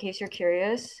 in case you're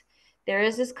curious, there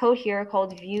is this code here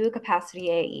called view capacity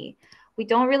AE. We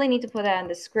don't really need to put that in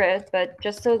the script, but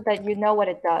just so that you know what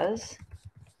it does,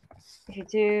 if you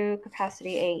do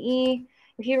capacity AE,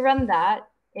 if you run that,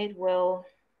 it will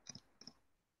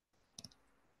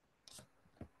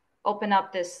open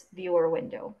up this viewer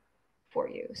window for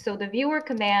you. So the viewer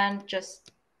command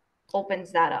just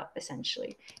opens that up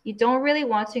essentially. You don't really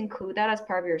want to include that as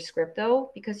part of your script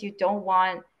though, because you don't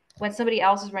want, when somebody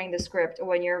else is running the script or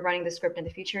when you're running the script in the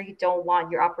future, you don't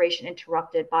want your operation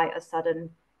interrupted by a sudden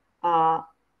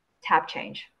tab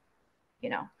change, you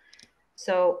know.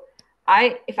 So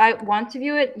if I want to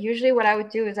view it, usually what I would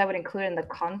do is I would include it in the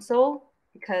console,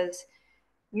 because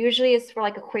usually it's for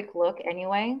like a quick look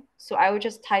anyway. So I would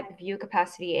just type view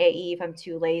capacity AE if I'm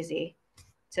too lazy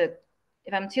to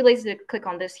click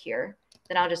on this here,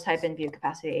 then I'll just type in view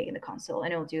capacity AE in the console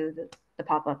and it'll do the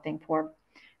pop-up thing for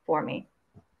me.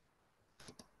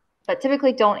 But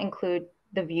typically don't include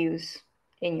the views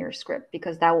in your script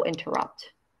because that will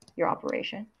interrupt your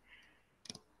operation.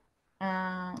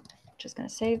 Just gonna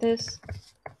save this.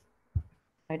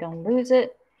 I don't lose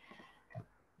it.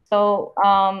 So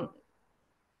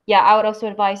yeah, I would also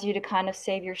advise you to kind of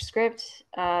save your script.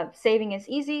 Saving is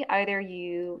easy. Either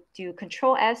you do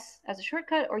Control S as a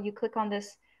shortcut or you click on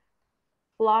this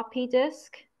floppy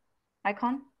disk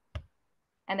icon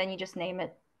and then you just name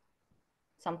it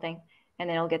something and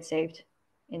then it'll get saved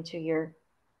into your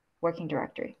working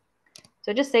directory.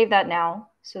 So just save that now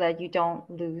so that you don't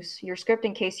lose your script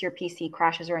in case your PC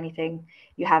crashes or anything,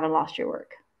 you haven't lost your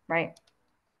work, right?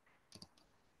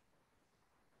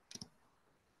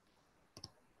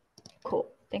 Cool.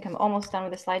 I think I'm almost done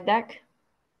with the slide deck.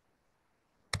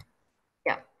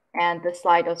 Yeah, and the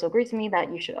slide also agrees with me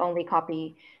that you should only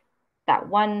copy that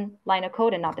one line of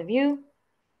code and not the view.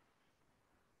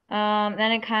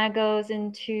 Then it kind of goes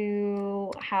into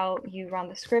how you run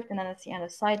the script, and then that's the end of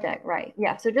the slide deck, right?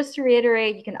 Yeah, so just to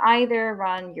reiterate, you can either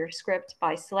run your script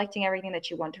by selecting everything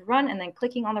that you want to run and then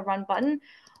clicking on the run button,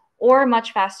 or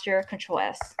much faster, Control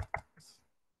S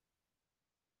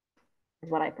is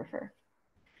what I prefer.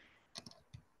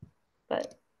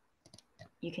 But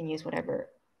you can use whatever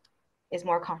is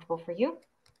more comfortable for you.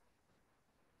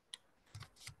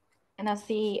 And that's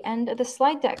the end of the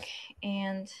slide deck.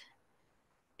 And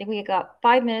I think we got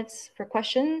 5 minutes for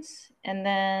questions, and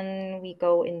then we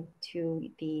go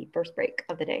into the first break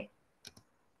of the day.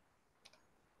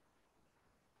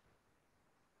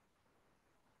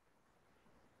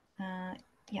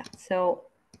 Yeah, so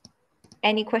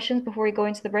any questions before we go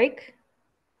into the break?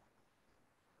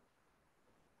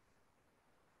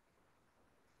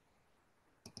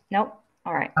 Nope.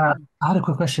 All right. I had a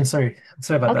quick question. Sorry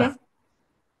about Okay.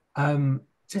 that.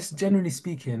 Just generally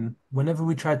speaking, whenever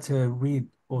we try to read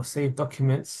or save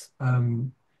documents,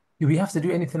 do we have to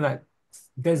do anything like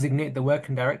designate the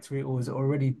working directory, or is it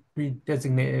already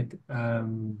pre-designated?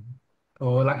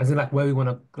 Or like as in like where we want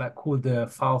to like call the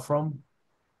file from?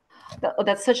 Oh,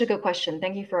 that's such a good question.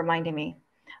 Thank you for reminding me.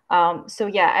 So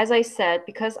yeah, as I said,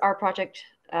 because our projects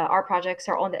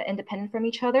are all independent from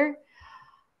each other,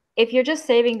 if you're just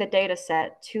saving the data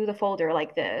set to the folder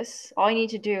like this, all you need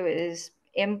to do is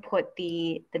input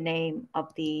the name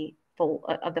of the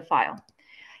file.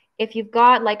 If you've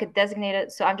got like a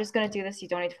designated, so I'm just going to do this, you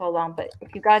don't need to follow along, but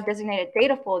if you've got a designated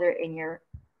data folder in your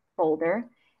folder,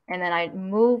 and then I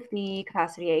move the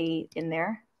capacity AE in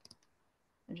there,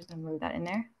 I'm just going to move that in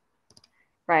there,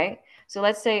 right? So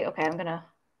let's say, okay, I'm going to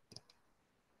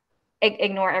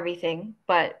ignore everything,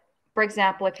 but for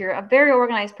example, if you're a very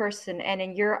organized person and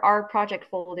in your R project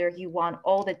folder, you want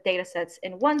all the data sets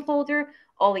in one folder,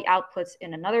 all the outputs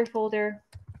in another folder,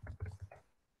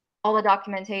 all the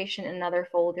documentation in another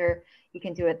folder, you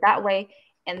can do it that way.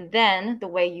 And then the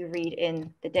way you read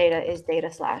in the data is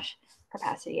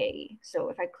data/capacity AE. So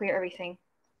if I clear everything,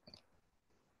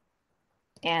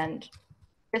 and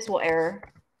this will error,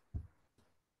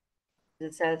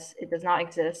 it says it does not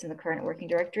exist in the current working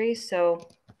directory. So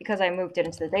because I moved it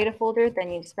into the data folder,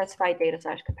 then you specify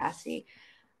data/capacity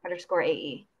 _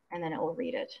 AE, and then it will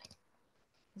read it.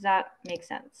 Does that make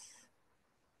sense?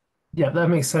 Yeah, that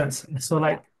makes sense. So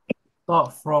like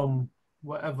start from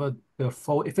whatever the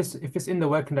folder. If it's in the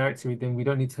working directory, then we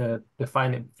don't need to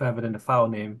define it further than the file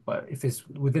name. But if it's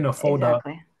within a folder,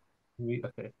 Exactly.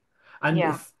 okay. And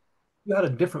if you had a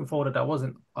different folder that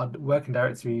wasn't a working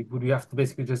directory, would we have to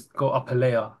basically just go up a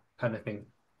layer kind of thing?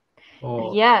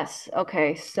 Or Yes.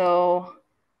 Okay. So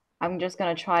I'm just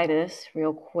gonna try this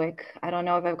real quick. I don't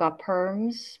know if I've got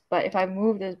perms, but if I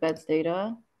move this beds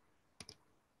data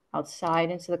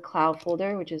outside into the cloud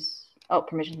folder, which is, oh,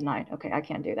 permission denied. Okay, I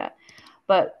can't do that.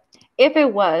 But if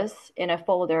it was in a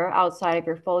folder outside of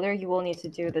your folder, you will need to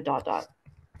do the dot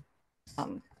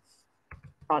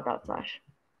slash.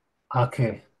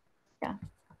 okay. Yeah.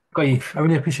 Got you. I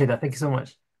really appreciate that. Thank you so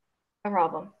much. No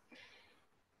problem.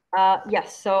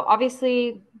 Yes, so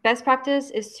obviously best practice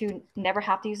is to never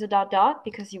have to use a dot dot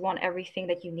because you want everything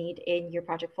that you need in your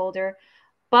project folder.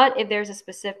 But if there's a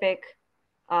specific,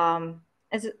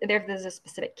 if there's a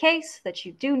specific case that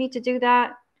you do need to do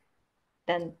that,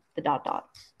 then the dot dot.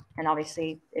 And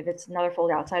obviously, if it's another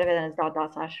folder outside of it, then it's dot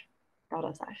dot slash dot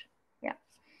dot slash. Yeah.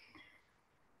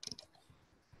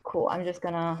 Cool. I'm just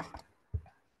gonna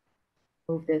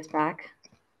move this back.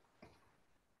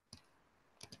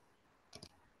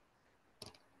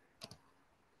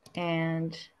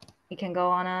 And we can go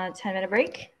on a 10-minute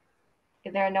break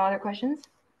if there are no other questions.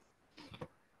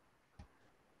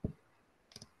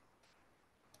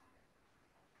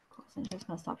 Cool. So I'm just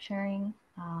gonna stop sharing.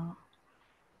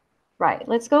 Right,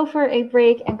 let's go for a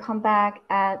break and come back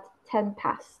at 10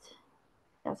 past.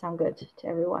 That sounds good to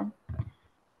everyone. I'm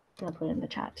gonna put it in the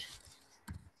chat.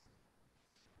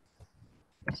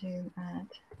 Resume at.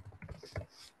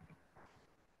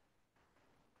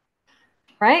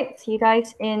 Right, see you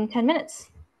guys in 10 minutes.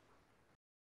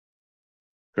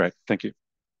 Great, thank you.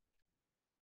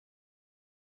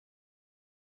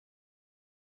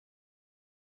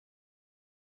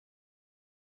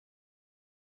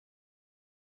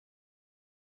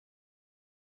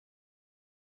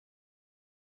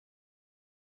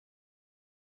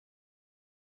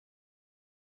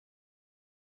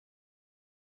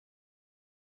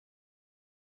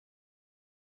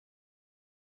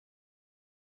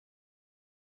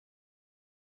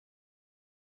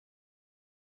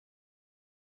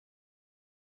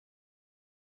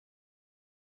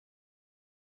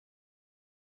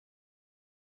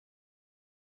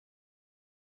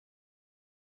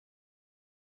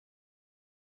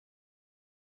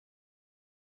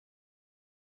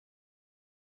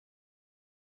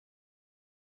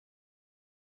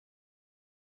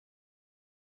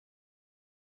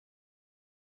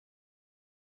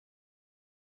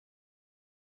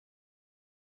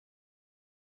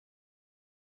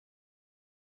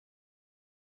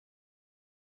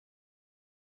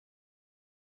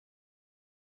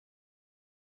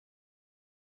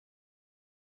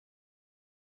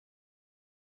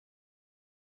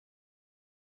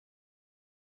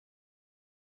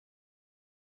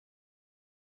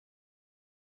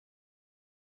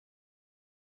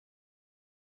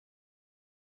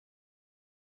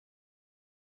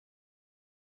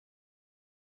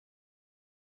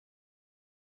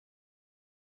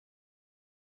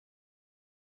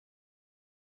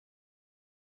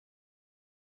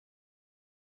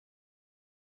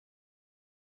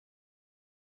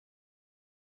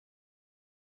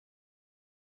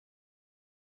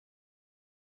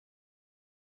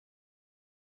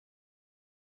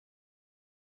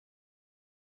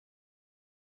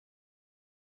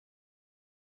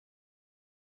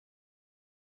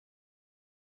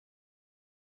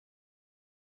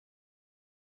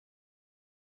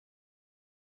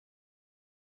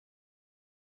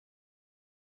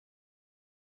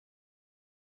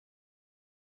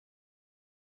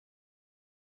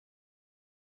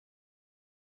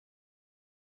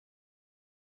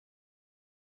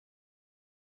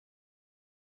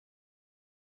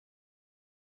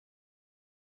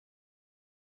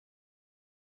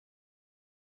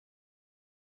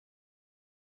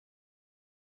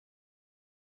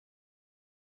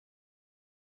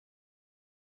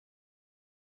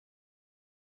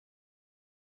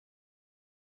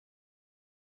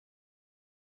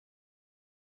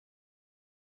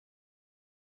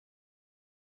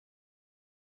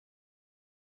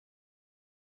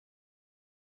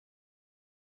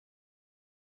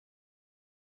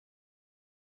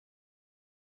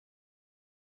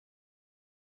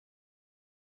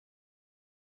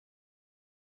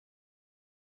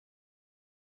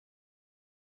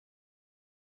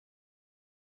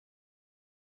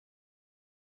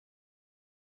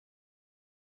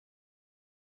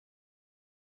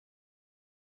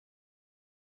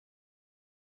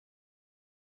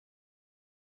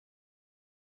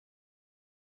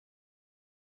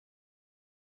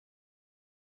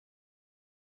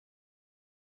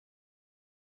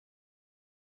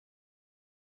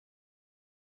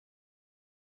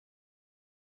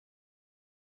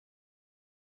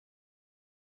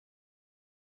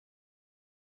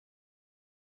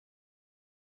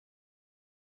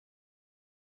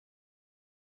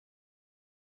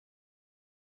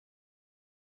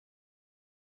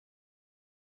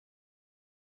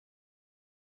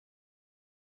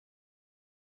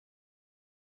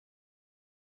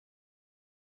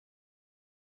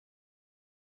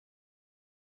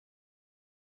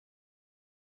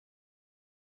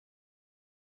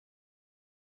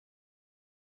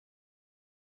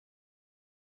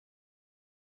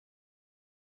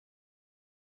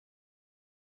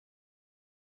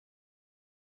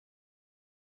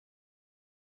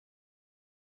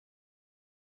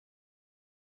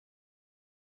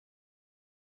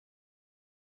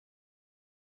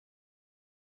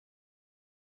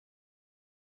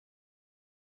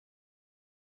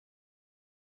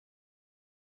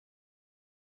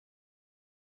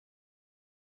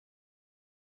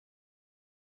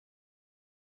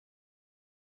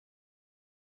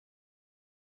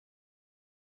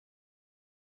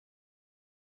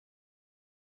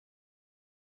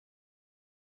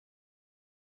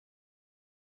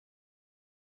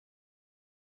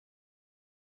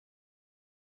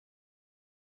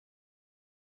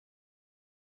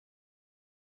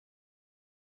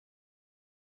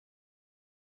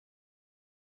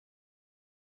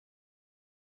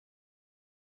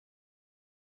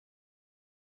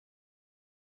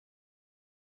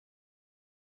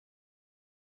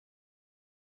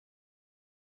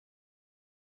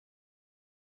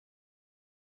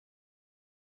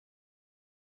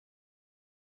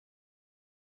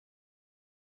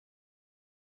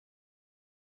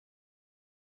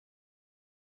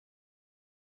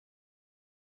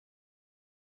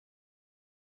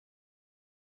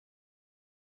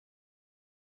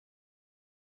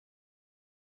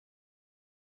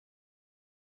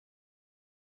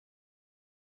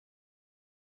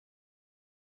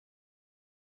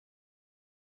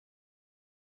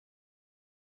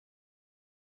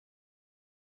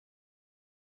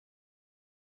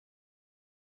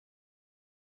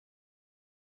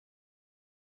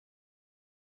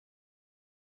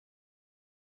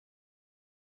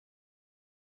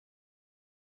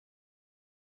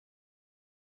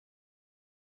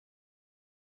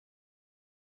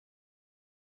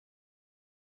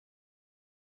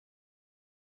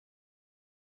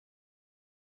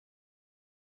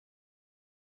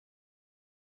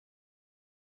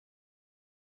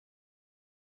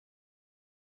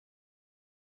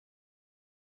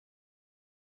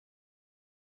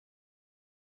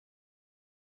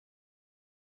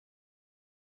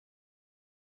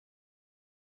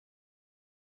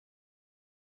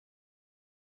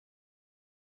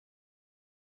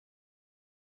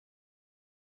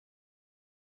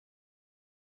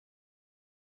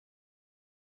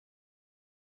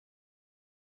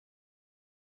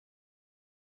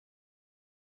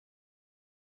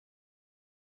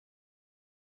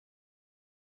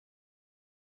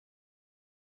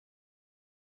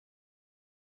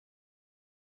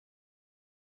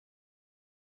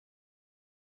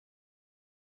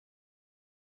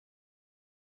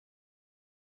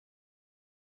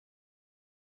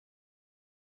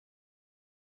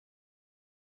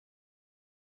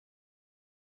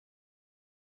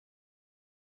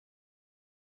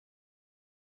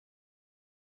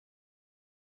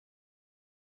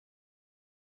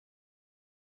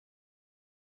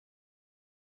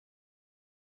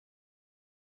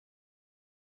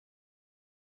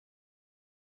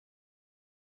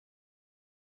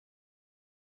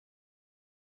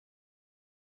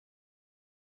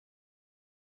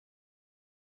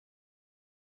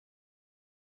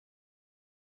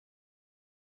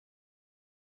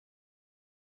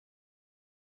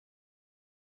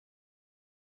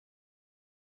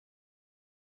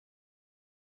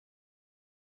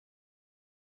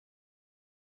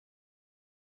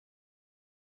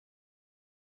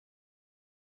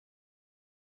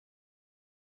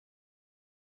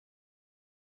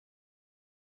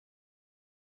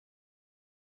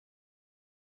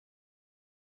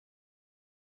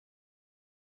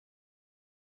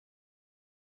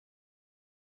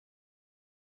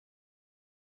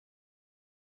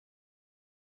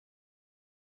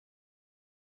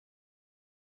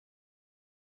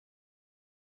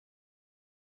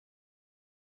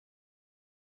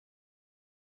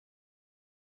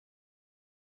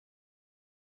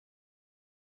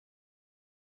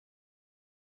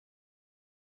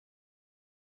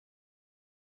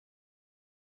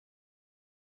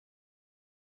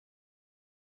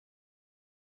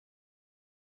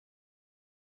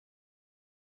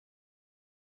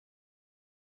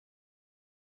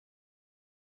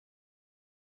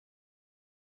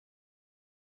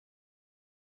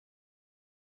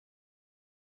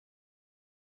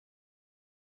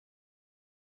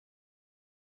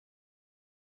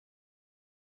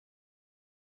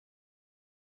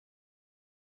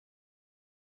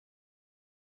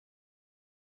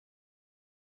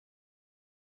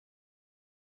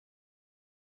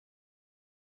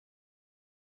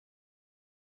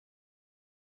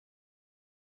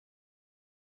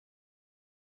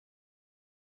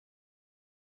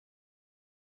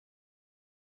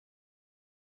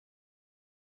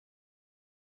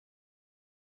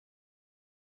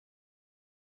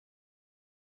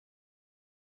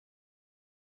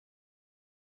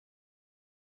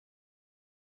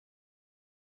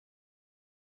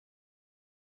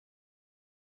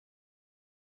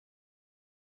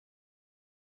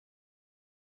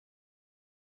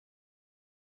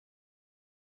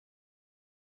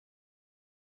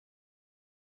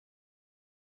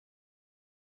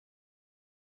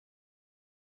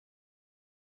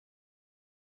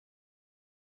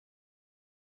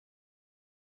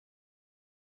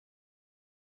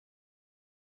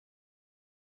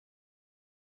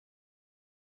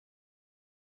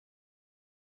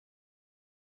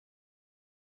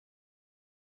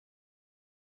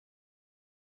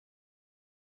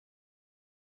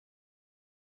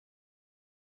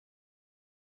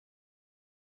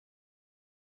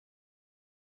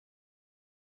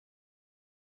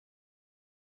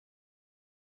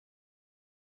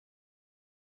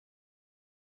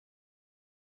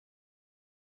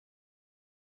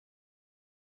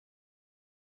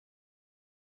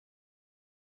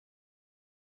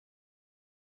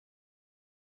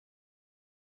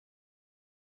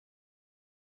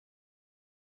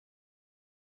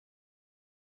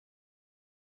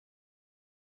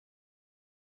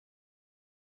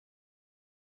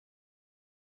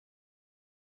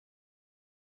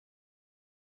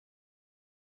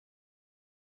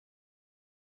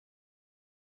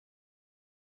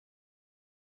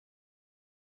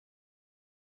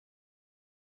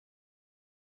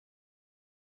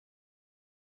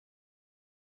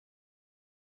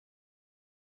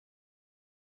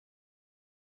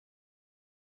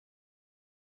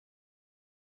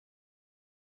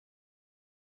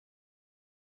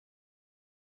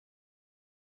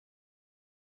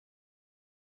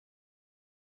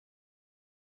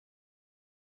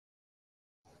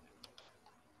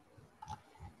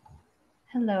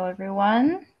 Hello,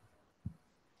 everyone.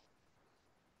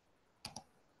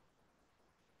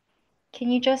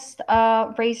 Can you just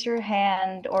raise your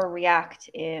hand or react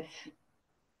if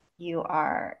you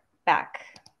are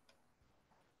back?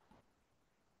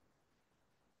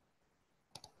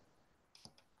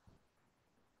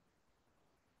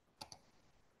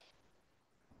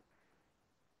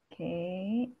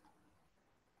 Okay.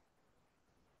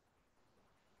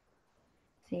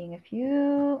 Seeing a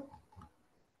few.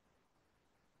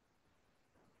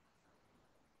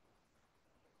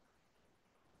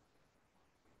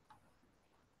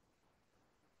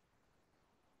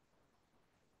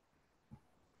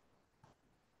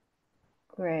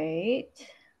 Great.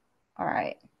 All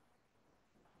right.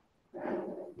 I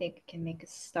think we can make a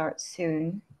start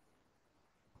soon.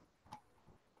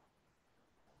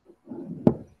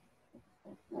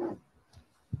 All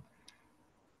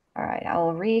right, I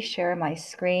will reshare my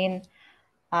screen.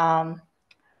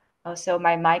 Also,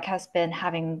 my mic has been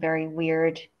having very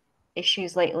weird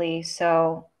issues lately.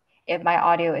 So if my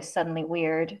audio is suddenly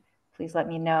weird, please let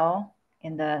me know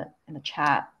in the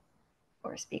chat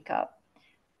or speak up.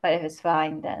 But if it's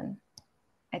fine, then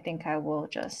I think I will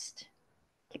just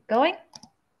keep going.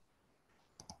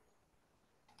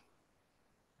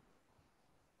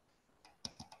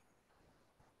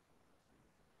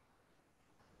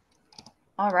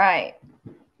 All right.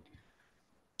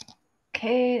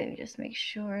 Okay, let me just make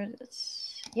sure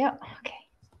that's, yeah, okay.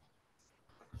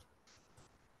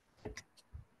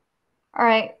 All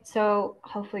right, so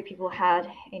hopefully people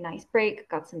had a nice break,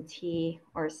 got some tea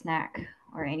or a snack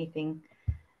or anything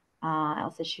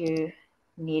else that you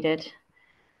needed.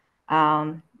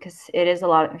 Because it is a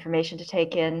lot of information to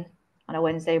take in on a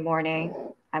Wednesday morning.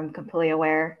 I'm completely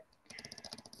aware.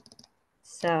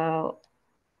 So,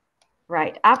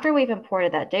 right, after we've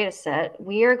imported that data set,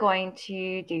 we are going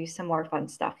to do some more fun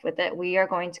stuff with it. We are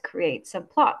going to create some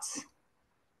plots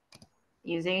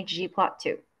using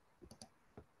ggplot2.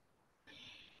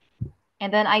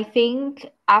 And then I think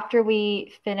after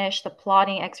we finish the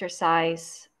plotting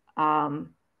exercise,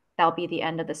 that'll be the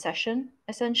end of the session,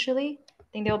 essentially. I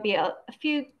think there'll be a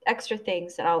few extra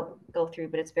things that I'll go through,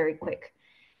 but it's very quick.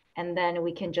 And then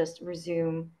we can just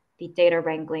resume the data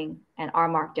wrangling and R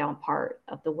Markdown part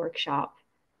of the workshop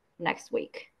next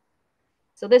week.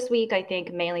 So this week, I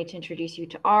think mainly to introduce you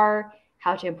to R,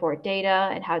 how to import data,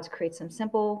 and how to create some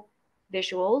simple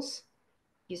visuals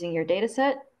using your data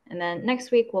set. And then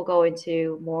next week, we'll go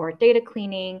into more data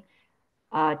cleaning,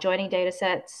 joining data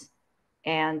sets,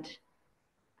 and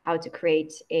how to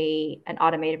create an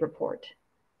automated report,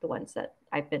 the ones that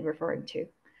I've been referring to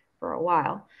for a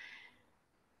while.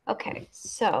 Okay,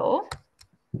 so,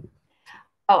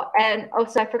 and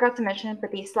also I forgot to mention, but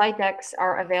these slide decks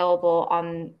are available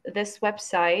on this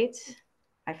website.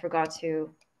 I forgot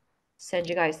to send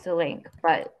you guys the link,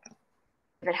 but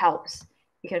if it helps,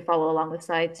 you can follow along the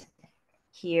slides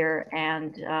here,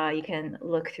 and you can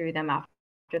look through them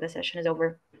after the session is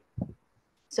over.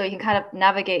 So you can kind of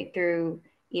navigate through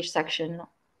each section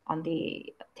on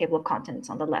the table of contents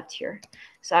on the left here.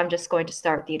 So I'm just going to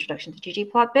start the introduction to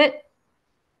ggplot bit.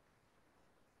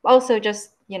 Also,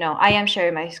 just, you know, I am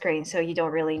sharing my screen, so you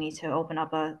don't really need to open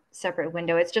up a separate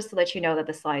window. It's just to let you know that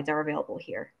the slides are available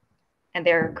here, and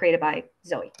they're created by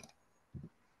Zoe.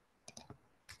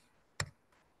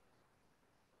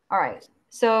 All right,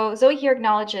 so Zoe here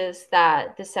acknowledges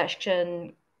that this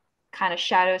section kind of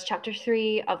shadows chapter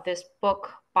 3 of this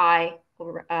book by,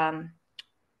 I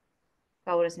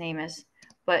forgot what his name is,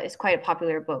 but it's quite a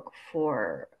popular book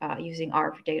for using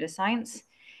R for data science.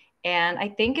 And I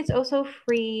think it's also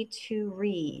free to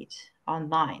read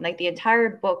online. Like the entire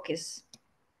book has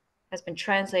been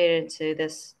translated into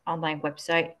this online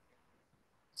website.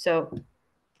 So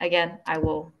again, I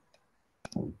will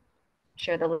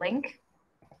share the link.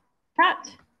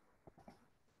 Chat.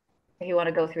 If you want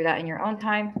to go through that in your own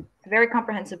time. It's a very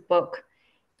comprehensive book.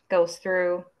 Goes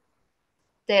through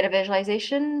data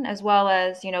visualization as well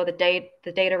as, you know, the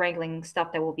data wrangling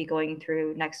stuff that we'll be going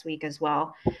through next week as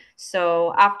well.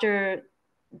 So after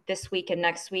this week and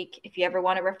next week, if you ever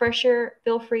want a refresher,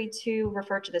 feel free to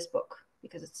refer to this book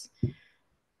because it's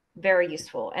very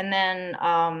useful. And then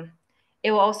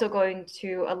it will also go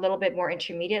into a little bit more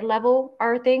intermediate level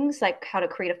R things, like how to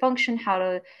create a function, how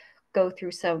to go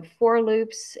through some for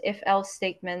loops, if else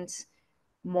statements,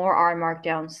 more R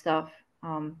markdown stuff.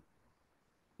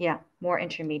 Yeah, more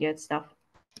intermediate stuff.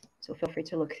 So feel free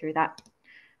to look through that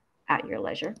at your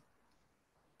leisure.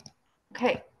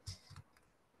 Okay.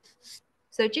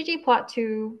 So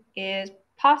ggplot2 is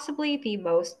possibly the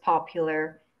most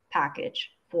popular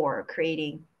package for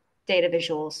creating data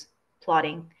visuals,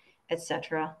 plotting,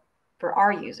 etc. for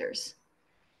our users.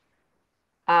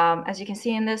 As you can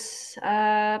see in this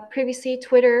previously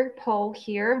Twitter poll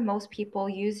here, most people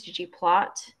use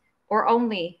ggplot or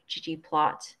only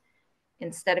ggplot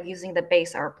instead of using the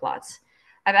base R plots.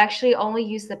 I've actually only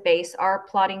used the base R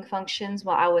plotting functions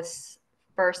while I was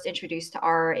first introduced to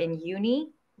R in uni,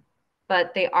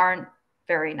 but they aren't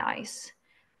very nice.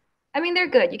 I mean, they're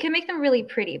good. You can make them really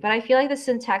pretty, but I feel like the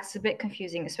syntax is a bit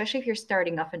confusing, especially if you're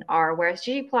starting off in R, whereas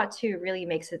ggplot2 really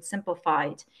makes it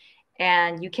simplified,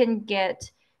 and you can get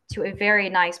to a very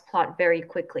nice plot very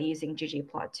quickly using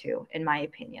ggplot2, in my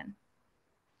opinion.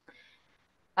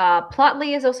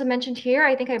 Plotly is also mentioned here.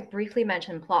 I think I briefly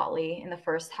mentioned Plotly in the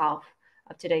first half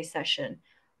of today's session.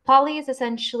 Plotly is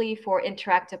essentially for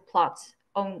interactive plots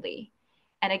only.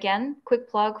 And again, quick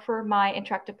plug for my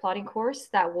interactive plotting course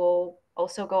that will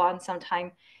also go on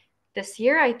sometime this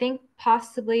year. I think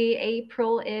possibly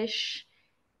April-ish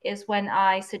is when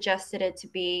I suggested it to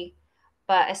be,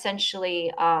 but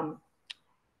essentially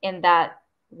in that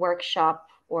workshop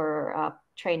or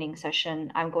training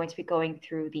session, I'm going to be going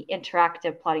through the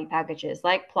interactive plotting packages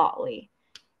like Plotly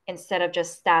instead of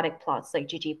just static plots like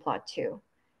ggplot2.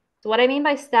 So what I mean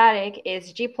by static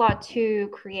is ggplot2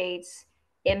 creates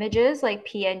images like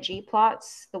PNG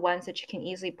plots, the ones that you can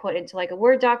easily put into like a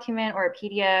Word document or a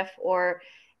PDF or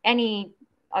any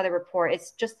other report.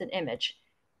 It's just an image.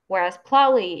 Whereas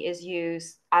Plotly is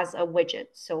used as a widget.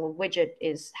 So a widget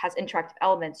has interactive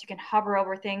elements. You can hover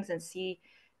over things and see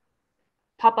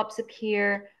pop-ups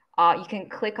appear. You can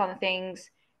click on things.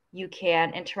 You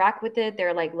can interact with it. There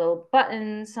are like little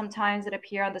buttons sometimes that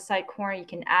appear on the side corner. You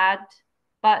can add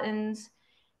buttons.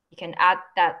 You can add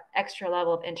that extra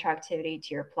level of interactivity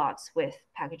to your plots with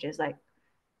packages like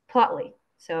Plotly.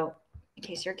 So in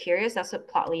case you're curious, that's what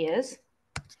Plotly is.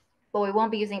 But we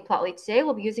won't be using Plotly today.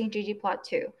 We'll be using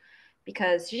ggplot2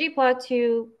 because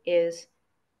ggplot2 is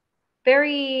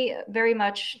very, very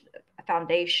much a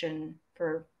foundation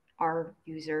for our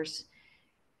users.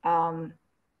 And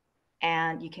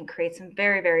you can create some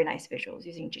very, very nice visuals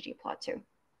using ggplot2.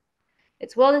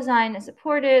 It's well designed and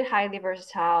supported, highly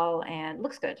versatile, and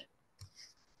looks good.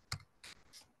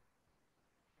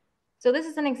 So this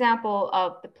is an example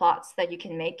of the plots that you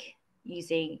can make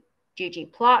using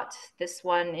ggplot. This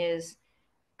one is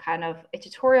kind of a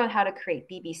tutorial on how to create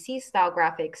BBC style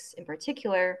graphics in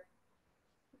particular,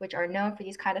 which are known for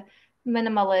these kind of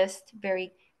minimalist,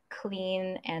 very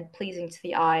clean and pleasing to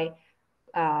the eye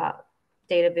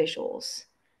data visuals.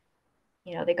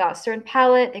 You know, they got a certain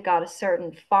palette, they got a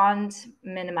certain font,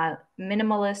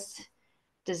 minimalist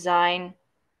design.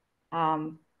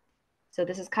 So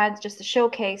this is kind of just a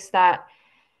showcase that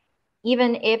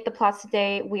even if the plots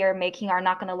today we are making are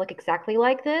not going to look exactly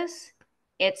like this,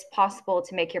 it's possible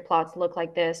to make your plots look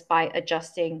like this by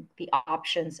adjusting the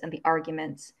options and the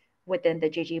arguments within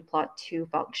the ggplot2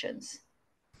 functions.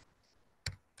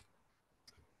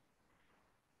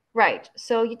 Right,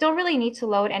 so you don't really need to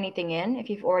load anything in if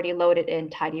you've already loaded in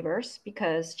tidyverse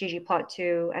because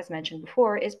ggplot2, as mentioned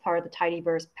before, is part of the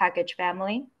tidyverse package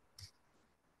family.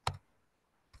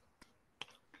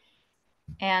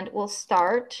 And we'll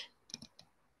start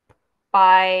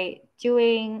by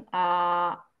doing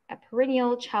a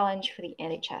perennial challenge for the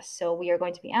NHS. So we are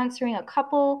going to be answering a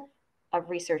couple of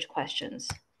research questions.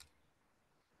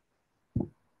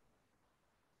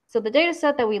 So the data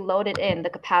set that we loaded in, the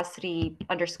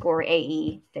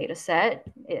capacity_AE data set,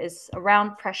 is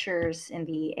around pressures in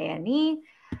the A&E,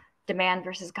 demand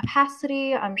versus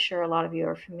capacity. I'm sure a lot of you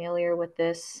are familiar with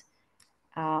this.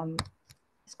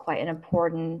 It's quite an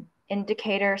important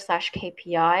indicator /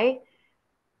 KPI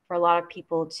for a lot of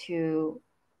people to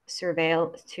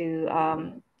surveil,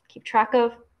 to keep track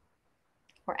of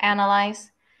or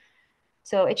analyze.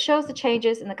 So it shows the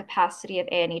changes in the capacity of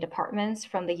A&E departments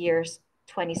from the years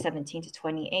 2017 to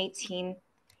 2018.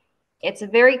 It's a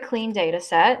very clean data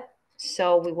set,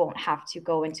 so we won't have to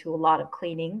go into a lot of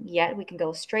cleaning yet. We can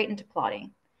go straight into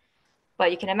plotting.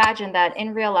 But you can imagine that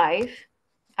in real life,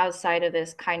 outside of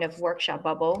this kind of workshop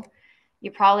bubble,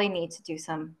 you probably need to do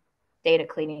some data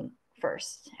cleaning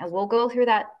first. And we'll go through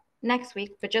that next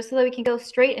week, but just so that we can go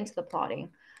straight into the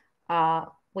plotting,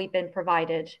 we've been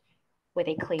provided with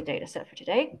a clean data set for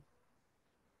today.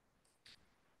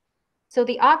 So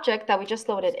the object that we just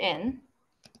loaded in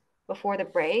before the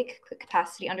break,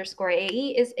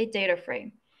 capacity_AE, is a data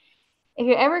frame. If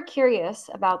you're ever curious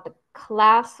about the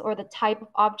class or the type of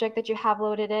object that you have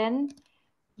loaded in,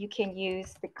 you can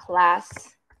use the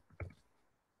class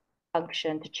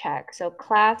function to check. So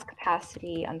class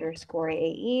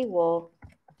capacity_AE will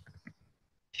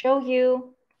show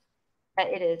you that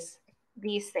it is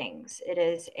these things. It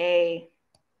is a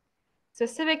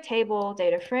specific table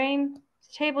data frame.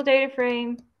 Table data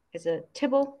frame is a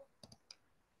tibble.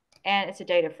 and it's a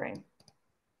data frame.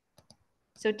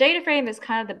 So data frame is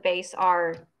kind of the base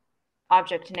R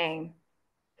object name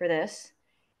for this.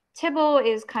 Tibble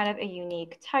is kind of a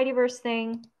unique tidyverse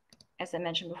thing. As I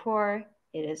mentioned before,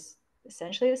 it is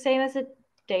essentially the same as a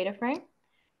data frame,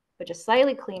 but just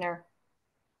slightly cleaner.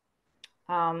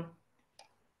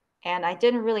 And I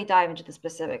didn't really dive into the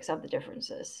specifics of the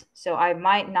differences. So I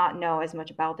might not know as much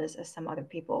about this as some other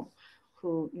people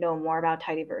who know more about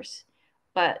tidyverse.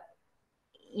 But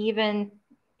even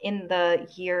in the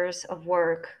years of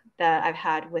work that I've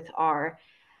had with R,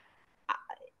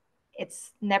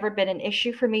 it's never been an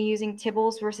issue for me using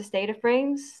tibbles versus data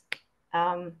frames.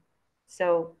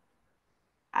 So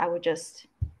I would just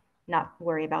not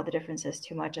worry about the differences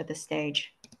too much at this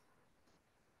stage.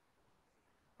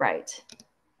 Right.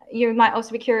 You might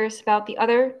also be curious about the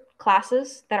other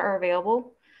classes that are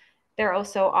available. There are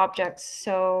also objects,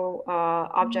 so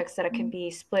objects that can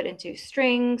be split into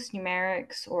strings,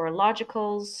 numerics, or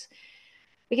logicals.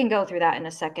 We can go through that in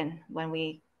a second when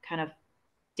we kind of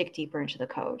dig deeper into the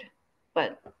code.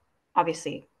 But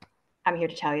obviously, I'm here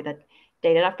to tell you that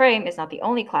data.frame is not the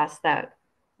only class that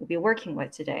we'll be working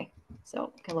with today.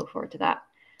 So you can look forward to that.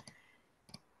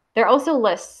 There are also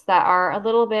lists that are a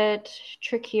little bit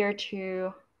trickier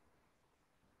to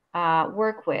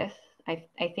work with. I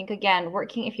think, again,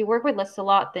 if you work with lists a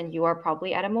lot, then you are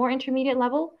probably at a more intermediate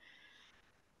level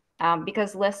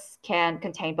because lists can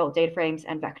contain both data frames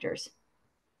and vectors.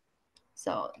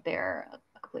 So they're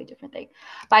a completely different thing.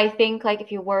 But I think like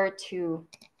if you were to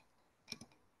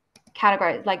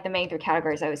categorize, like the main three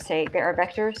categories, I would say there are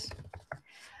vectors,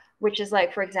 which is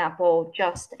like, for example,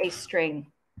 just a string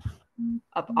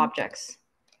of objects.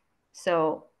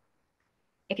 So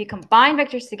if you combine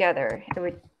vectors together, it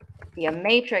would be a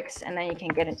matrix, and then you can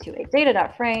get into a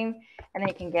data.frame, and then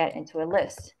you can get into a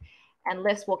list. And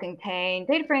lists will contain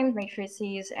data frames,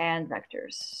 matrices, and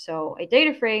vectors. So a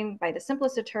data frame, by the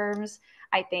simplest of terms,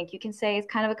 I think you can say is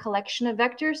kind of a collection of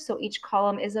vectors. So each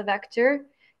column is a vector,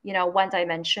 one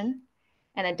dimension.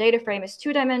 And then data frame is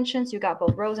 2 dimensions. You got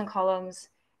both rows and columns.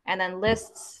 And then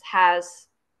lists has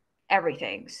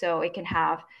everything. So it can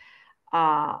have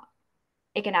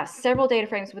several data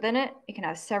frames within it. It can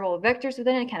have several vectors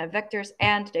within it. It can have vectors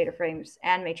and data frames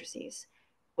and matrices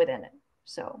within it.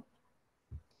 So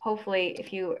hopefully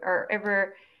if you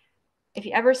ever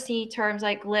see terms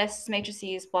like lists,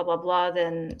 matrices, blah, blah, blah,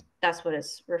 then that's what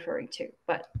it's referring to.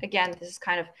 But again, this is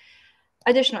kind of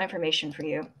additional information for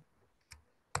you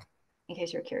in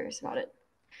case you're curious about it.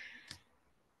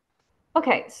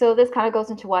 Okay, so this kind of goes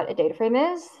into what a data frame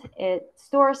is. It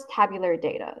stores tabular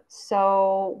data.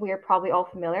 So we're probably all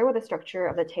familiar with the structure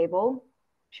of the table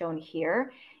shown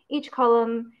here. Each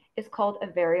column is called a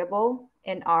variable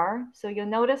in R. So you'll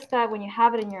notice that when you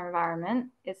have it in your environment,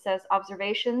 it says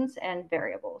observations and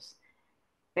variables.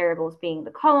 Variables being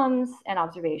the columns and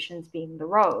observations being the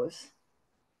rows.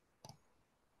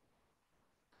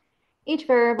 Each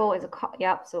variable is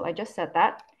so I just said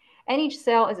that. And each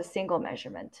cell is a single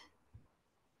measurement.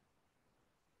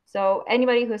 So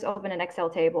anybody who's opened an Excel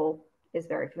table is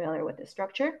very familiar with this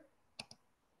structure.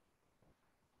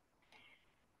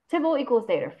 Tibble equals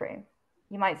data frame.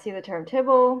 You might see the term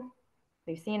tibble.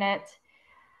 We've seen it.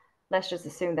 Let's just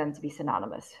assume them to be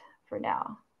synonymous for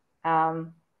now.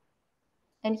 And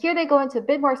here they go into a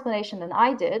bit more explanation than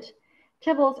I did.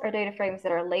 Tibbles are data frames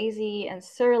that are lazy and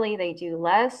surly. They do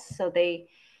less, so they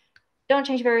don't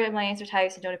change variable names or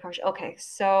types and don't approach. Okay,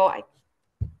 so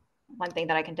one thing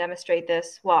that I can demonstrate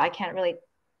this, well, I can't really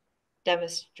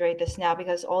demonstrate this now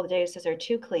because all the data sets are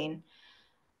too clean.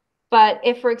 But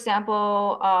if, for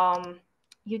example,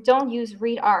 you don't use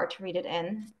read_r to read it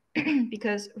in,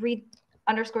 because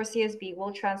read_csv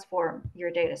will transform your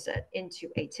data set into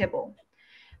a tibble.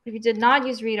 If you did not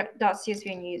use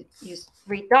read.csv and you use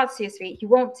read.csv, you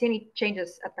won't see any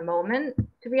changes at the moment,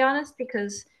 to be honest,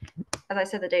 because, as I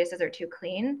said, the data sets are too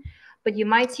clean. But you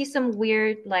might see some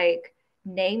weird, like,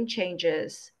 name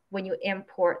changes when you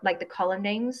import, like the column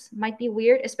names might be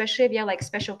weird, especially if you have like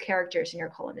special characters in your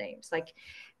column names. Like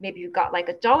maybe you got like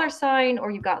a $sign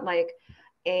or you got like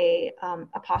a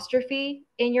apostrophe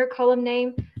in your column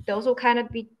name. Those will kind of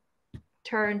be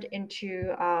turned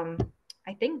into,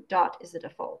 I think dot is the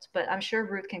default, but I'm sure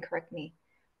Ruth can correct me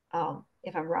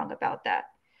if I'm wrong about that.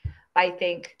 I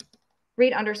think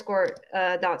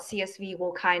read_.csv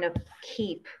will kind of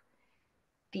keep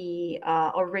the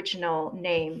original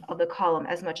name of the column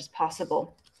as much as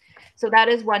possible. So that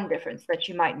is one difference that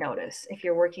you might notice if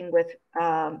you're working with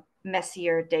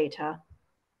messier data.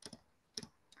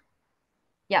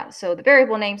 Yeah, so the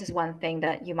variable names is one thing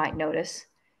that you might notice.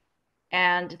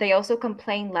 And they also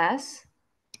complain less.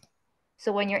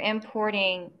 So when you're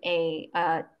importing a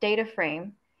data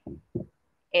frame,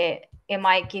 it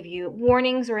might give you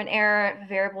warnings or an error if a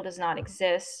variable does not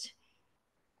exist.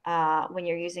 When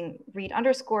you're using read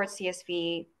underscore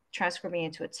CSV, transforming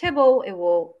into a table, it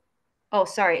will, oh,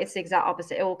 sorry, it's the exact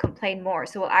opposite. It will complain more.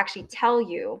 So it will actually tell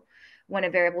you when a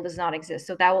variable does not exist.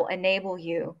 So that will enable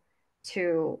you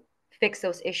to fix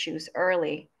those issues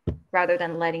early rather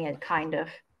than letting it kind of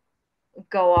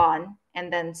go on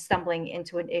and then stumbling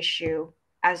into an issue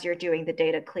as you're doing the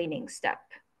data cleaning step.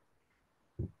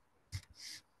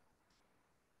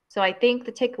 So I think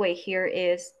the takeaway here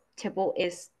is Tibble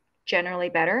is generally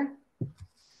better.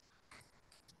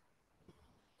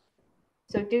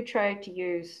 So do try to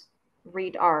use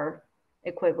read R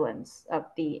equivalents of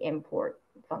the import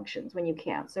functions when you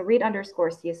can. So read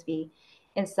underscore CSV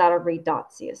instead of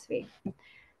read.csv.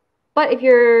 But if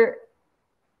your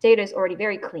data is already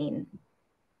very clean,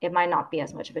 it might not be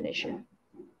as much of an issue.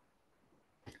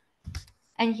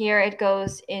 And here it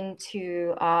goes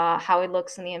into how it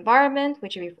looks in the environment,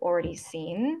 which we've already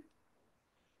seen.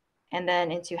 And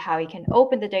then into how you can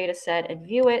open the data set and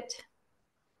view it.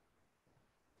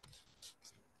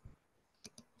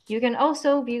 You can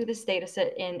also view this data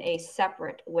set in a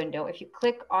separate window. If you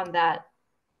click on that,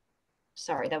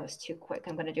 sorry, that was too quick.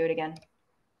 I'm going to do it again.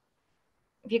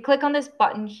 If you click on this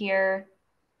button here,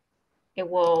 it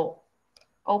will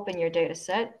open your data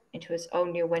set into its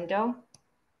own new window.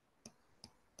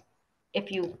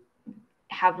 If you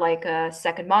have like a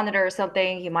second monitor or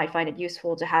something, you might find it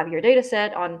useful to have your data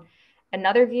set on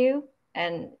another view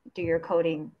and do your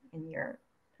coding in your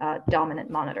dominant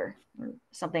monitor or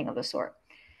something of the sort.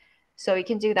 So you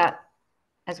can do that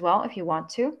as well if you want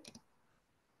to.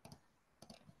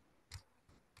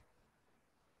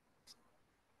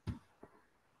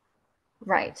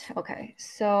 Right, okay,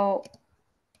 so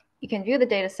you can view the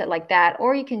data set like that,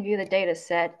 or you can view the data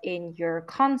set in your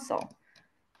console.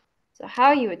 So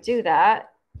how you would do that,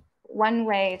 one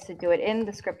way is to do it in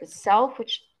the script itself,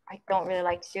 which I don't really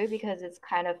like to do because it's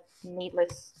kind of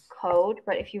needless code.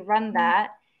 But if you run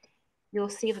that, you'll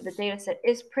see that the data set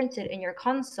is printed in your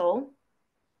console.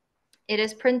 It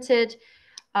is printed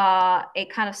a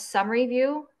kind of summary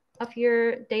view of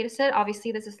your data set.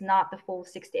 Obviously, this is not the full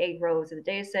 68 rows of the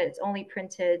data set. It's only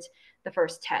printed the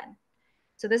first 10.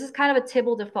 So this is kind of a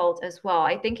Tibble default as well.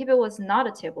 I think if it was not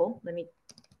a Tibble, let me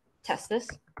test this.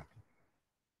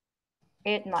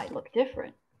 It might look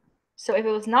different. So if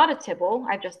it was not a Tibble,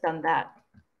 I've just done that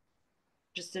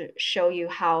just to show you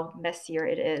how messier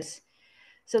it is.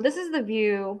 So this is the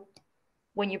view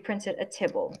when you printed a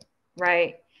Tibble,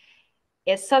 right?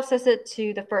 It subsets it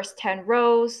to the first 10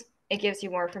 rows. It gives you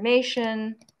more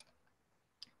information.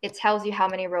 It tells you how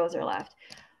many rows are left.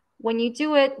 When you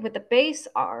do it with the base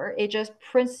R, it just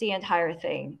prints the entire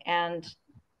thing. And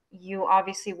you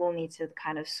obviously will need to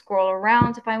kind of scroll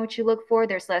around to find what you look for.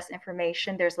 There's less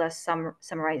information. There's less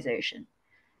summarization.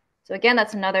 So again,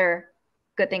 that's another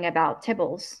good thing about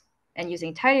Tibbles and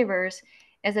using tidyverse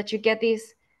is that you get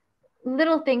these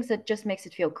little things that just makes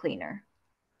it feel cleaner.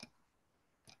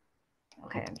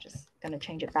 Okay, I'm just going to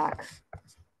change it back.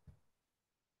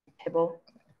 Tibble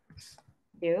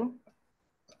view.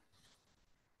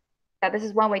 Yeah, this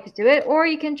is one way to do it, or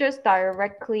you can just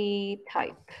directly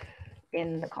type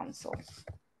in the console,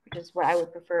 which is what I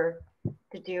would prefer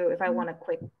to do if I want a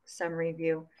quick summary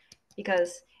view.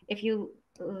 Because if you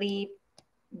leave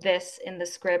this in the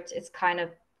script, it's kind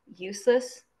of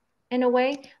useless in a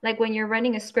way. Like when you're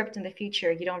running a script in the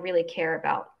future, you don't really care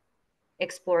about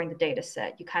exploring the data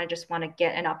set. You kind of just want to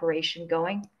get an operation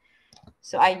going.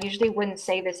 So I usually wouldn't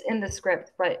say this in the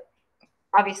script, but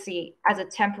obviously as a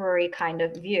temporary kind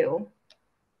of view,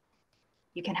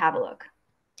 you can have a look.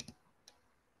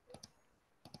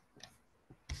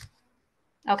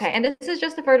 Okay, and this is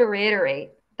just to further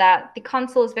reiterate that the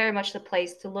console is very much the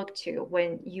place to look to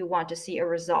when you want to see a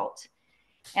result.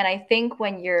 And I think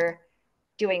when you're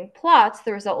doing plots,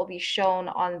 the result will be shown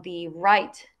on the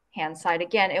right-hand side.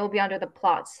 Again, it will be under the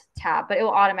plots tab, but it will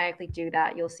automatically do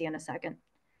that. You'll see in a second.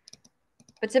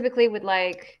 But typically with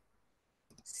like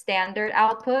standard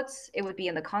outputs, it would be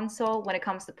in the console. When it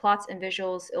comes to plots and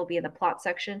visuals, it'll be in the plot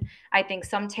section. I think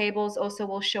some tables also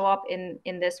will show up in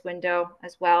this window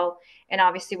as well. And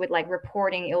obviously with like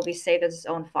reporting, it will be saved as its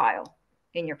own file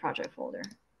in your project folder.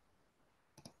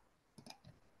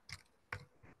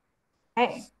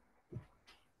 Hey,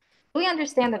 we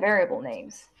understand the variable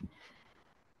names.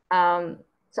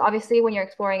 So obviously when you're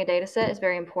exploring a data set, it's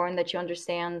very important that you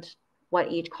understand what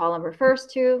each column refers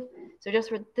to. So just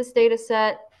for this data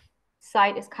set,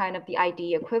 site is kind of the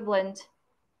ID equivalent.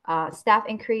 Staff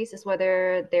increase is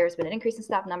whether there's been an increase in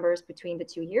staff numbers between the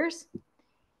 2 years.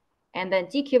 And then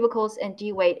d cubicles and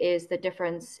d weight is the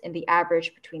difference in the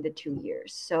average between the 2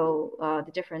 years. So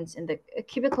the difference in the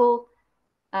cubicle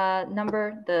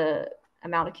number, the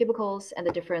amount of cubicles, and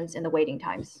the difference in the waiting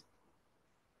times.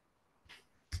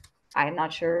 I'm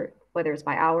not sure whether it's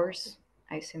by hours.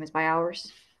 I assume it's by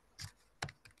hours.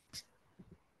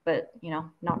 But, you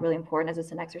know, not really important as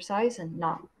it's an exercise and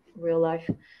not real life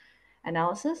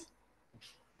analysis.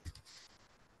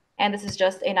 And this is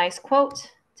just a nice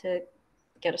quote to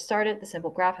get us started. The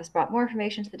simple graph has brought more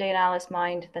information to the data analyst's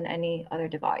mind than any other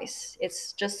device.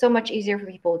 It's just so much easier for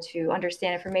people to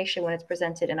understand information when it's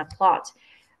presented in a plot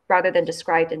rather than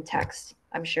described in text.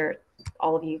 I'm sure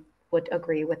all of you would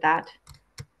agree with that.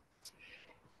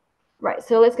 Right,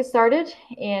 so let's get started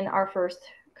in our first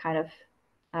kind of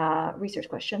research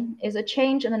question. Is a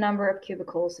change in the number of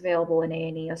cubicles available in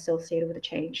A&E associated with a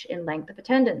change in length of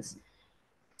attendance?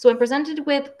 So when presented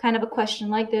with kind of a question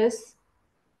like this,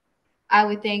 I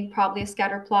would think probably a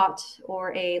scatter plot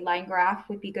or a line graph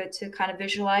would be good to kind of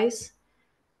visualize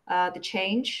the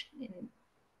change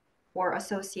or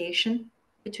association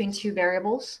between two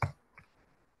variables.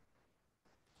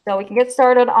 So we can get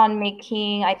started on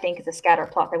making, I think it's a scatter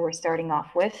plot that we're starting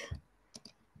off with.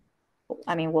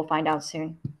 I mean, we'll find out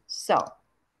soon. So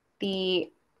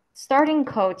the starting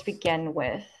code to begin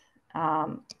with,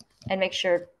 and make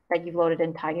sure that you've loaded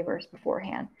in tidyverse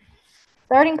beforehand.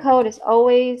 Starting code is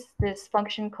always this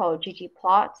function called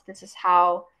ggplot. This is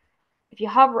how, if you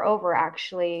hover over,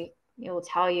 actually, it will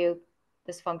tell you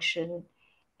this function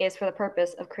is for the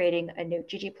purpose of creating a new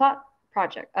ggplot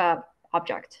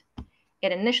object.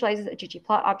 It initializes a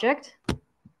ggplot object,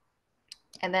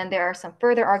 and then there are some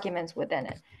further arguments within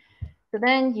it. So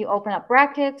then you open up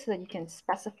brackets so that you can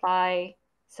specify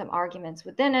some arguments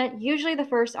within it. Usually the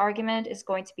first argument is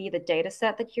going to be the data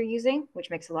set that you're using, which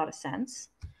makes a lot of sense.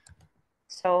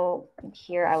 So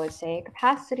here I would say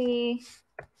capacity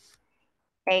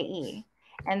AE.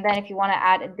 And then if you want to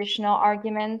add additional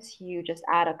arguments, you just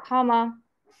add a comma.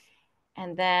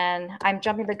 And then I'm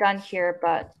jumping the gun here,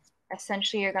 but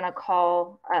essentially you're going to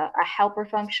call a helper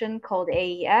function called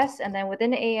AES. And then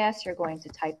within the AES, you're going to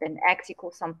type in X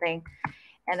equals something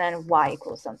and then Y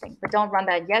equals something. But don't run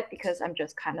that yet because I'm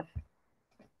just kind of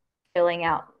filling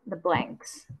out the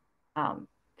blanks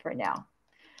for now.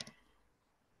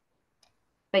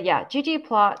 But yeah,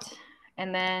 ggplot,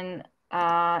 and then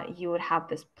you would have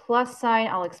this plus sign.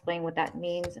 I'll explain what that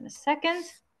means in a second.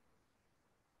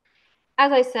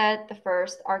 As I said, the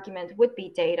first argument would be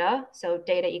data. So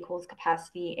data equals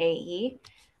capacity AE.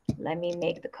 Let me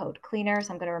make the code cleaner.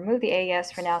 So I'm going to remove the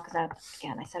AES for now because,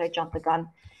 again, I said I jumped the gun.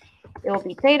 It will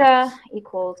be data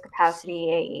equals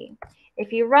capacity AE.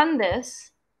 If you run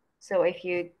this, so if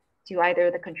you do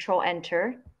either the control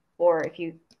enter or if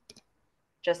you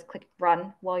just click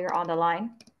run while you're on the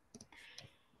line,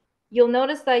 you'll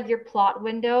notice that your plot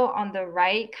window on the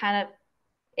right kind of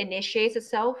initiates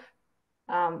itself,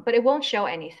 but it won't show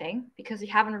anything because you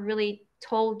haven't really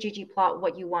told ggplot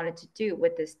what you wanted to do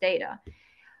with this data.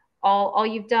 All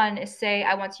you've done is say,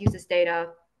 I want to use this data,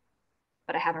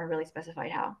 but I haven't really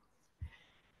specified how.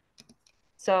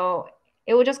 So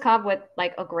it will just come up with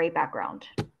like a gray background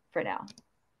for now.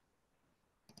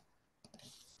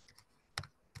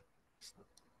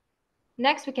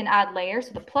 Next, we can add layers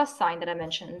with the plus sign that I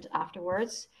mentioned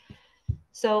afterwards.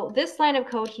 So this line of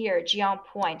code here,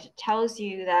 geom_point, tells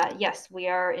you that, yes, we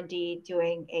are indeed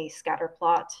doing a scatter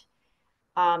plot.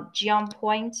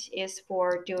 Geom_point is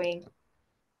for doing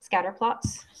scatter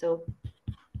plots. So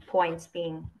points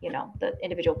being, you know, the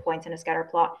individual points in a scatter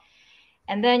plot.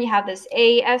 And then you have this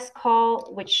AES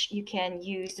call, which you can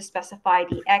use to specify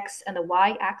the X and the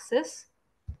Y axis.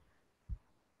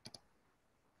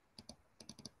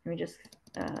 Let me just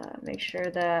make sure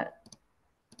that,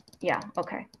 yeah,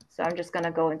 okay. So I'm just going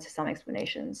to go into some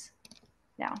explanations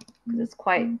now because it's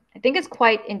quite, I think it's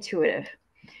quite intuitive.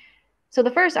 So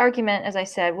the first argument, as I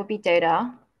said, would be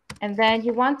data. And then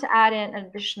you want to add in an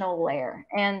additional layer.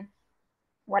 And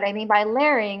what I mean by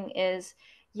layering is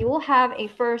you will have a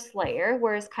first layer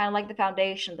where it's kind of like the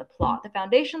foundation of the plot. The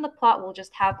foundation of the plot will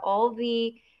just have all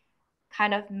the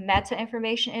kind of meta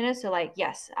information in it. So like,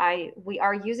 yes, we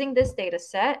are using this data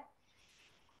set.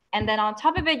 And then on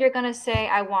top of it, you're going to say,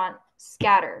 I want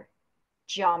scatter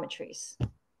geometries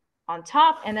on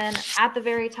top. And then at the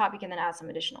very top, you can then add some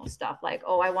additional stuff like,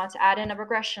 oh, I want to add in a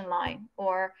regression line,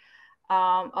 or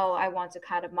oh, I want to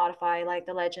kind of modify like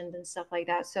the legend and stuff like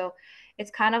that. So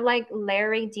it's kind of like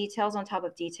layering details on top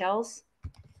of details.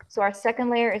 So our second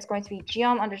layer is going to be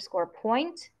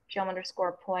geom_point.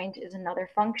 Geom_point is another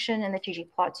function in the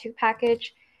ggplot2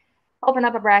 package. Open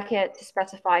up a bracket to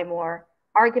specify more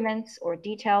arguments or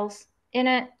details in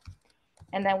it.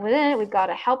 And then within it, we've got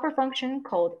a helper function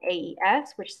called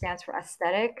AES, which stands for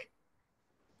aesthetic.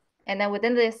 And then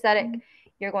within the aesthetic,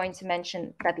 you're going to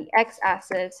mention that the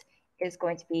x-axis is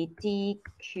going to be d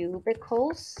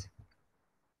cubicles.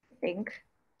 I think.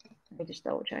 Let me just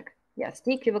double check. Yes,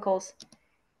 d cubicles.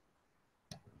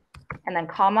 And then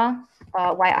comma,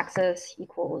 y-axis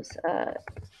equals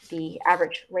the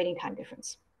average waiting time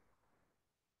difference.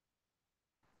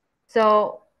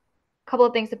 So a couple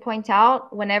of things to point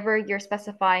out. Whenever you're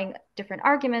specifying different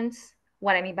arguments,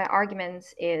 what I mean by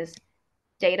arguments is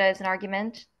data is an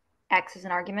argument, x is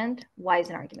an argument, y is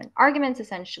an argument. Arguments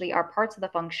essentially are parts of the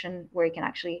function where you can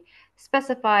actually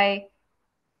specify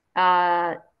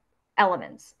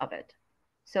elements of it.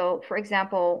 So for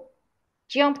example,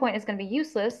 geoPoint is going to be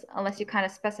useless unless you kind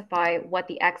of specify what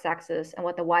the x-axis and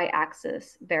what the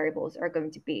y-axis variables are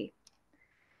going to be.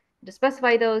 To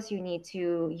specify those, you need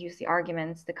to use the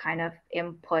arguments to kind of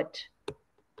input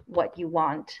what you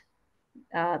want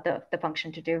the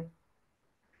function to do.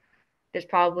 There's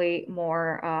probably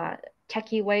more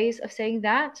techie ways of saying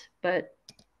that, but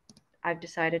I've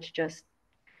decided to just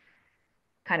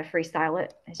kind of freestyle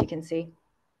it, as you can see.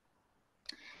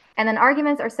 And then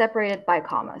arguments are separated by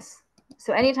commas.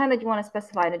 So anytime that you want to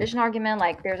specify an addition argument,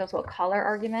 like there's also a color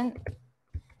argument,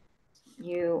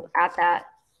 you add that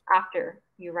after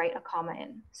you write a comma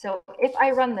in. So if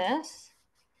I run this,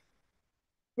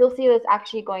 you'll see that it's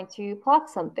actually going to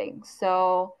plot something.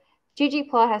 So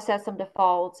ggplot has set some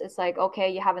defaults. It's like,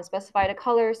 okay, you haven't specified a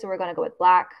color, so we're going to go with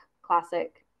black,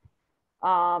 classic.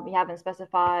 You haven't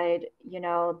specified,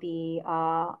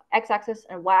 the x-axis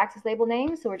and y-axis label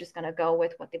names, so we're just going to go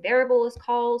with what the variable is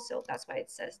called. So that's why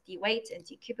it says d-weight and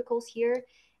d-cubicles here,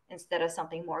 instead of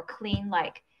something more clean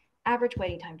like average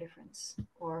waiting time difference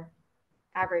or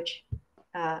average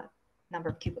number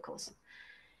of cubicles.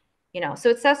 So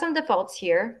it says some defaults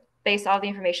here based on the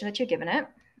information that you've given it.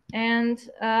 And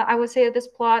I would say that this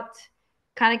plot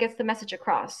kind of gets the message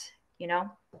across,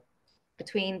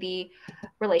 between the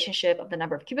relationship of the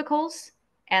number of cubicles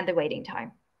and the waiting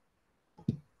time.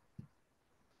 So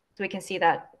we can see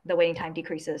that the waiting time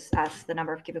decreases as the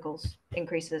number of cubicles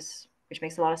increases, which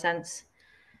makes a lot of sense.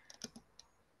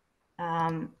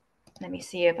 Let me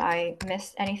see if I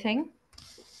missed anything.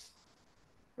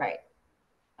 Right.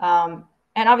 And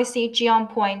obviously,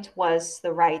 geoPoint was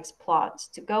the right plot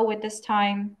to go with this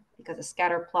time because a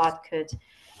scatter plot could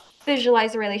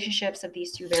visualize the relationships of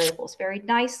these two variables very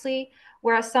nicely,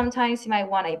 whereas sometimes you might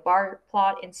want a bar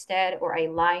plot instead, or a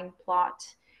line plot,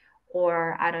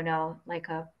 or I don't know, like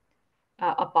a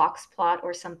box plot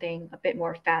or something a bit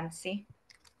more fancy.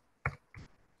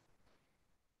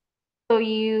 So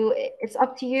it's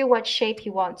up to you what shape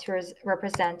you want to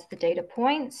represent the data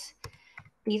points.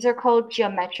 These are called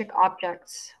geometric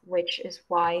objects, which is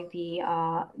why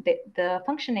the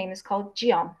function name is called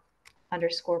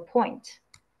geom_point.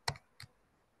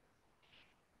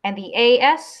 And the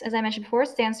AS, as I mentioned before,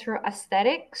 stands for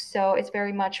aesthetic. So it's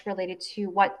very much related to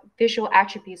what visual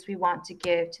attributes we want to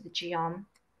give to the geom.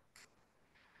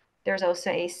 There's also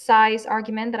a size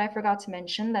argument that I forgot to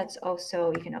mention.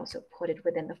 You can also put it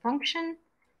within the function.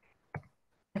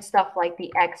 And stuff like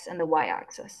the X and the Y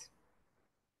axis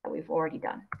that we've already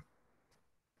done.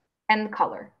 And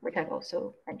color, which I've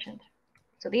also mentioned.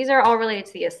 So these are all related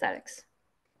to the aesthetics.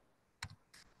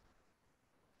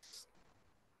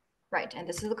 Right, and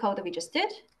this is the code that we just did.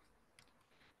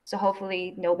 So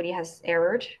hopefully nobody has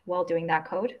errored while doing that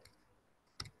code.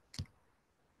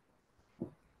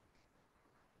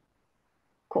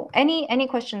 Cool. Any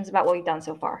questions about what we've done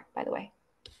so far, by the way?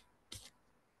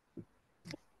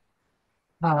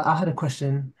 I had a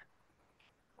question.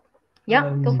 Yeah,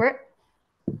 go for it.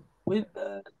 With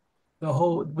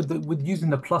with using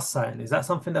the plus sign, is that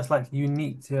something that's like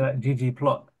unique to like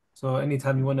ggplot? So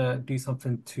anytime you want to do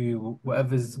something to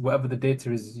whatever the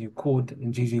data is you called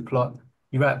in ggplot,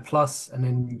 you write plus and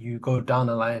then you go down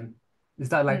a line. Is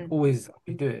that like always how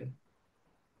you do it?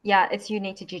 Yeah, it's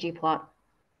unique to ggplot.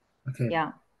 Okay.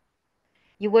 Yeah.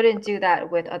 You wouldn't do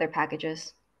that with other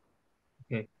packages.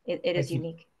 Okay. It is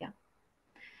unique. Yeah.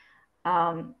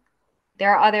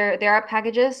 There are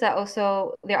packages that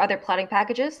also, there are other plotting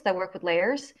packages that work with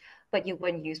layers, but you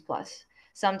wouldn't use plus.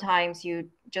 Sometimes you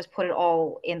just put it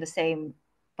all in the same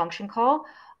function call,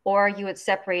 or you would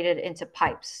separate it into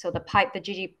pipes. So the pipe,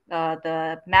 the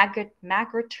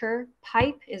Magritte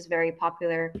pipe is very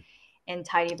popular in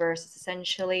tidyverse. It's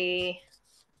essentially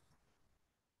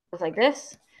looks like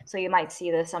this. So you might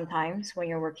see this sometimes when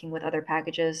you're working with other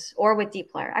packages or with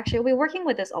dplyr. Actually, we'll be working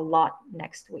with this a lot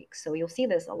next week. So you'll see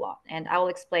this a lot. And I will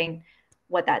explain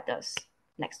what that does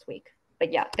next week.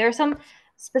 But yeah, there are some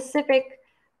specific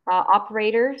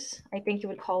operators, I think you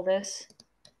would call this,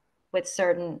 with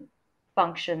certain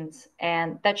functions,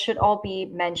 and that should all be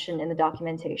mentioned in the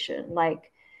documentation.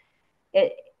 Like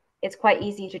it's quite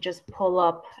easy to just pull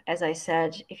up, as I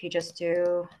said, if you just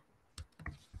do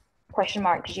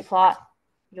 !ggplot,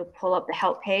 you'll pull up the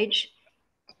help page.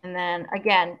 And then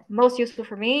again, most useful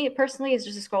for me personally is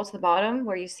just to scroll to the bottom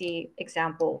where you see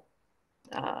example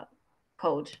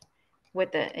code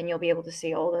with it, and you'll be able to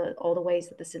see all the ways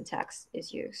that the syntax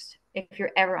is used if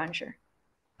you're ever unsure.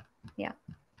 Yeah.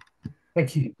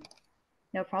 Thank you.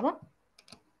 No problem.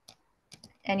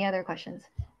 Any other questions?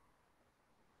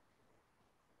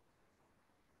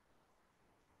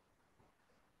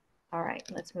 All right,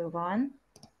 let's move on.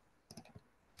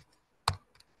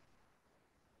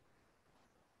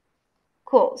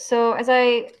 Cool. So as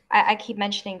I keep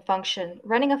mentioning function,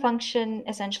 running a function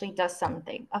essentially does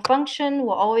something. A function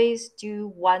will always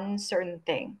do one certain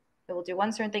thing. It will do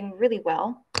one certain thing really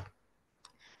well.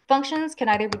 Functions can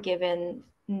either be given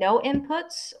no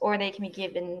inputs or they can be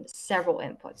given several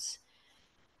inputs.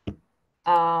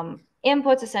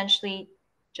 Inputs essentially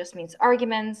just means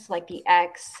arguments like the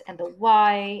x and the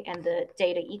y and the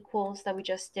data equals that we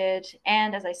just did.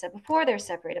 And as I said before, they're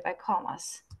separated by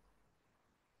commas.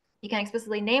 You can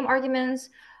explicitly name arguments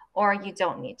or you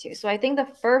don't need to. So I think the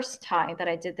first time that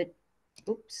I did the,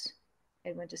 oops,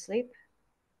 it went to sleep.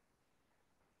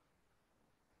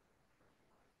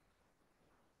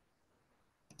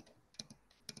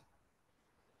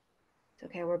 It's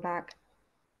okay, we're back.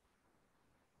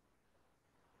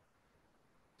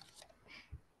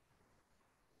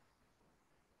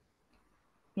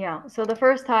 Yeah, so the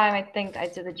first time I think I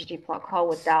did the ggplot call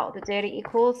without the data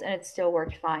equals and it still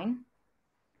worked fine.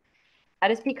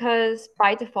 That is because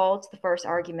by default, the first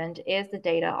argument is the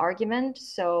data argument.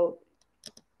 So,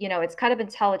 you know, it's kind of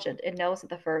intelligent. It knows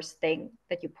that the first thing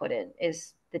that you put in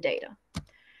is the data.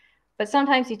 But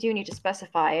sometimes you do need to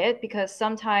specify it because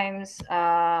sometimes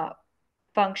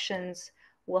functions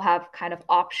will have kind of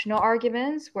optional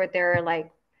arguments where they're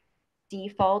like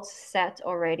defaults set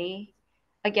already.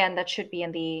 Again, that should be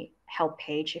in the help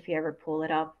page if you ever pull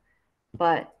it up.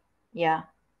 But yeah,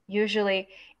 usually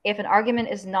if an argument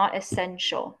is not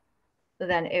essential,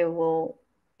 then it will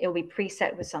be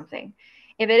preset with something.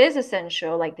 If it is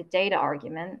essential, like the data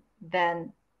argument,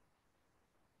 then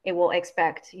it will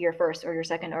expect your first or your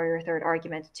second or your third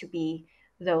argument to be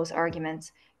those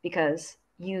arguments because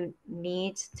you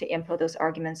need to input those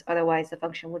arguments. Otherwise, the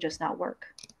function will just not work.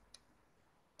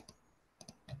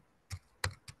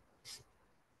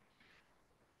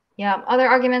 Yeah, other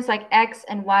arguments like x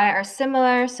and y are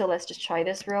similar. So let's just try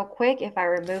this real quick. If I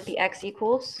remove the x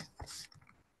equals,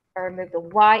 I remove the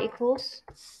y equals,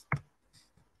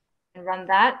 and run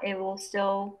that, it will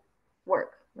still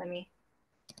work. Let me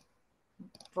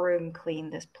broom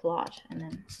clean this plot and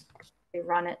then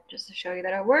rerun it just to show you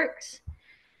that it works.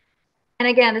 And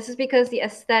again, this is because the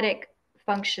aesthetic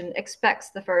function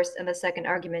expects the first and the second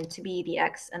argument to be the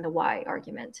x and the y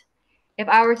argument. If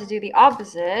I were to do the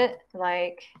opposite,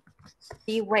 like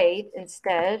the weight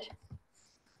instead,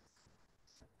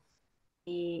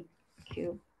 the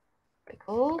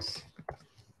cubicles,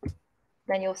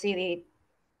 then you'll see the,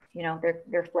 you know,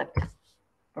 they're flipped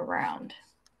around.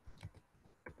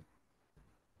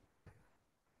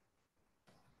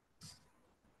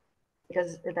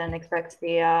 Because it then expects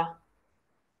the,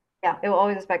 yeah, it will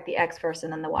always expect the x first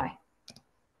and then the y.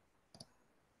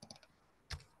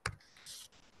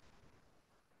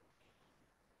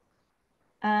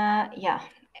 Yeah,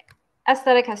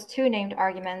 aesthetic has two named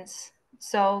arguments.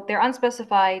 So they're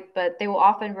unspecified, but they will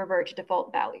often revert to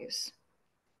default values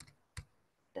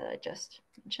that I just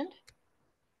mentioned.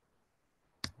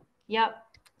 Yep,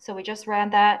 so we just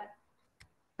ran that,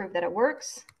 prove that it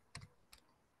works.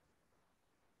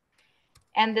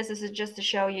 And this is just to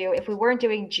show you, if we weren't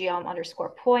doing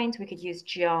geom_point, we could use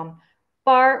geom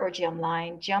bar or geom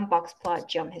line, geom box plot,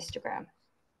 geom histogram.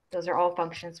 Those are all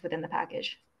functions within the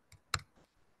package.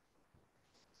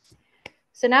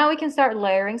 So now we can start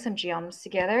layering some geoms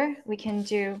together. We can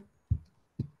do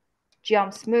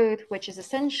geom smooth, which is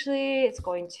essentially, it's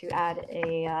going to add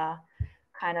a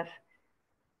kind of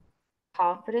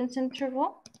confidence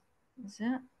interval. Is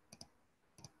it?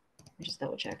 Just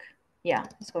double check. Yeah,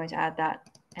 it's going to add that.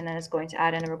 And then it's going to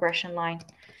add in a regression line.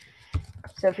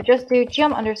 So if we just do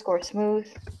geom_smooth,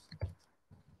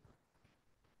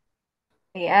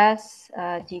 AS,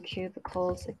 D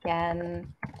cubicles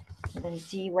again, and then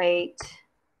D weight,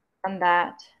 run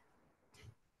that.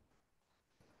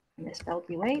 I misspelled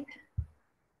D weight.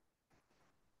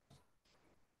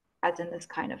 Adds in this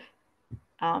kind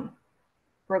of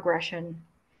regression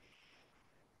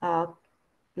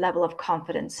level of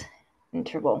confidence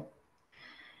interval.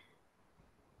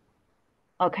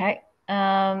 Okay.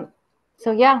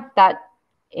 So yeah, that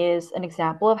is an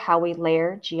example of how we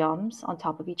layer geoms on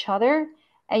top of each other.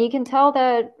 And you can tell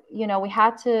that, you know, we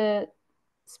had to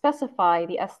specify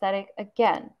the aesthetic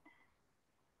again.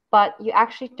 But you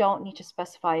actually don't need to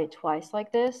specify it twice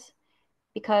like this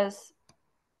because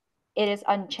it is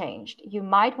unchanged. You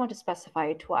might want to specify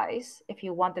it twice if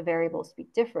you want the variables to be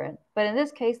different, but in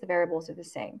this case, the variables are the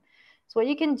same. So what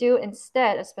you can do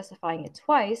instead of specifying it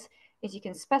twice is you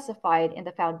can specify it in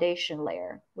the foundation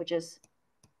layer, which is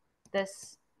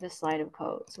this line of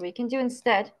code. So what you can do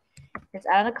instead is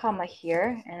add a comma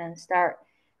here and then start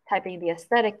typing the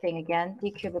aesthetic thing again,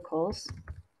 decubicles,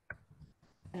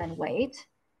 and then wait,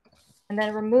 and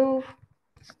then remove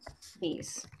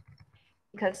these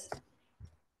because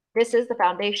this is the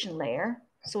foundation layer.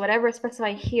 So whatever is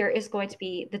specified here is going to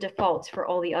be the default for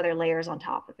all the other layers on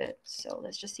top of it. So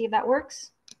let's just see if that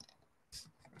works.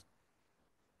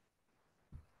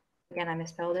 Again, I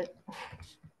misspelled it.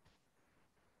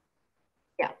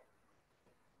 Yeah.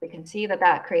 We can see that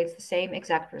that creates the same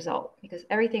exact result because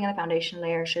everything in the foundation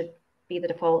layer should be the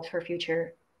default for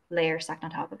future layers stacked on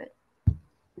top of it.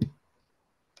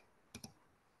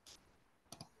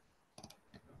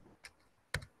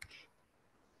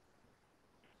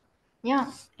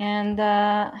 Yeah, and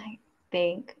I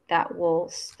think that will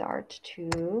start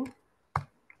to...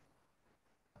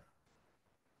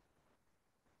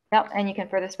 Yep, and you can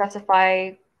further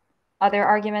specify other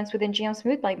arguments within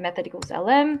geom_smooth, like method equals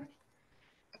lm.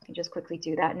 You can just quickly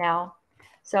do that now.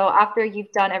 So after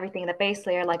you've done everything in the base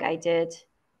layer like I did,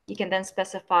 you can then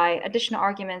specify additional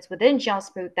arguments within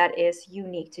geom_smooth that is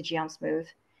unique to geom_smooth,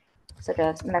 such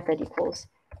as method equals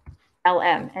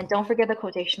lm. And don't forget the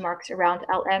quotation marks around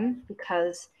lm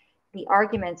because the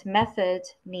argument method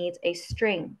needs a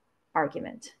string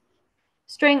argument.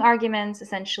 String arguments,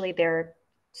 essentially, they're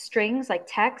strings like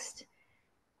text,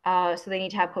 so they need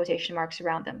to have quotation marks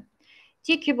around them.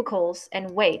 Decubicles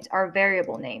and weight are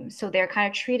variable names, so they're kind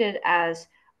of treated as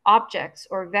objects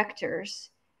or vectors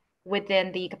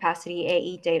within the capacity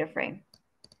AE data frame.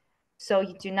 So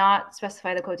you do not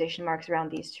specify the quotation marks around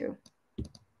these two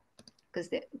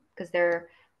because they're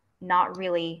not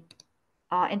really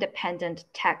independent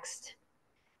text.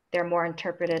 They're more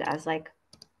interpreted as like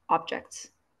objects.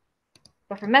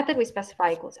 But for method, we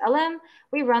specify equals lm.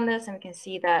 We run this and we can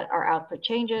see that our output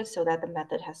changes so that the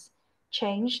method has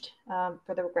changed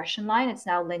for the regression line. It's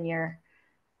now linear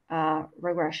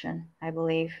regression, I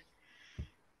believe.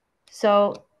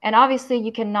 So, and obviously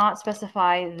you cannot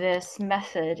specify this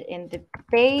method in the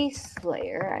base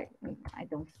layer. I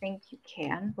don't think you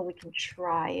can, but we can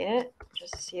try it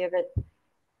just to see if it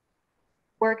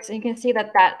works. And you can see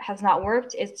that that has not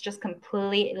worked. It's just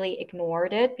completely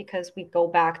ignored it because we go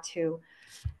back to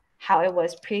how it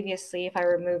was previously. If I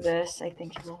remove this, I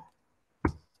think it will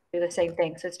do the same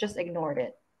thing. So it's just ignored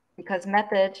it because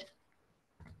method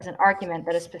is an argument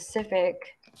that is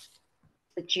specific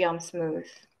to geom_smooth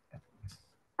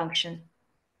function.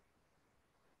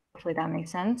 Hopefully that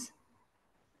makes sense.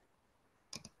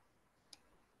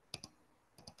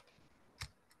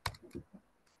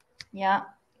 Yeah,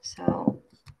 so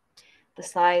the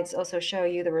slides also show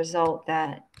you the result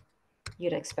that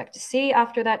you'd expect to see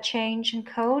after that change in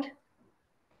code.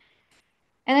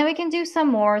 And then we can do some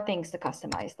more things to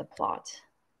customize the plot.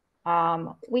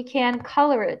 We can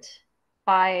color it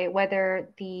by whether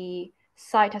the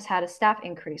site has had a staff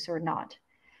increase or not.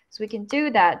 So we can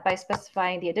do that by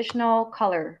specifying the additional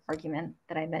color argument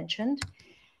that I mentioned.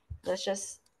 Let's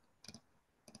just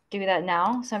do that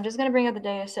now. So I'm just going to bring up the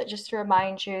data set just to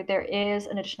remind you there is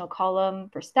an additional column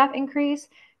for staff increase,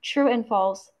 true and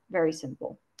false, very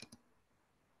simple.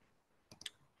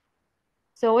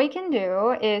 So what we can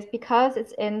do is, because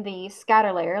it's in the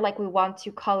scatter layer, like we want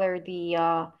to color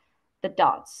the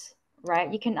dots,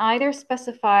 right? You can either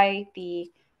specify the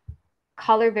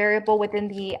color variable within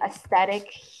the aesthetic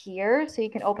here. So you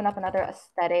can open up another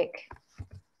aesthetic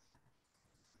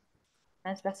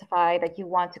and specify that you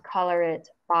want to color it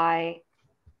by,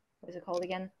 what is it called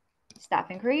again?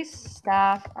 Staff increase,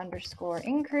 staff underscore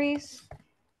increase.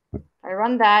 If I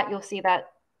run that, you'll see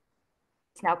that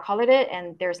it's now colored it,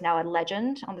 and there's now a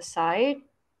legend on the side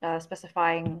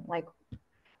specifying like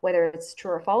whether it's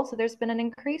true or false, so there's been an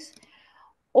increase.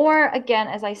 Or again,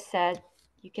 as I said,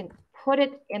 you can put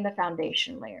it in the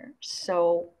foundation layer.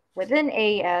 So within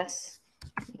AES,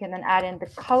 you can then add in the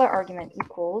color argument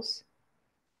equals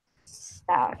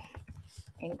staff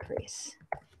increase.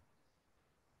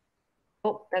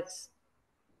 Oh, that's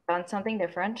done something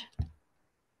different.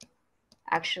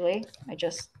 Actually, I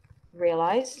just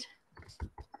realized.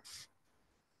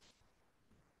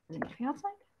 Is anything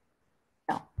outside?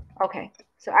 No. Okay.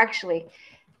 So actually,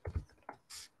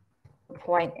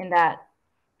 point in that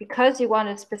because you want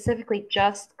to specifically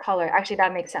just color, actually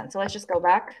that makes sense. So let's just go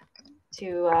back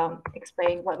to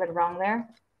explain what went wrong there.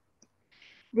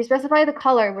 If you specify the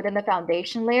color within the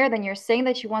foundation layer, then you're saying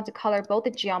that you want to color both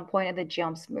the geom point and the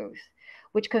geom smooth,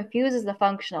 which confuses the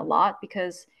function a lot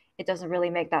because it doesn't really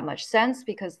make that much sense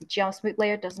because the geom smooth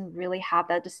layer doesn't really have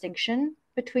that distinction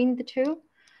between the two.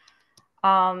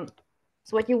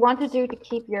 So what you want to do to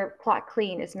keep your plot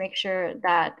clean is make sure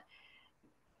that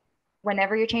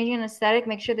whenever you're changing an aesthetic,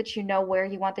 make sure that you know where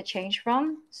you want the change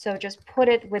from. So just put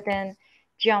it within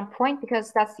geom point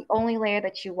because that's the only layer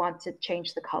that you want to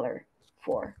change the color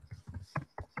for.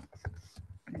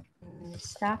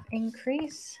 Staff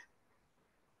increase.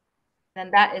 Then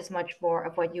that is much more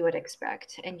of what you would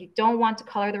expect. And you don't want to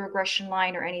color the regression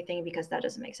line or anything because that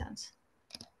doesn't make sense.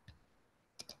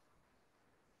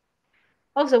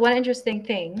 Also, one interesting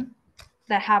thing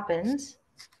that happens,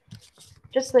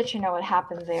 just to let you know what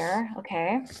happened there,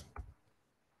 okay?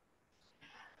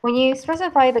 When you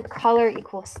specify the color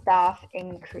equals staff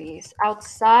increase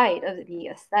outside of the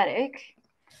aesthetic,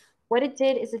 what it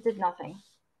did is it did nothing.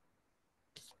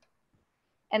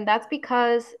 And that's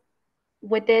because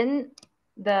within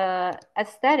the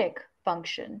aesthetic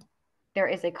function, there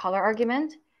is a color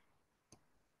argument.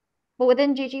 But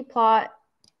within ggplot,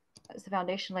 as the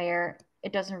foundation layer,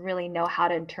 it doesn't really know how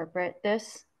to interpret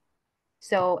this.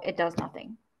 So it does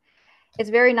nothing.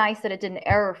 It's very nice that it didn't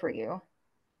error for you.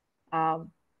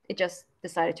 It just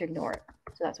decided to ignore it.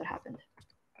 So that's what happened.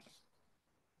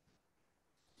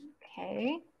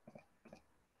 Okay.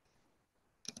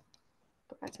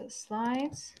 Go back to the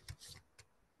slides.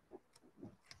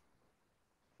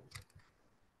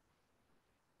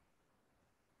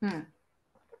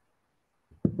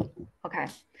 Okay,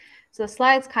 so the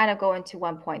slides kind of go into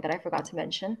one point that I forgot to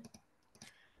mention.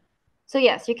 So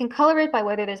yes, you can color it by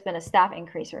whether there's been a staff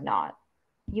increase or not.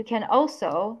 You can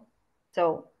also,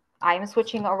 so I'm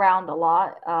switching around a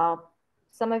lot.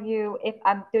 Some of you, if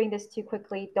I'm doing this too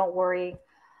quickly, don't worry.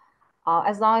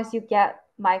 As long as you get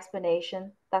my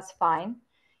explanation, that's fine.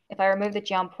 If I remove the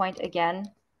geom point again,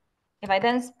 if I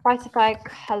then specify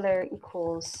color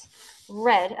equals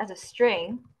red as a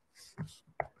string,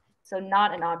 so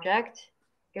not an object,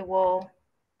 it will,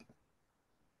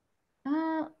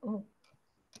 oh,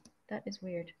 that is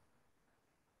weird.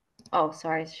 Oh,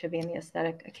 sorry, it should be in the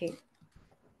aesthetic. I keep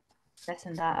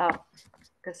messing that up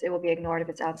because it will be ignored if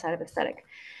it's outside of aesthetic.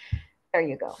 There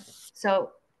you go.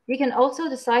 So you can also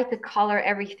decide to color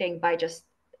everything by just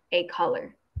a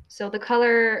color. So the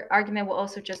color argument will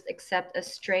also just accept a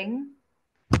string.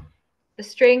 The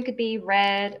string could be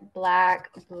red, black,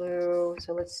 blue.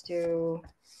 So let's do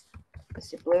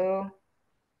blue.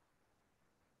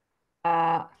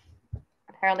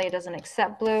 Apparently it doesn't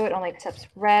accept blue. It only accepts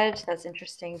red. That's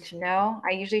interesting to know.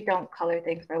 I usually don't color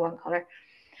things by one color.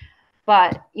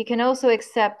 But you can also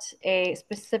accept a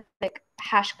specific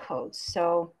hash code.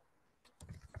 So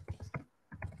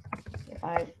if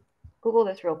I Google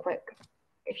this real quick,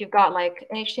 if you've got like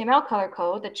an HTML color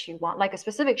code that you want, like a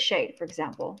specific shade, for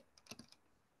example,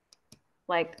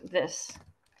 like this.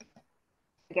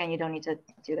 Again, you don't need to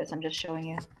do this. I'm just showing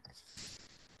you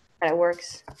that it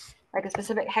works. Like a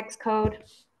specific hex code.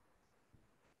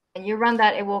 And you run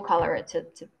that, it will color it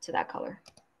to that color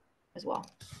as well.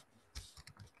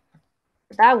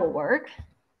 That will work.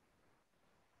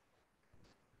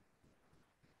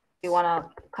 You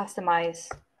want to customize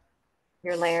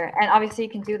your layer. And obviously you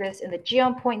can do this in the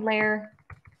geom point layer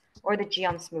or the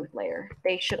geom smooth layer.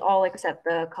 They should all accept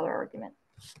the color argument.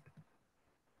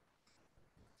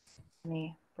 Let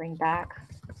me bring back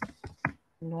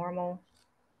normal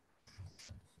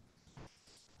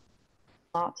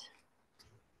plot.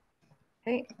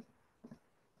 Okay.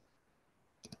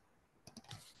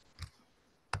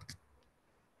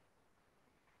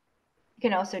 You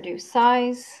can also do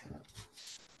size.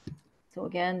 So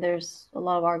again, there's a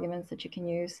lot of arguments that you can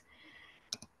use.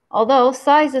 Although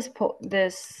size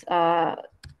this time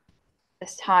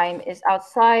is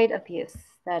outside of the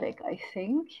aesthetic, I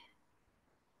think.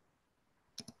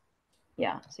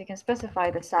 Yeah, so you can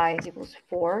specify the size equals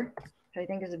 4, which I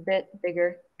think is a bit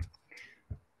bigger.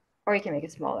 Or you can make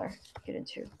it smaller, get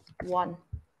into 1.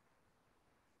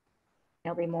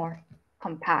 It'll be more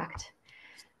compact.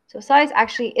 So size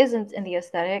actually isn't in the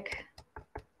aesthetic,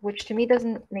 which to me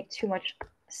doesn't make too much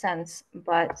sense,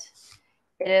 but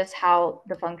it is how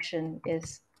the function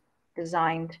is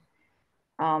designed.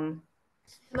 Can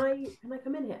I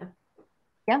come in here?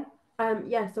 Yeah.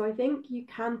 Yeah, so I think you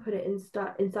can put it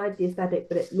inside the aesthetic,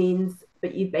 but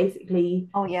you basically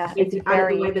it's add it the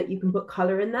way that you can put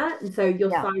color in that, and so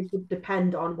your size would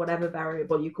depend on whatever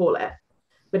variable you call it.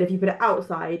 But if you put it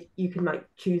outside, you can like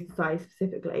choose the size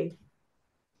specifically.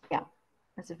 Yeah,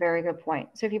 that's a very good point.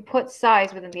 So if you put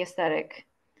size within the aesthetic,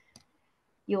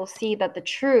 you'll see that the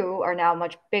true are now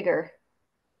much bigger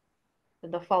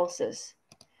than the falses.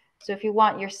 So if you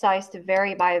want your size to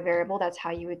vary by a variable, that's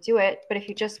how you would do it. But if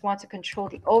you just want to control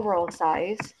the overall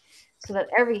size so that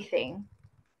everything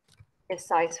is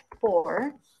size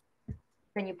 4,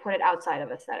 then you put it outside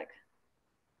of aesthetic.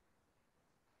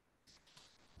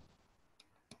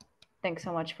 Thanks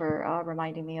so much for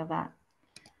reminding me of that.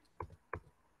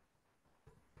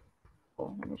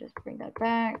 Cool. Let me just bring that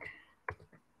back.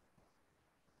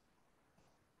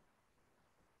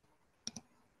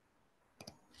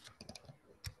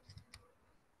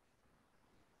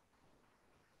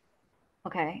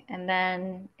 Okay, and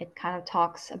then it kind of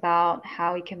talks about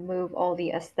how you can move all the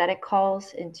aesthetic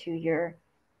calls into your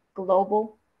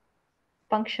global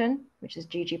function, which is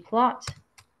ggplot.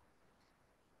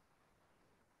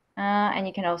 And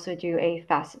you can also do a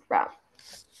facet wrap.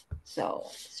 So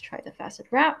let's try the facet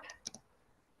wrap.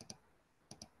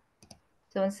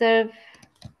 So instead of,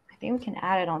 I think we can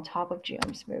add it on top of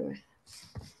geom_smooth.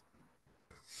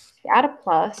 You add a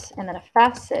plus and then a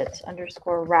facet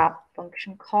underscore wrap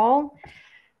function call.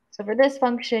 So for this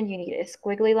function, you need a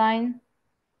squiggly line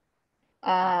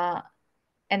and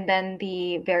then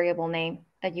the variable name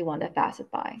that you want to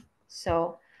facet by.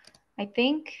 So I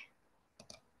think,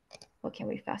 what can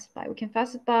we facet by? We can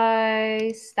facet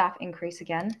by staff increase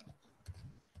again.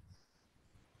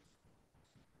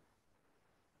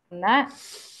 And that.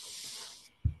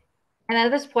 And at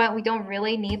this point, we don't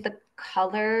really need the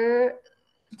color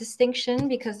distinction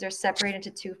because they're separated into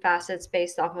 2 facets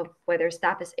based off of whether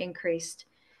staff is increased.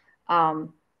 But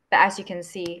as you can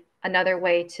see, another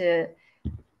way to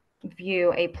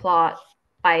view a plot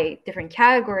by different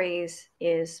categories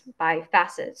is by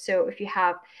facets. So if you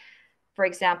have, for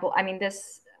example, I mean,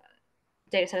 this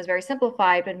data set is very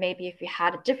simplified, but maybe if you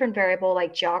had a different variable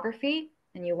like geography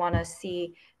and you want to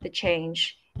see the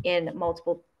change in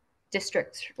multiple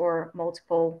districts or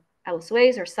multiple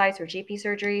LSOAs or sites or GP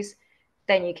surgeries,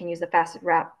 then you can use the facet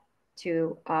wrap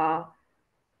to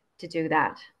do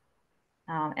that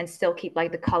and still keep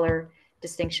like the color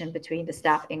distinction between the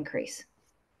staff increase.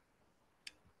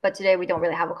 But today we don't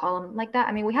really have a column like that.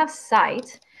 I mean, we have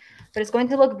site, but it's going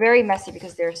to look very messy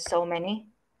because there's so many.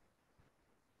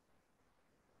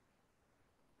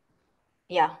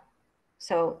 Yeah,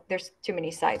 so there's too many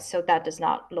sites, so that does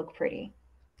not look pretty.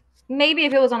 Maybe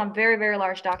if it was on a very, very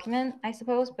large document, I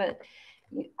suppose, but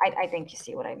I think you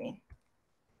see what I mean.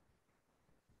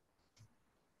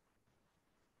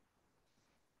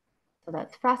 So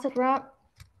that's facet wrap.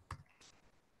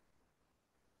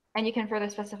 And you can further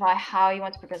specify how you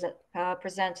want to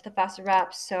present the facet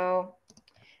wrap. So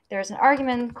there's an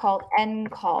argument called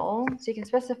ncall. So you can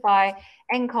specify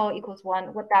ncall equals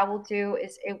 1. What that will do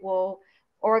is it will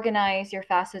organize your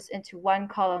facets into one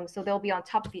column. So they'll be on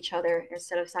top of each other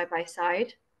instead of side by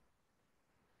side.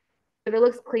 If it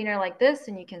looks cleaner like this,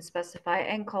 and you can specify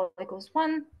ncall equals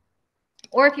 1.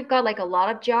 Or if you've got like a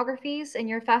lot of geographies in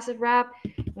your facet wrap,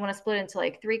 you want to split it into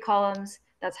like 3 columns,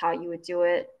 that's how you would do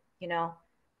it, you know.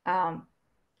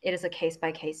 It is a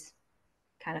case-by-case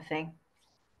kind of thing.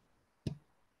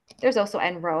 There's also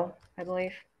n-row, I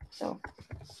believe. So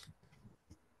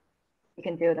you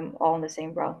can do them all in the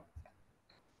same row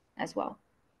as well.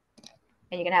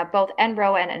 And you can have both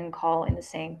n-row and n-call in the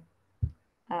same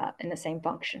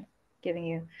function, giving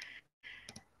you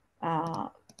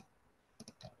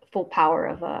full power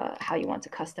of how you want to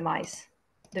customize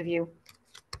the view.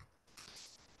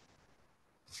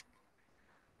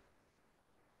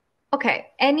 Okay,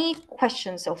 any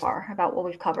questions so far about what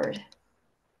we've covered?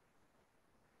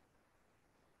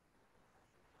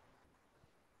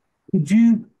 Could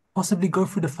you possibly go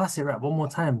through the facet wrap one more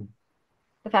time?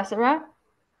 The facet wrap?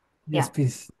 Yes, Yeah.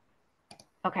 please.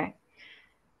 Okay.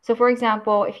 So for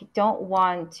example, if you don't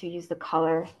want to use the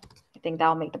color, I think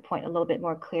that'll make the point a little bit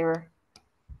more clearer.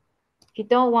 If you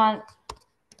don't want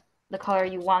the color,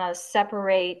 you want to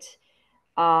separate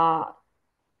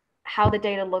how the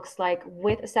data looks like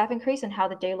with a staff increase and how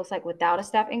the data looks like without a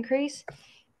staff increase.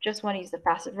 Just want to use the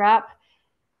facet wrap,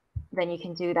 then you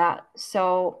can do that.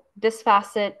 So this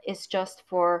facet is just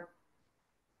for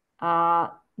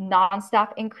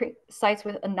non-staff increase sites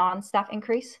with a non-staff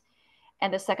increase.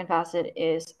 And the second facet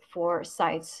is for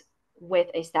sites with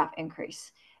a staff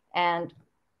increase. And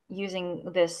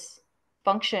using this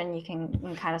function, you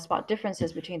can kind of spot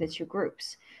differences between the 2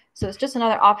 groups. So it's just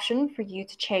another option for you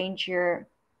to change your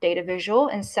data visual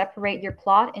and separate your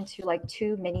plot into like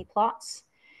 2 mini plots.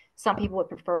 Some people would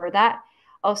prefer that.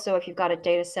 Also, if you've got a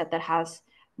data set that has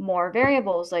more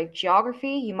variables like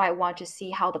geography, you might want to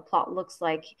see how the plot looks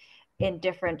like in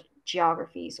different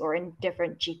geographies or in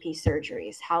different GP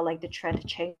surgeries, how like the trend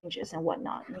changes and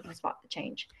whatnot, and you can spot the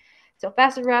change. So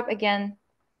facet wrap, again,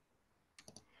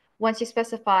 once you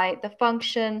specify the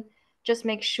function, just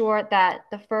make sure that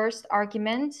the first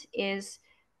argument is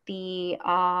the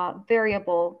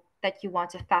variable that you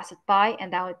want to facet by,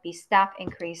 and that would be staff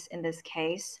increase in this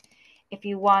case. If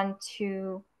you want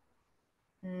to,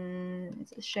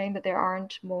 it's a shame that there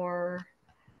aren't more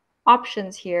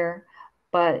options here,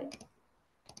 but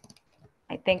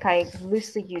I think I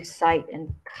loosely used cite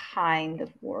and kind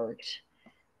of worked.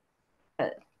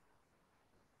 But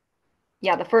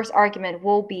yeah, the first argument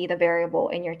will be the variable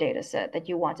in your data set that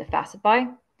you want to facet by.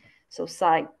 So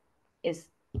cite is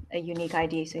a unique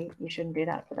ID, so you shouldn't do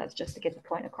that, but that's just to get the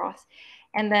point across.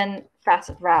 And then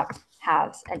facet wrap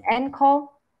has an end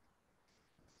call,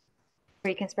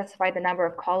 where you can specify the number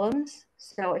of columns.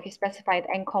 So if you specify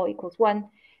the end call equals 1,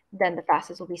 then the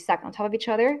facets will be stacked on top of each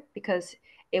other, because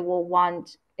it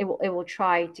will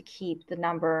try to keep the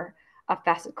number of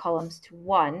facet columns to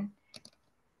 1.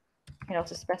 You can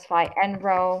also specify end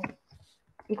row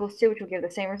equals 2, which will give the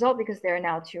same result because there are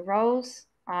now 2 rows.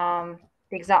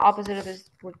 The exact opposite of this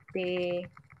would be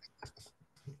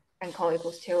end call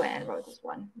equals 2 and end row equals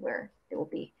 1, where they will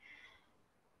be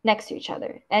next to each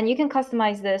other. And you can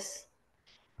customize this.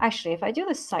 Actually, if I do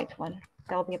the cite one,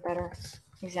 that'll be a better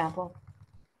example.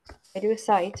 I do a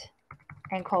cite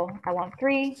and call, I want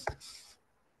 3,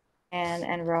 and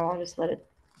end row, I'll just let it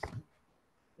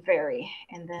vary.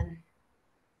 And then,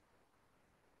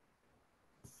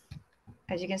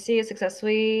 as you can see, it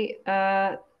successfully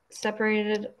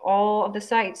separated all of the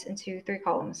sites into 3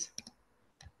 columns.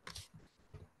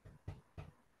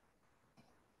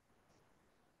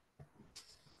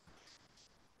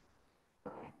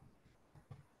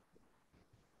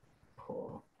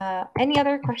 Cool. Any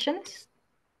other questions?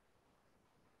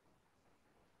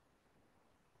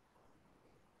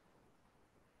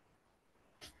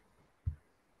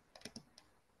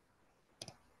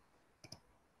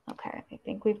 Okay, I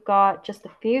think we've got just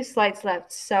a few slides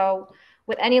left. So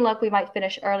with any luck, we might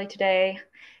finish early today,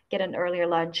 get an earlier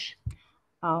lunch.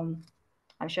 I'm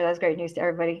sure that's great news to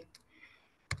everybody.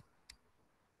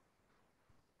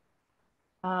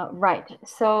 Right,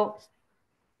 so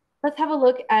let's have a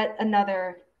look at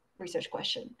another research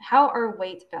question. How are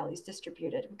weight values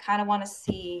distributed? We kind of want to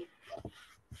see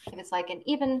if it's like a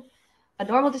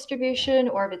normal distribution,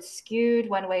 or if it's skewed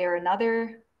one way or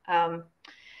another.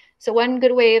 So one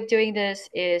good way of doing this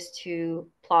is to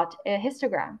plot a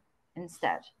histogram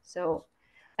instead. So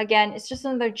again, it's just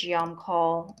another geom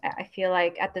call. I feel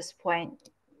like at this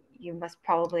point, you must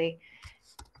probably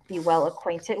be well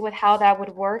acquainted with how that would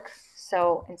work.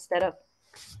 So instead of,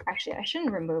 actually, I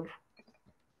shouldn't remove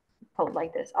code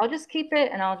like this. I'll just keep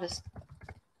it and I'll just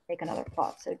make another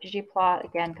plot. So ggplot,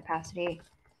 again, capacity,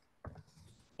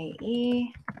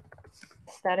 AE,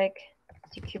 static,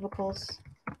 d cubicles,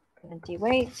 and then d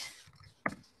weight.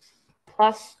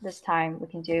 Plus, this time we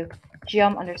can do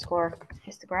geom underscore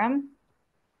histogram,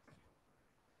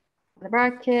 the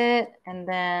bracket, and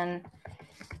then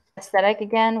aesthetic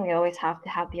again. We always have to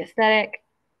have the aesthetic.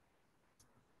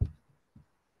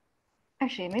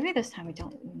 Actually, maybe this time we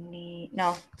don't need,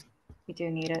 no, we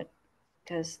do need it,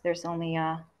 because there's only,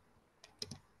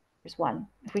 there's one.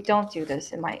 If we don't do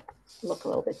this, it might look a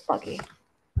little bit buggy,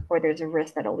 or there's a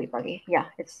risk that it'll be buggy. Yeah,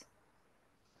 it's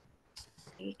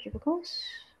cubicles.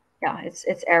 Yeah, it's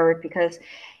errored because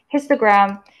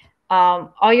histogram,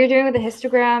 all you're doing with the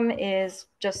histogram is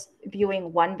just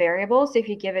viewing one variable. So if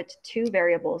you give it 2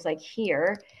 variables like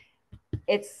here,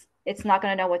 it's not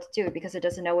going to know what to do because it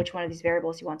doesn't know which one of these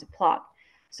variables you want to plot.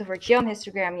 So for geom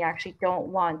histogram, you actually don't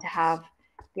want to have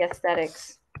the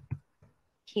aesthetics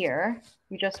here.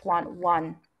 You just want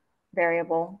one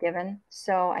variable given.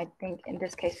 So I think in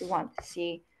this case, we want to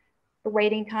see the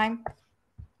waiting time.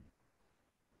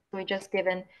 So we just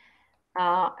given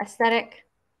aesthetic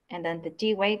and then the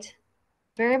d weight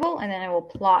variable, and then I will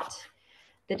plot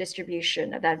the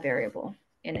distribution of that variable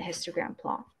in a histogram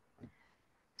plot.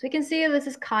 So we can see this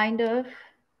is kind of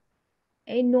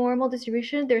a normal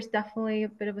distribution. There's definitely a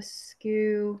bit of a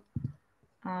skew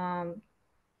to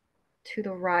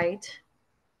the right,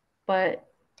 but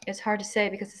it's hard to say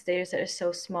because this data set is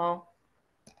so small.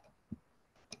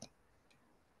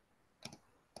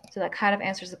 So that kind of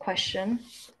answers the question.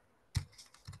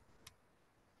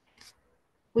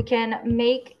 We can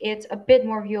make it a bit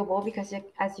more viewable because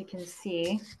as you can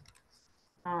see,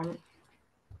 the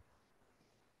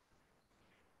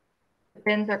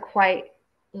bins are quite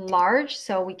large,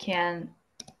 so we can,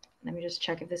 let me just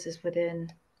check if this is within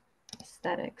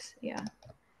aesthetics. Yeah.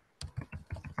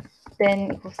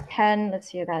 bin equals 10. Let's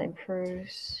see if that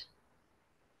improves.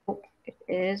 Oh, it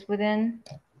is within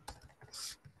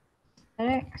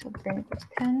static, so bin equals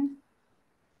 10.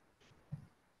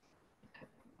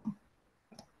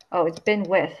 Oh, it's bin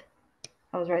width.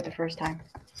 I was right the first time.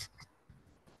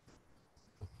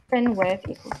 Bin width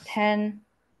equals 10.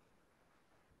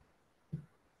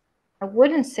 I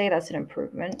wouldn't say that's an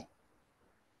improvement,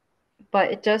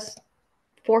 but it does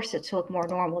force it to look more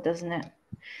normal, doesn't it?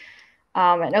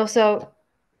 And also,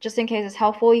 just in case it's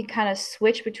helpful, you kind of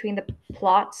switch between the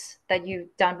plots that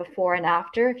you've done before and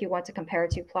after. If you want to compare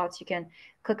two plots, you can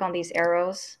click on these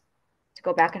arrows to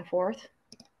go back and forth,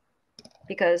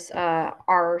 because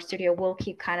our studio will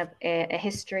keep kind of a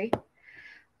history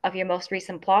of your most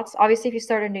recent plots. Obviously, if you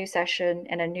start a new session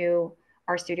and a new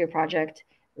RStudio project,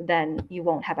 then you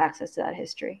won't have access to that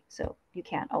history. So you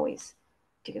can't always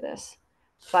do this.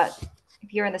 But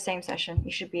if you're in the same session,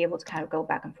 you should be able to kind of go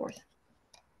back and forth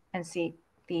and see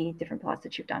the different plots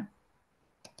that you've done.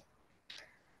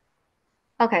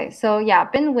 Okay, so yeah,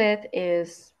 bin width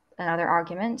is another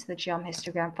argument to the geom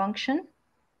histogram function.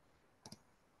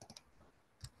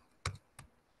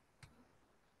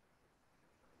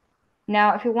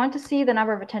 Now, if we want to see the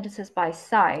number of attendances by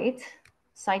site,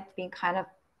 site being kind of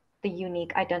the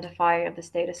unique identifier of this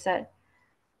data set,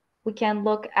 we can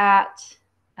look at,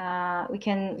 we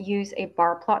can use a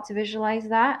bar plot to visualize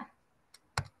that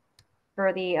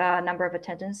for the number of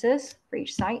attendances for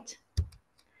each site.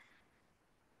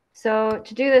 So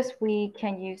to do this, we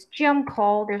can use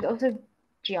geom_col. There's also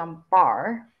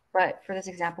geom_bar, but for this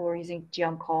example, we're using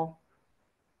geom_col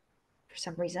for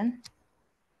some reason.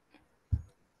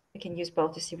 We can use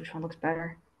both to see which one looks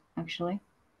better, actually.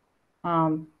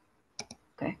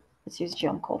 Okay, let's use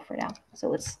geom_col for now. So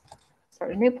let's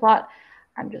start a new plot.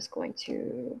 I'm just going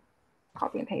to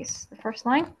copy and paste the first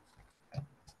line.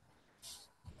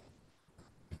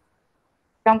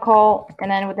 Geom_col, and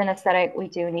then within aesthetic, we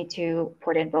do need to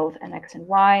put in both an X and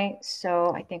Y.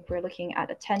 So I think we're looking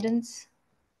at attendance.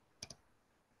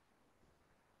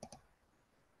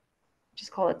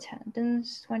 Just call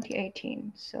attendance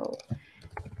 2018. So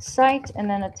site and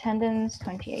then attendance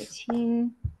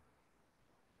 2018.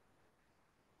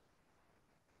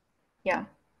 Yeah.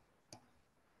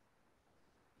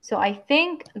 So I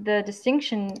think the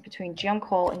distinction between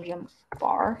geom_col and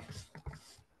geom_bar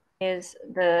is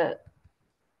the,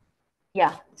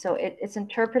 yeah, so it's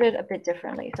interpreted a bit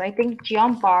differently. So I think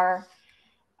geom_bar,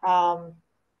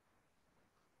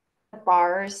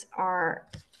 bars are,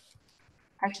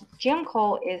 actually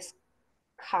geom_col is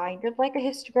kind of like a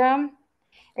histogram,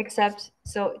 except,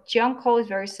 so geom_col is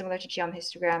very similar to geom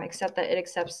histogram, except that it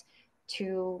accepts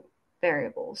two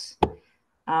variables.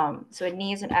 So it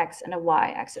needs an X and a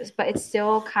Y axis, but it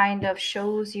still kind of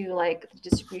shows you like the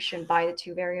distribution by the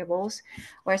two variables.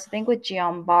 Whereas I think with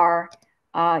geom_bar,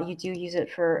 you do use it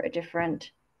for a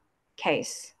different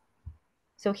case.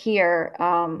 So here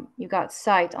you got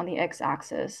site on the X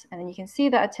axis, and then you can see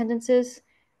that attendances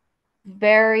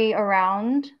vary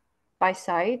around by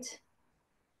site,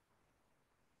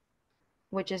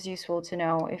 which is useful to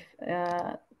know if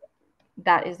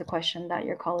that is the question that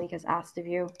your colleague has asked of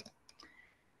you.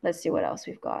 Let's see what else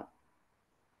we've got.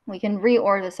 We can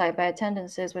reorder the site by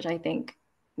attendances, which I think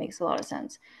makes a lot of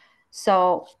sense.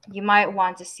 So you might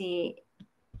want to see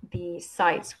the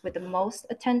sites with the most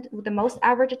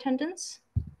average attendance.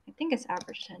 I think it's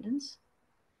average attendance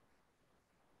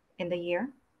in the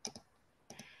year.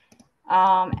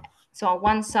 So on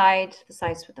one side, the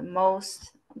sites with the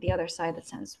most, the other side, the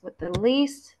sites with the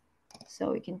least.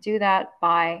 So we can do that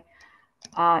by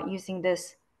using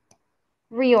this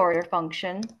reorder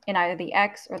function in either the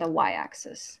X or the Y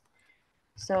axis.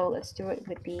 So let's do it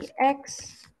with the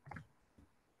X.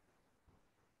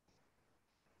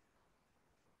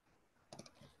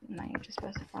 And I need to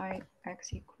specify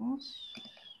X equals.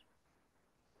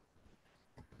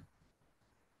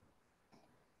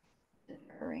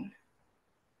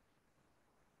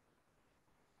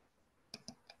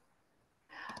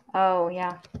 Oh,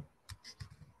 yeah.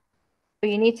 So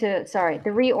you need to, sorry, the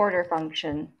reorder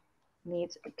function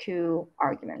needs two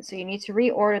arguments. So you need to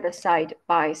reorder the site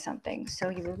by something. So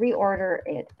you reorder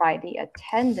it by the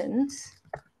attendance,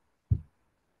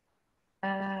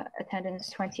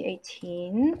 attendance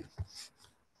 2018.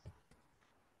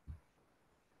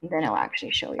 And then I'll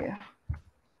actually show you.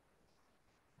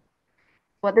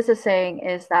 What this is saying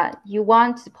is that you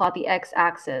want to plot the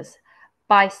X-axis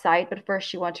by site, but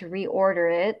first you want to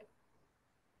reorder it.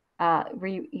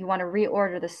 You want to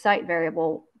reorder the site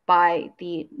variable by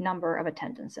the number of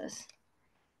attendances.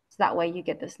 So that way you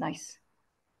get this nice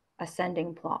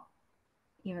ascending plot,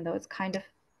 even though it's kind of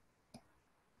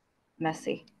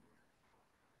messy.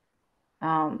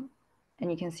 And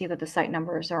you can see that the site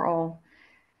numbers are all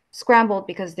scrambled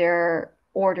because they're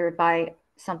ordered by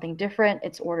something different.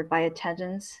 It's ordered by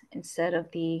attendance instead of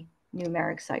the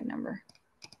numeric site number.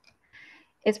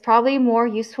 It's probably more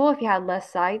useful if you had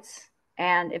less sites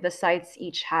and if the sites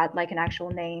each had like an actual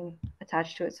name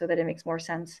attached to it so that it makes more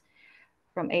sense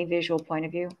from a visual point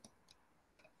of view.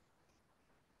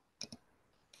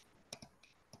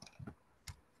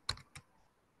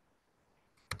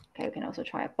 Okay, we can also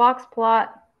try a box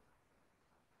plot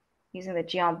using the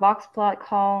geom box plot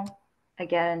call.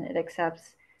 Again, it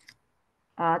accepts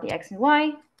the X and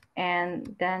Y,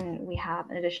 and then we have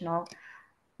an additional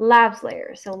labs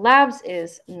layer. So labs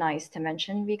is nice to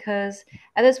mention because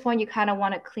at this point you kind of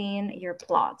want to clean your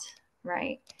plot,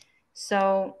 right?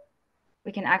 So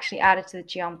we can actually add it to the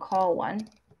geom call one.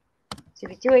 So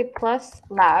if you do a plus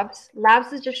labs,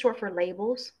 labs is just short for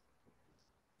labels.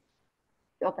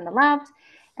 You open the labs,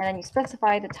 and then you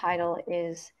specify the title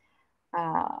is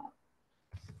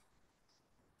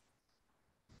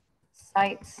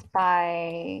sites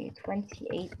by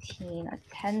 2018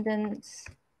 attendance.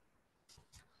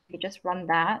 If you just run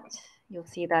that, you'll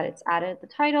see that it's added the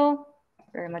title,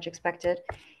 very much expected.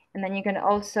 And then you can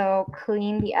also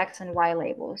clean the X and Y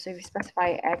labels. So if you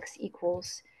specify X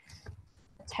equals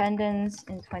attendance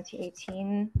in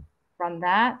 2018, run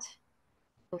that.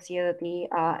 You'll see that the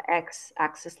X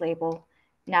axis label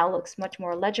now looks much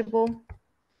more legible.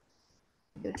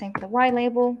 Do the same for the Y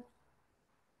label.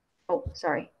 Oh,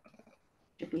 sorry.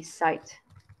 It should be site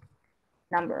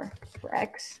number for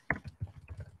X.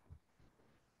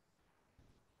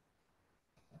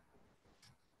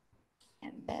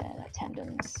 And then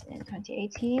attendance in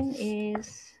 2018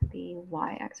 is the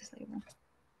Y-axis label.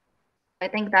 I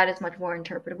think that is much more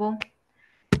interpretable.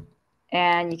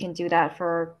 And you can do that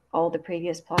for all the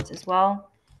previous plots as well.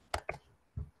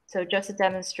 So just to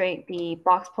demonstrate the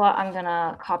box plot, I'm going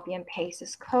to copy and paste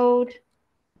this code.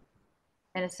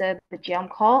 And instead of the geom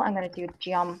call, I'm going to do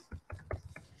geom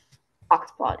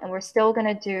box plot. And we're still going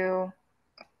to do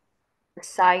the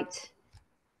site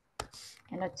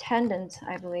and attendance,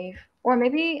 I believe. Or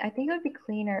maybe, I think it would be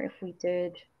cleaner if we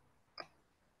did.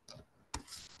 I'm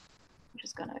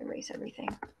just going to erase everything.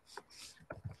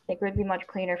 I think it would be much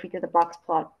cleaner if we did the box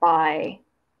plot by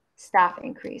staff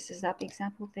increase. Is that the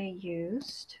example they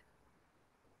used?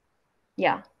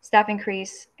 Yeah, staff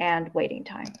increase and waiting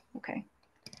time. Okay.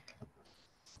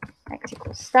 X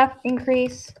equals staff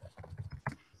increase,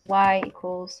 Y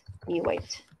equals the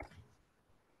wait.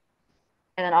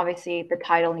 And then obviously the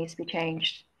title needs to be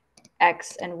changed.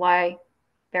 X and Y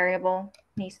variable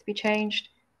needs to be changed.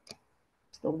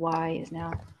 So the Y is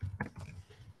now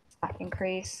staff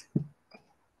increase.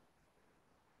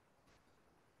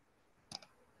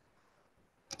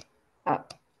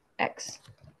 X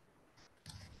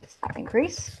staff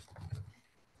increase.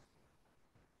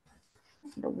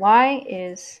 The Y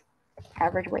is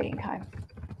average waiting time.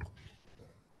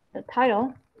 The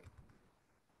title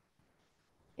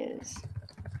is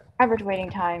average waiting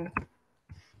time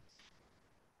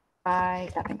by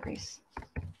staff increase.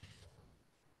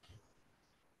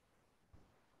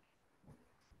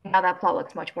 Now that plot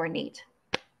looks much more neat.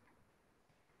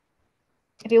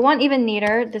 If you want even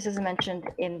neater, this is mentioned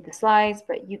in the slides,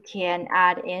 but you can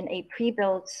add in a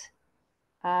pre-built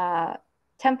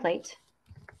template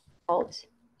called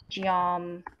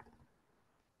geom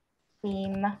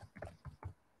theme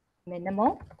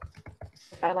minimal,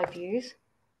 which I like to use.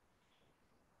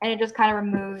 And it just kind of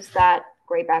removes that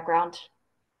gray background.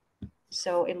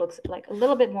 So it looks like a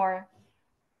little bit more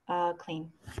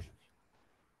clean.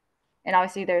 And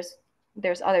obviously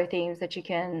there's other themes that you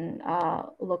can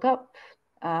look up.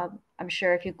 I'm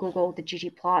sure if you Google the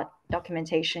ggplot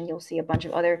documentation, you'll see a bunch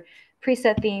of other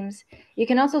preset themes. You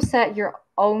can also set your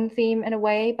own theme in a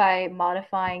way by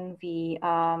modifying the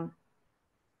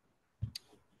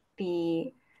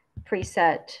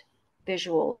preset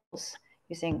visuals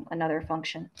using another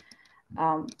function.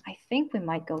 I think we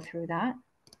might go through that.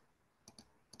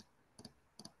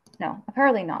 No,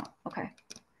 apparently not. Okay.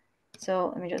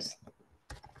 So let me just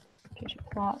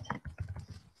ggplot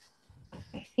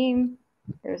a theme.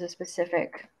 There's a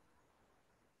specific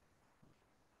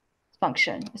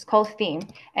function. It's called theme.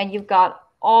 And you've got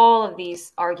all of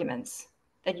these arguments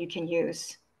that you can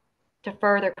use to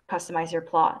further customize your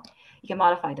plot. You can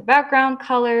modify the background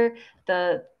color,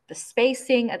 the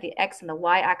spacing of the X and the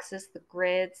Y axis, the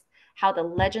grids, how the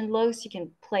legend looks. You can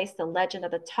place the legend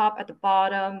at the top, at the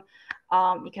bottom.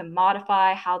 You can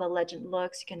modify how the legend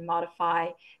looks. You can modify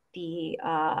the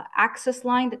axis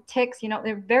line, the ticks. You know,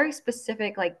 they're very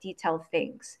specific, like detailed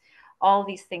things. All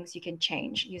these things you can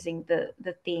change using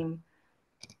the theme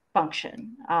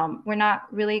function. We're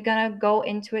not really gonna go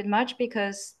into it much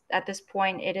because at this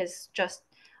point it is just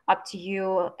up to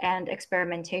you and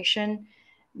experimentation.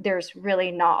 There's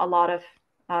really not a lot of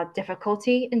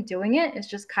difficulty in doing it. It's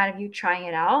just kind of you trying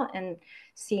it out and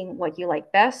seeing what you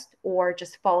like best, or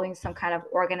just following some kind of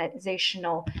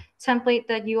organizational template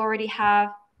that you already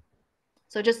have.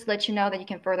 So just to let you know that you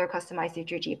can further customize your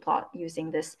ggplot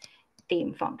using this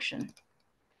theme function.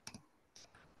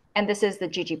 And this is the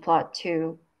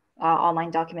ggplot2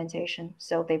 online documentation.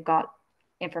 So they've got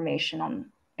information on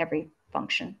every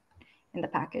function in the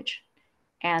package,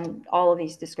 and all of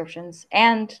these descriptions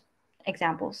and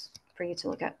examples for you to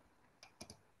look at.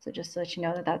 So just to let you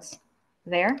know that that's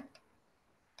there.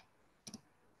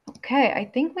 Okay, I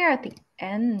think we're at the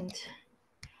end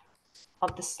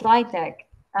of the slide deck.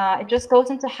 It just goes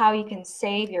into how you can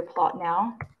save your plot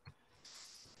now.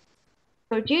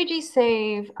 So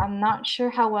ggSave, I'm not sure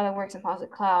how well it works in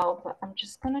Posit Cloud, but I'm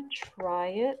just gonna try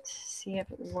it, see if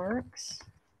it works.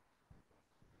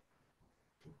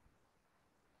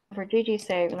 For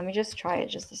ggSave, let me just try it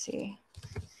just to see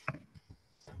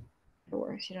if it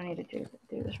works. You don't need to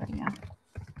do this right now.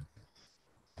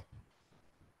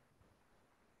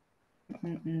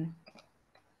 Doesn't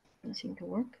seem to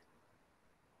work.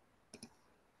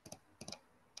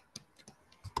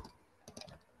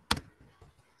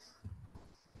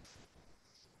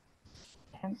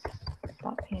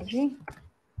 Temp.png.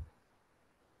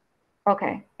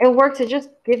 Okay, it works. It just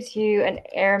gives you an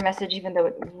error message even though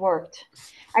it worked.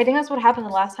 I think that's what happened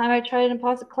the last time I tried it in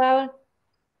Posit Cloud.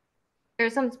 There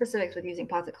are some specifics with using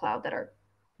Posit Cloud that are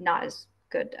not as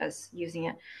good as using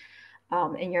it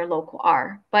in your local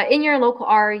R. But in your local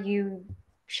R, you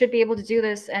should be able to do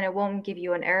this and it won't give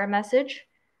you an error message.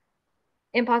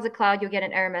 In Posit Cloud, you'll get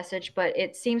an error message, but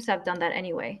it seems to have done that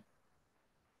anyway.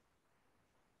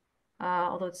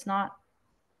 Although it's not.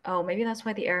 Oh, maybe that's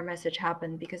why the error message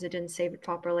happened, because it didn't save it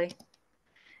properly.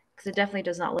 Because it definitely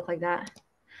does not look like that.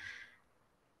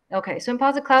 Okay, so in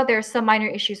Posit Cloud, there are some minor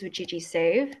issues with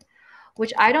ggSave,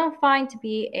 which I don't find to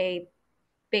be a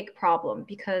big problem,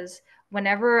 because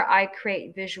whenever I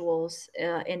create visuals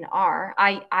in R,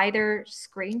 I either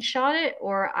screenshot it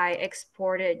or I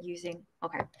export it using,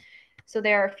 okay. So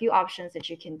there are a few options that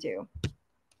you can do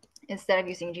instead of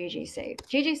using ggSave.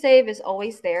 ggSave is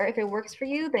always there. If it works for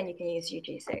you, then you can use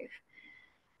ggSave.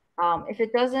 If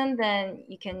it doesn't, then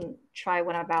you can try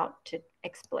what I'm about to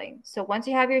explain. So once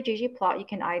you have your ggplot, you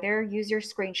can either use your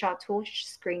screenshot tool,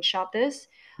 screenshot this,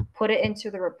 put it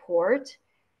into the report,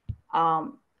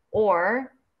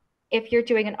 or if you're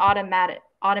doing an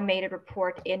automated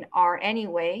report in R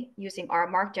anyway, using R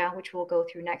Markdown, which we'll go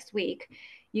through next week,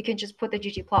 you can just put the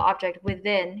ggplot object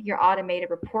within your automated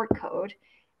report code,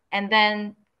 and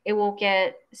then it will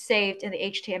get saved in the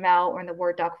HTML or in the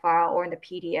Word doc file or in the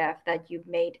PDF that you've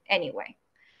made anyway.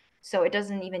 So it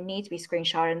doesn't even need to be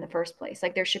screenshotted in the first place.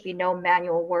 Like, there should be no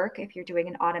manual work if you're doing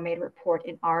an automated report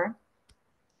in R.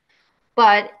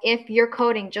 But if you're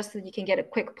coding just so that you can get a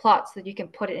quick plot so that you can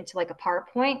put it into like a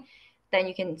PowerPoint, then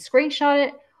you can screenshot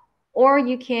it, or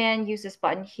you can use this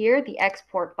button here, the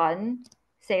export button,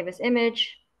 save as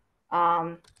image.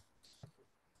 So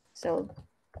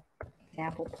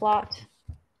example plot,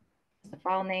 the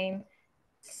file name,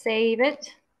 save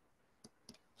it,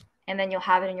 and then you'll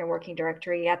have it in your working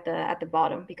directory at the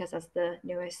bottom, because that's the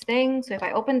newest thing. So if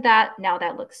I open that, now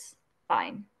that looks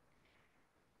fine.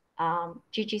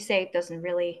 ggSave doesn't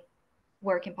really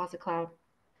work in Posit Cloud,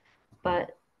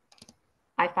 but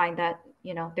I find that,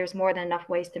 you know, there's more than enough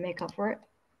ways to make up for it.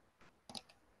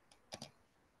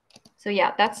 So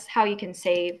yeah, that's how you can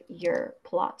save your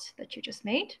plot that you just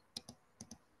made.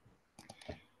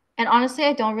 And honestly,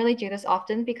 I don't really do this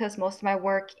often because most of my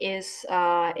work is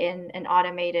in an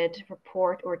automated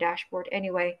report or dashboard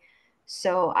anyway.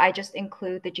 So I just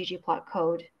include the ggplot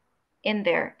code in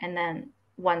there. And then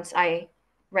once I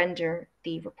render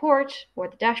the report or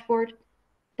the dashboard,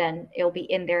 then it'll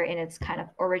be in there in its kind of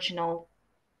original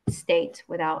state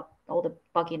without all the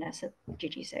bugginess of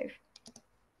ggSave.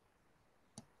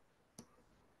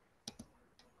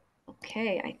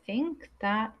 Okay, I think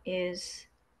that is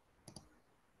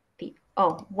the,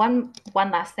 oh, one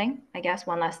last thing, I guess,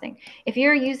 one last thing. If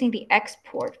you're using the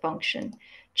export function,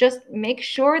 just make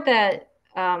sure that,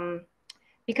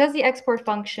 because the export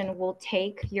function will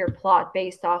take your plot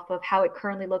based off of how it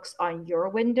currently looks on your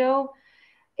window,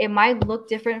 it might look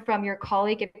different from your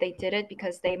colleague if they did it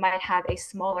because they might have a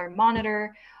smaller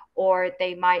monitor, or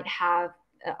they might have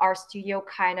RStudio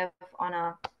kind of on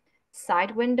a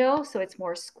side window, so it's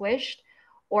more squished,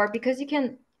 or because you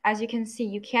can, as you can see,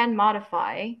 you can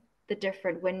modify the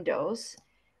different windows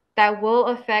that will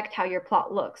affect how your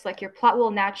plot looks. Like your plot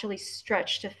will naturally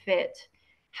stretch to fit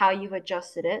how you've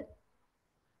adjusted it.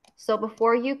 So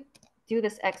before you do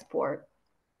this export,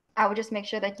 I would just make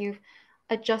sure that you've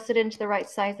adjusted it into the right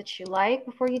size that you like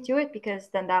before you do it, because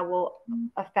then that will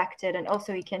affect it. And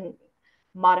also you can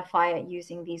modify it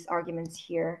using these arguments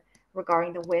here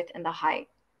regarding the width and the height.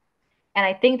 And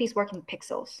I think these work in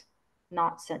pixels,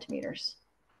 not centimeters,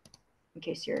 in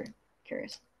case you're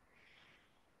curious.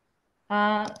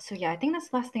 So yeah, I think that's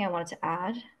the last thing I wanted to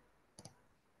add.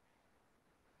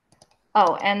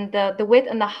 Oh, and the width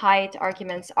and the height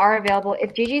arguments are available.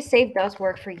 If ggSave does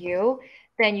work for you,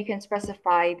 then you can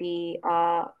specify the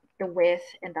width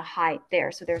and the height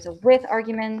there. So there's a width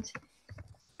argument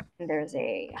and there's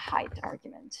a height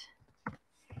argument.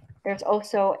 There's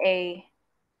also a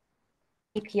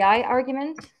DPI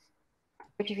argument,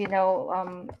 which if you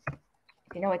know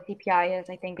what DPI is,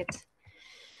 I think it's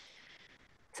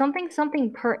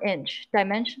something per inch,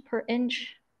 dimension per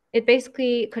inch. It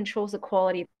basically controls the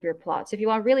quality of your plots. If you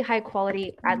want really high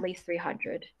quality, at least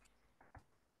 300.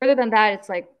 Further than that, it's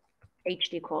like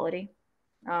HD quality.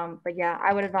 But yeah,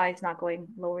 I would advise not going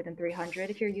lower than 300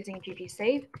 if you're using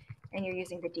ggSave and you're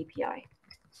using the DPI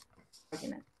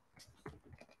argument.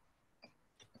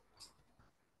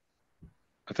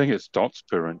 I think it's dots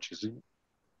per inch, isn't it?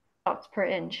 Dots per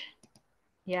inch.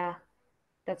 Yeah,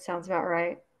 that sounds about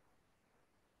right.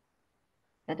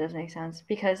 That does make sense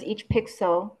because each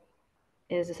pixel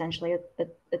is essentially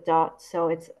a dot. So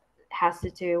it has to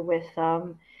do with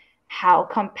how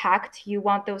compact you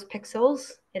want those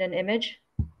pixels in an image.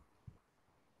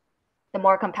 The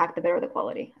more compact, the better the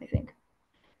quality, I think.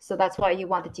 So that's why you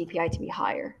want the DPI to be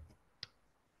higher.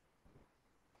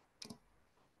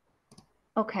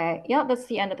 Okay, yeah, that's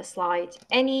the end of the slide.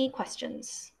 Any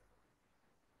questions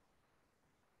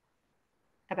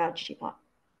about ggplot?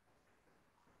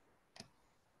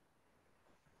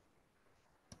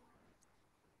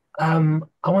 I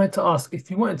wanted to ask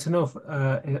if you wanted to know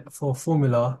for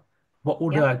formula what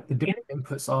all Yep. the different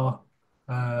inputs are,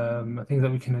 things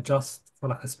that we can adjust for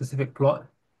like a specific plot.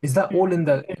 Is that all in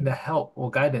the help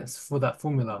or guidance for that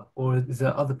formula, or is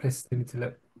there other places we need to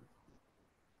look?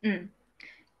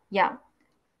 Yeah,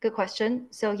 good question.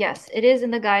 So yes, it is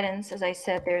in the guidance. As I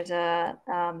said, there's a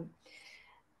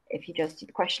if you just do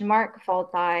the question mark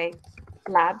followed by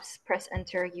labs, press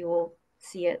enter, you will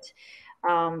see it.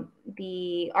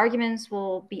 The arguments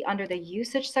will be under the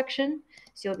usage section,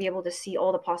 so you'll be able to see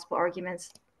all the possible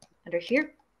arguments under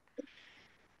here.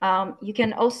 You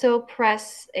can also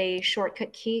press a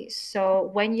shortcut key. So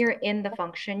when you're in the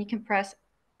function, you can press,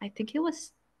 I think it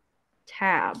was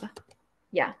tab.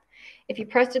 Yeah. If you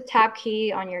press the tab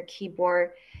key on your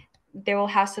keyboard, they will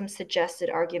have some suggested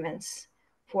arguments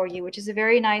for you, which is a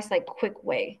very nice, like, quick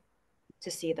way to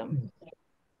see them.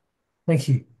 Thank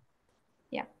you.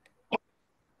 Yeah.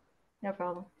 No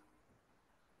problem.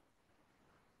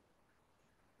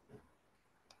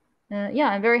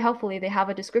 Yeah, and very helpfully, they have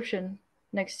a description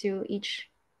next to each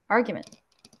argument.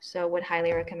 So would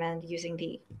highly recommend using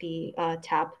the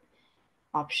tab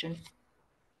option.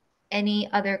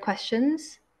 Any other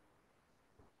questions?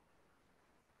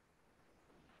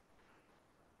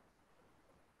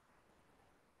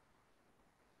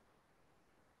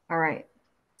 All right.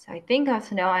 So I think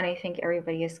that's no, and I think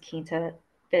everybody is keen to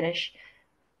finish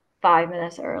 5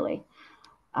 minutes early,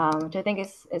 which I think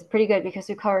is pretty good because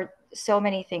we covered so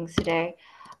many things today.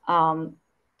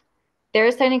 There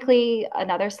is technically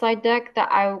another slide deck that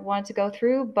I wanted to go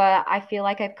through, but I feel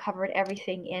like I've covered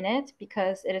everything in it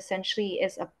because it essentially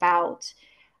is about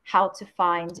how to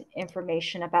find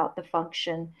information about the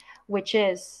function, which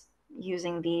is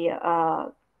using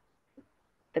the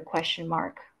question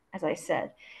mark, as I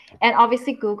said. And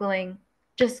obviously Googling,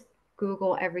 just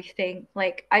Google everything.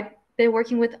 Like I've been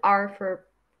working with R for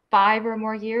 5 or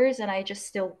more years and I just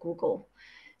still Google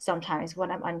sometimes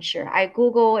when I'm unsure. I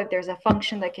Google if there's a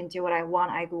function that can do what I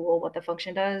want, I Google what the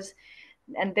function does.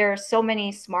 And there are so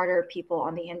many smarter people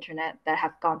on the internet that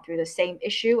have gone through the same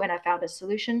issue and have found a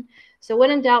solution. So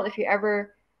when in doubt, if you're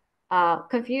ever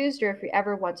confused or if you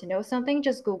ever want to know something,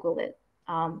 just Google it.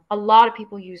 A lot of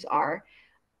people use R,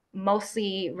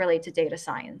 mostly related to data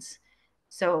science.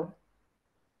 So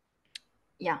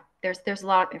yeah, there's a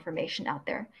lot of information out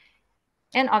there.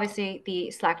 And obviously the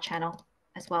Slack channel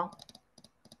as well.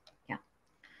 Yeah.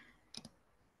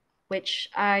 Which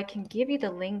I can give you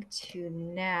the link to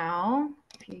now.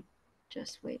 If you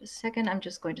just wait a second, I'm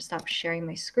just going to stop sharing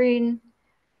my screen.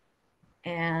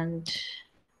 And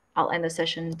I'll end the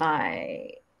session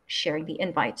by sharing the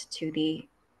invite to the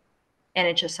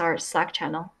NHS-R Slack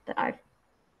channel that I've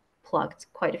plugged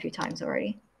quite a few times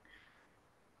already.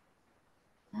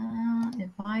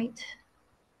 Invite.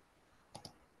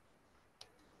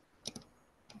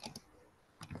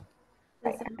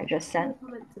 There's I just sent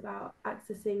comments about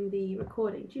accessing the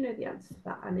recording. Do you know the answer to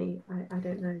that, Annie? I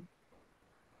don't know.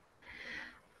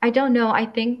 I don't know. I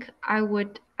think I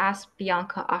would ask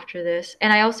Bianca after this.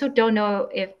 And I also don't know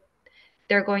if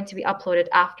they're going to be uploaded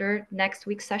after next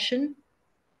week's session.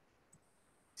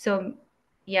 So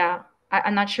yeah,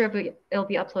 I'm not sure if it'll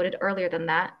be uploaded earlier than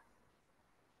that.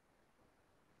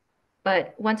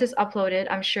 But once it's uploaded,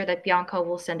 I'm sure that Bianca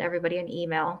will send everybody an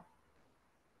email.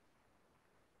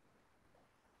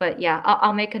 But yeah,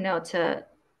 I'll make a note to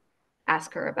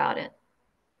ask her about it.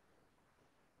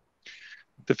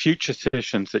 The future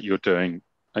sessions that you're doing,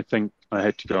 I think I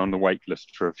had to go on the wait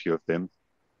list for a few of them.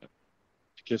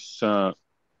 Just what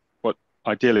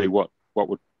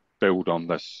would build on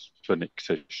this for next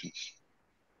sessions?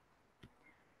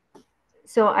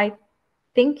 So I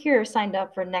think you're signed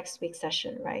up for next week's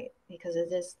session, right? Because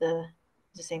it is the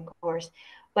same course.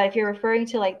 But if you're referring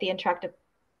to like the interactive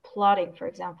plotting, for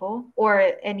example,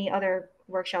 or any other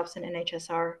workshops in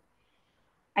NHS-R,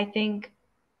 I think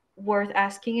worth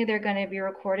asking if they're going to be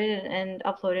recorded and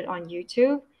uploaded on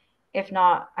YouTube. If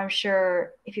not, I'm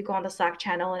sure if you go on the Slack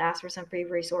channel and ask for some free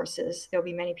resources, there'll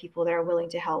be many people that are willing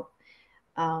to help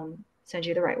send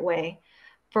you the right way.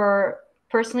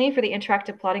 Personally, for the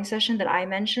interactive plotting session that I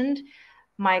mentioned,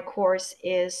 my course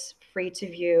is free to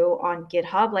view on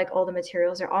GitHub. Like all the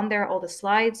materials are on there, all the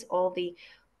slides, all the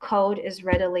code is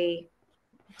readily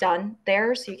done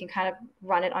there. So you can kind of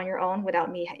run it on your own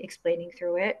without me explaining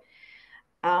through it.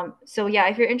 So yeah,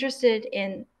 if you're interested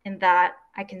in that,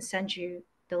 I can send you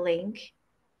the link.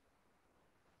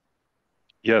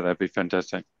 Yeah, that'd be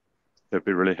fantastic. That'd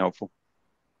be really helpful.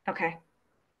 Okay.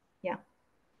 Yeah.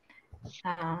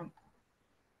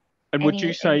 And would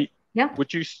you say, yeah,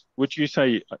 would you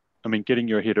say, I mean, getting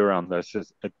your head around this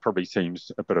it probably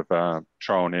seems a bit of a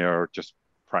trial and error, just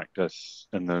practice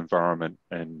in the environment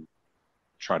and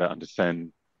try to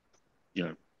understand,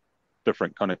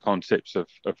 different kind of concepts of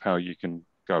how you can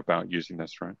go about using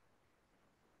this, right?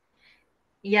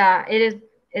 Yeah, it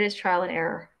is trial and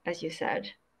error, as you said.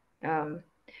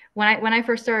 When I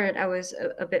first started, I was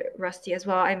a bit rusty as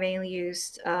well. I mainly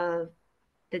used the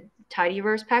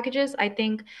tidyverse packages. I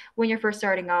think when you're first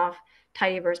starting off,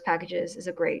 tidyverse packages is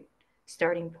a great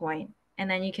starting point. And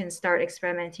then you can start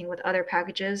experimenting with other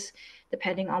packages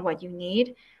depending on what you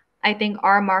need. I think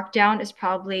R Markdown is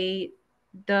probably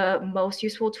the most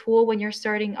useful tool when you're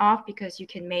starting off because you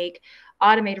can make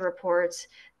automated reports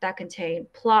that contain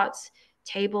plots,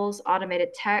 tables,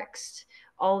 automated text,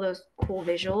 all those cool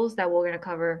visuals that we're going to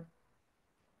cover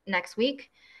next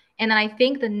week. And then I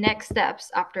think the next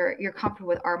steps after you're comfortable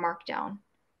with R Markdown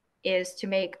is to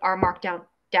make R Markdown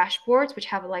dashboards, which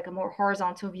have like a more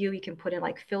horizontal view. You can put in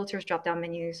like filters, drop-down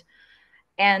menus,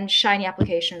 and Shiny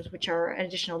applications, which are an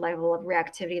additional level of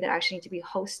reactivity that actually need to be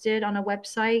hosted on a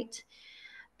website.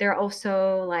 There are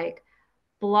also like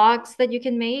blogs that you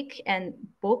can make and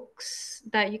books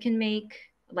that you can make,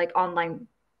 like online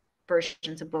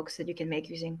versions of books that you can make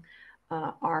using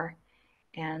R.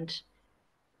 And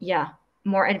yeah,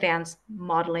 more advanced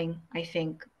modeling. I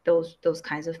think those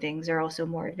kinds of things are also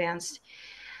more advanced.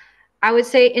 I would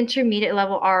say intermediate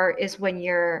level R is when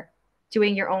you're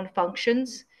doing your own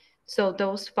functions. So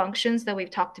those functions that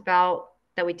we've talked about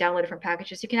that we downloaded from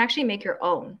packages, you can actually make your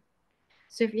own.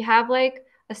 So if you have like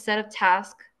a set of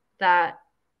tasks that,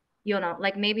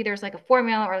 like maybe there's like a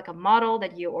formula or like a model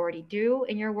that you already do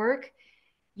in your work,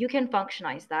 you can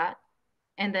functionize that.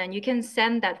 And then you can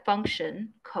send that function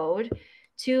code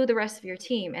to the rest of your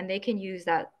team and they can use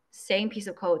that same piece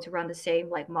of code to run the same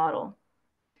like model.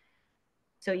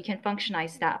 So you can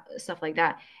functionize that stuff like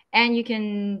that. And you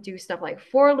can do stuff like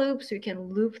for loops. So you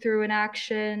can loop through an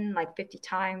action like 50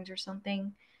 times or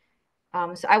something.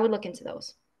 So I would look into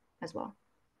those as well.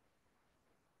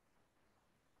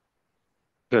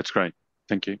 That's great.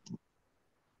 Thank you.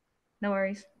 No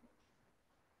worries.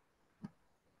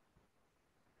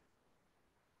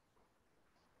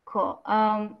 Cool.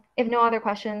 If no other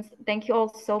questions, thank you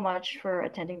all so much for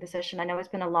attending the session. I know it's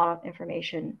been a lot of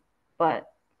information, but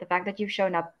the fact that you've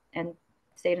shown up and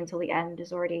stayed until the end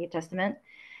is already a testament.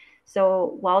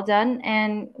 So well done.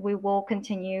 And we will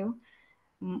continue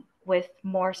with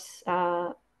more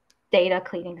data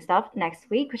cleaning stuff next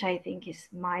week, which I think is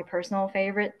my personal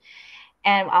favorite.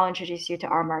 And I'll introduce you to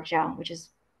R Markdown, which is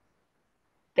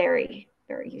very,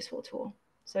 very useful tool.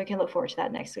 So I can look forward to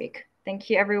that next week. Thank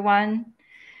you, everyone.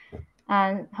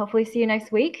 And hopefully see you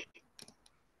next week.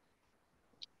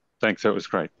 Thanks. That was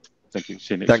great. Thank you.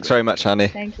 See you next Thanks week. very much, Annie.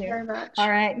 Thank you Very much. All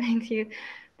right. Thank you.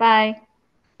 Bye.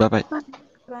 Bye-bye.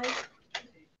 Bye.